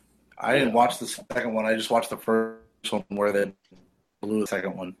yesterday. I didn't watch the second one. I just watched the first one where they blew the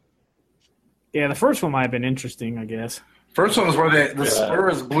second one. Yeah, the first one might have been interesting, I guess. First one was where the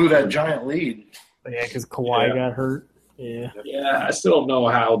Spurs blew that giant lead. But yeah, because Kawhi got hurt. Yeah. Yeah, I still don't know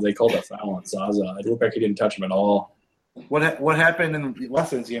how they called a foul on Zaza. It looked like he didn't touch him at all. What happened in the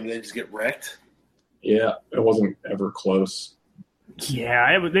Lessons game? Did they just get wrecked? Yeah, it wasn't ever close.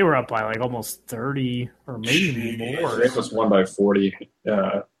 Yeah, they were up by like almost 30 or maybe more. It was won by 40.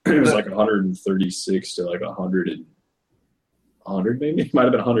 It was like 136 to like 100 maybe. It might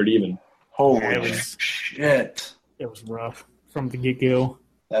have been 100 even. Holy shit. It was rough from the get-go.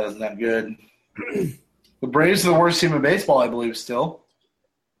 That is not good. The Braves are the worst team in baseball, I believe, still.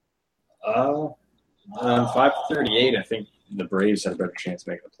 On 538, I think the Braves had a better chance of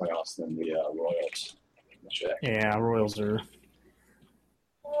making the playoffs than the Royals. Check. Yeah, Royals are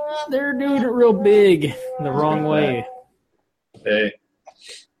they're doing it real big the wrong way. Hey.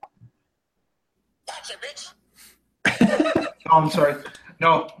 Oh, I'm sorry.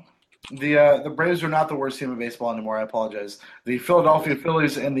 No, the Braves are not the worst team in baseball anymore. I apologize. The Philadelphia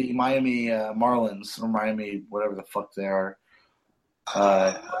Phillies and the Miami Marlins, or Miami, whatever the fuck they are,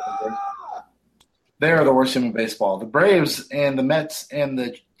 they are the worst team in baseball. The Braves and the Mets and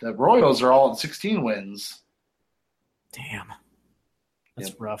the Royals are all at 16 wins. Damn.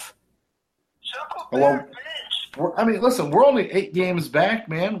 That's rough. Well, listen, we're only 8 games back,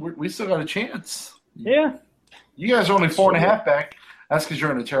 man. We still got a chance. Yeah. You guys are only 4.5 back. That's because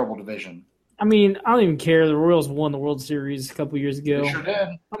you're in a terrible division. I mean, I don't even care. The Royals won the World Series a couple years ago. You sure did.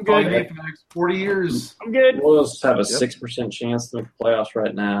 I'm good. For the next 40 years. I'm good. The Royals have a 6% chance to make the playoffs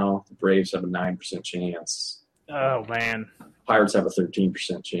right now. The Braves have a 9% chance. Oh, man. Pirates have a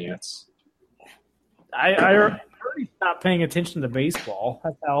 13% chance. I already stopped paying attention to baseball.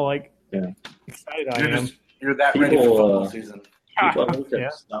 That's how, excited I am. You're that ready for football season. People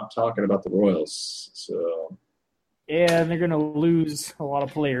stop talking about the Royals. So yeah, and they're going to lose a lot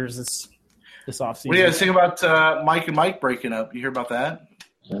of players this offseason. What do you guys think about Mike and Mike breaking up? You hear about that?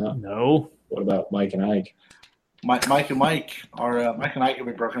 Yeah. No. What about Mike and Ike? Mike and Ike have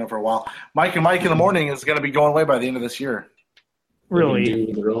been broken up for a while. Mike and Mike in the Morning is going to be going away by the end of this year. Really?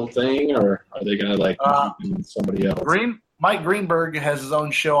 Do their own thing, or are they going to somebody else? Mike Greenberg has his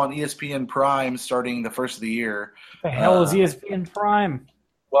own show on ESPN Prime starting the first of the year. The hell is ESPN Prime?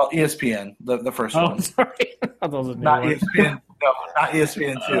 Well, ESPN, the first one. Oh, sorry. I thought that was a new not one. ESPN. No, not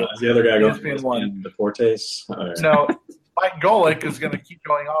ESPN 2. The other guy goes ESPN 1. Deportes. Right. No, Mike Golick is going to keep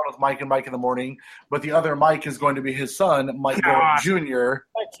going on with Mike and Mike in the Morning, but the other Mike is going to be his son, Mike Golick Jr.,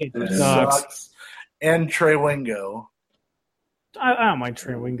 who sucks, and Trey Wingo. I don't mind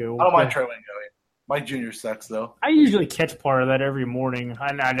Trey Wingo. I don't mind Trey Wingo. Mike Jr. sucks, though. I usually catch part of that every morning.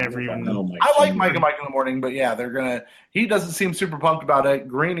 I never even know. I like Mike and Mike in the Morning, but yeah, they're going to – he doesn't seem super pumped about it.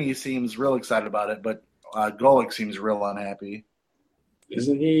 Greeny seems real excited about it, but Golick seems real unhappy.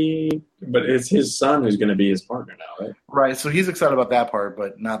 Isn't he? But it's his son who's going to be his partner now, right? Right, so he's excited about that part,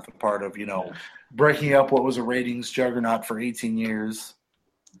 but not the part of, breaking up what was a ratings juggernaut for 18 years.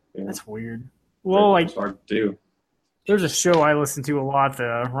 Yeah. That's weird. Well, it's hard to do. There's a show I listen to a lot,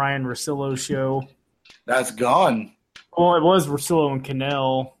 the Ryan Russillo show. That's gone. Well, it was Russillo and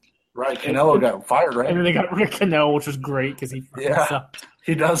Cannell. Right, Canelo got fired, right? And then they got rid of Cannell, which was great because he sucked.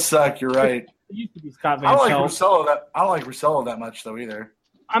 He does suck. You're right. It used to be Scott Van I don't Pelt. like Russillo that much though either.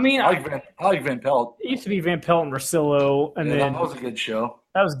 I mean, I like Van Pelt. It used to be Van Pelt and Russillo, and then that was a good show.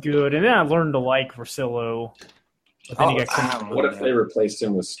 That was good, and then I learned to like Russillo. But then he got what if they replaced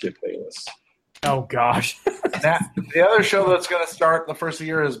him with Skip Bayless? Oh gosh. The other show that's going to start the first of the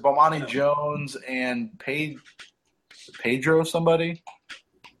year is Bomani Jones and Pedro somebody.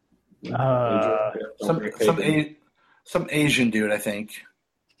 Some Asian dude, I think.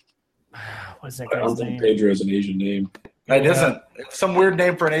 What's that I guy's don't think name? Pedro is an Asian name. It isn't. It's some weird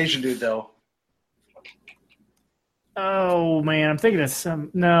name for an Asian dude, though. Oh man, I'm thinking of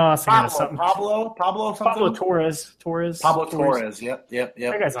some. No, I was thinking of something. Pablo something. Pablo Torres. Pablo Torres. Yep.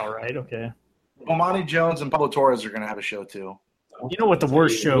 That guy's all right. Okay. Bomani Jones and Pablo Torres are going to have a show too. You know what the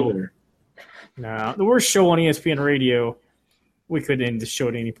worst show? No, the worst show on ESPN Radio. We could end the show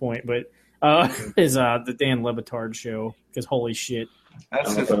at any point, but is the Dan Le Batard show? Because holy shit,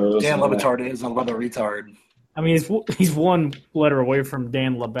 that's because Dan Le Batard is a leather retard. I mean, he's one letter away from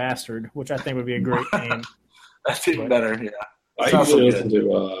Dan Le Bastard, which I think would be a great name. That's even better. Yeah. I Sounds so usually good. listen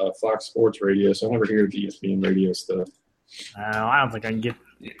to Fox Sports Radio, so I never hear the ESPN radio stuff. I don't think I can get.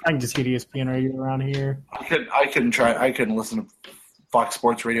 I can just get ESPN radio around here. I couldn't listen to Fox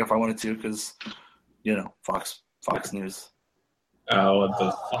Sports Radio if I wanted to because, Fox News.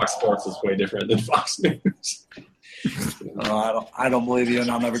 The Fox Sports is way different than Fox News. I don't believe you, and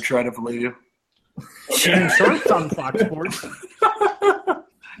I'll never try to believe you. Shannon Sharp's on Fox Sports.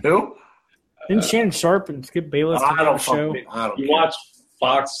 Who? Didn't Shannon Sharp and Skip Bayless I do don't a show? I don't You care. watch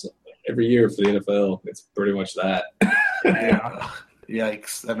Fox every year for the NFL. It's pretty much that. Yeah.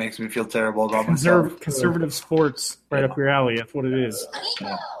 Yikes! That makes me feel terrible about myself. Conservative sports, right up your alley. That's what it is.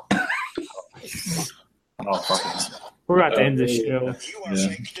 Oh, fucking. We're about to end this show. You are Yeah.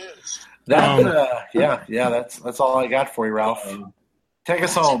 fake news. That's all I got for you, Ralph. Take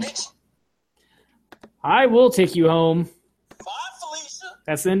us home. I will take you home. Bye, Felicia.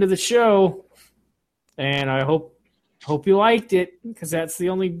 That's the end of the show, and I hope you liked it because that's the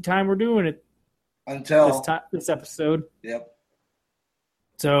only time we're doing it Until. this episode. Yep.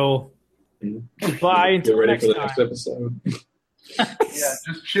 So goodbye Get until ready next for the time. next episode. Yeah,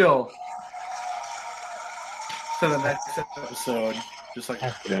 just chill. To the next episode. Just like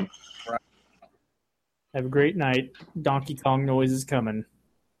Yeah. Have a great night. Donkey Kong noise is coming.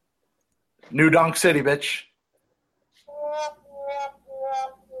 New Donk City, bitch.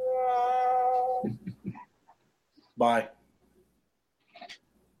 Bye.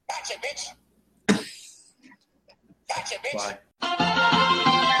 Gotcha, bitch. Gotcha, bitch. Bye.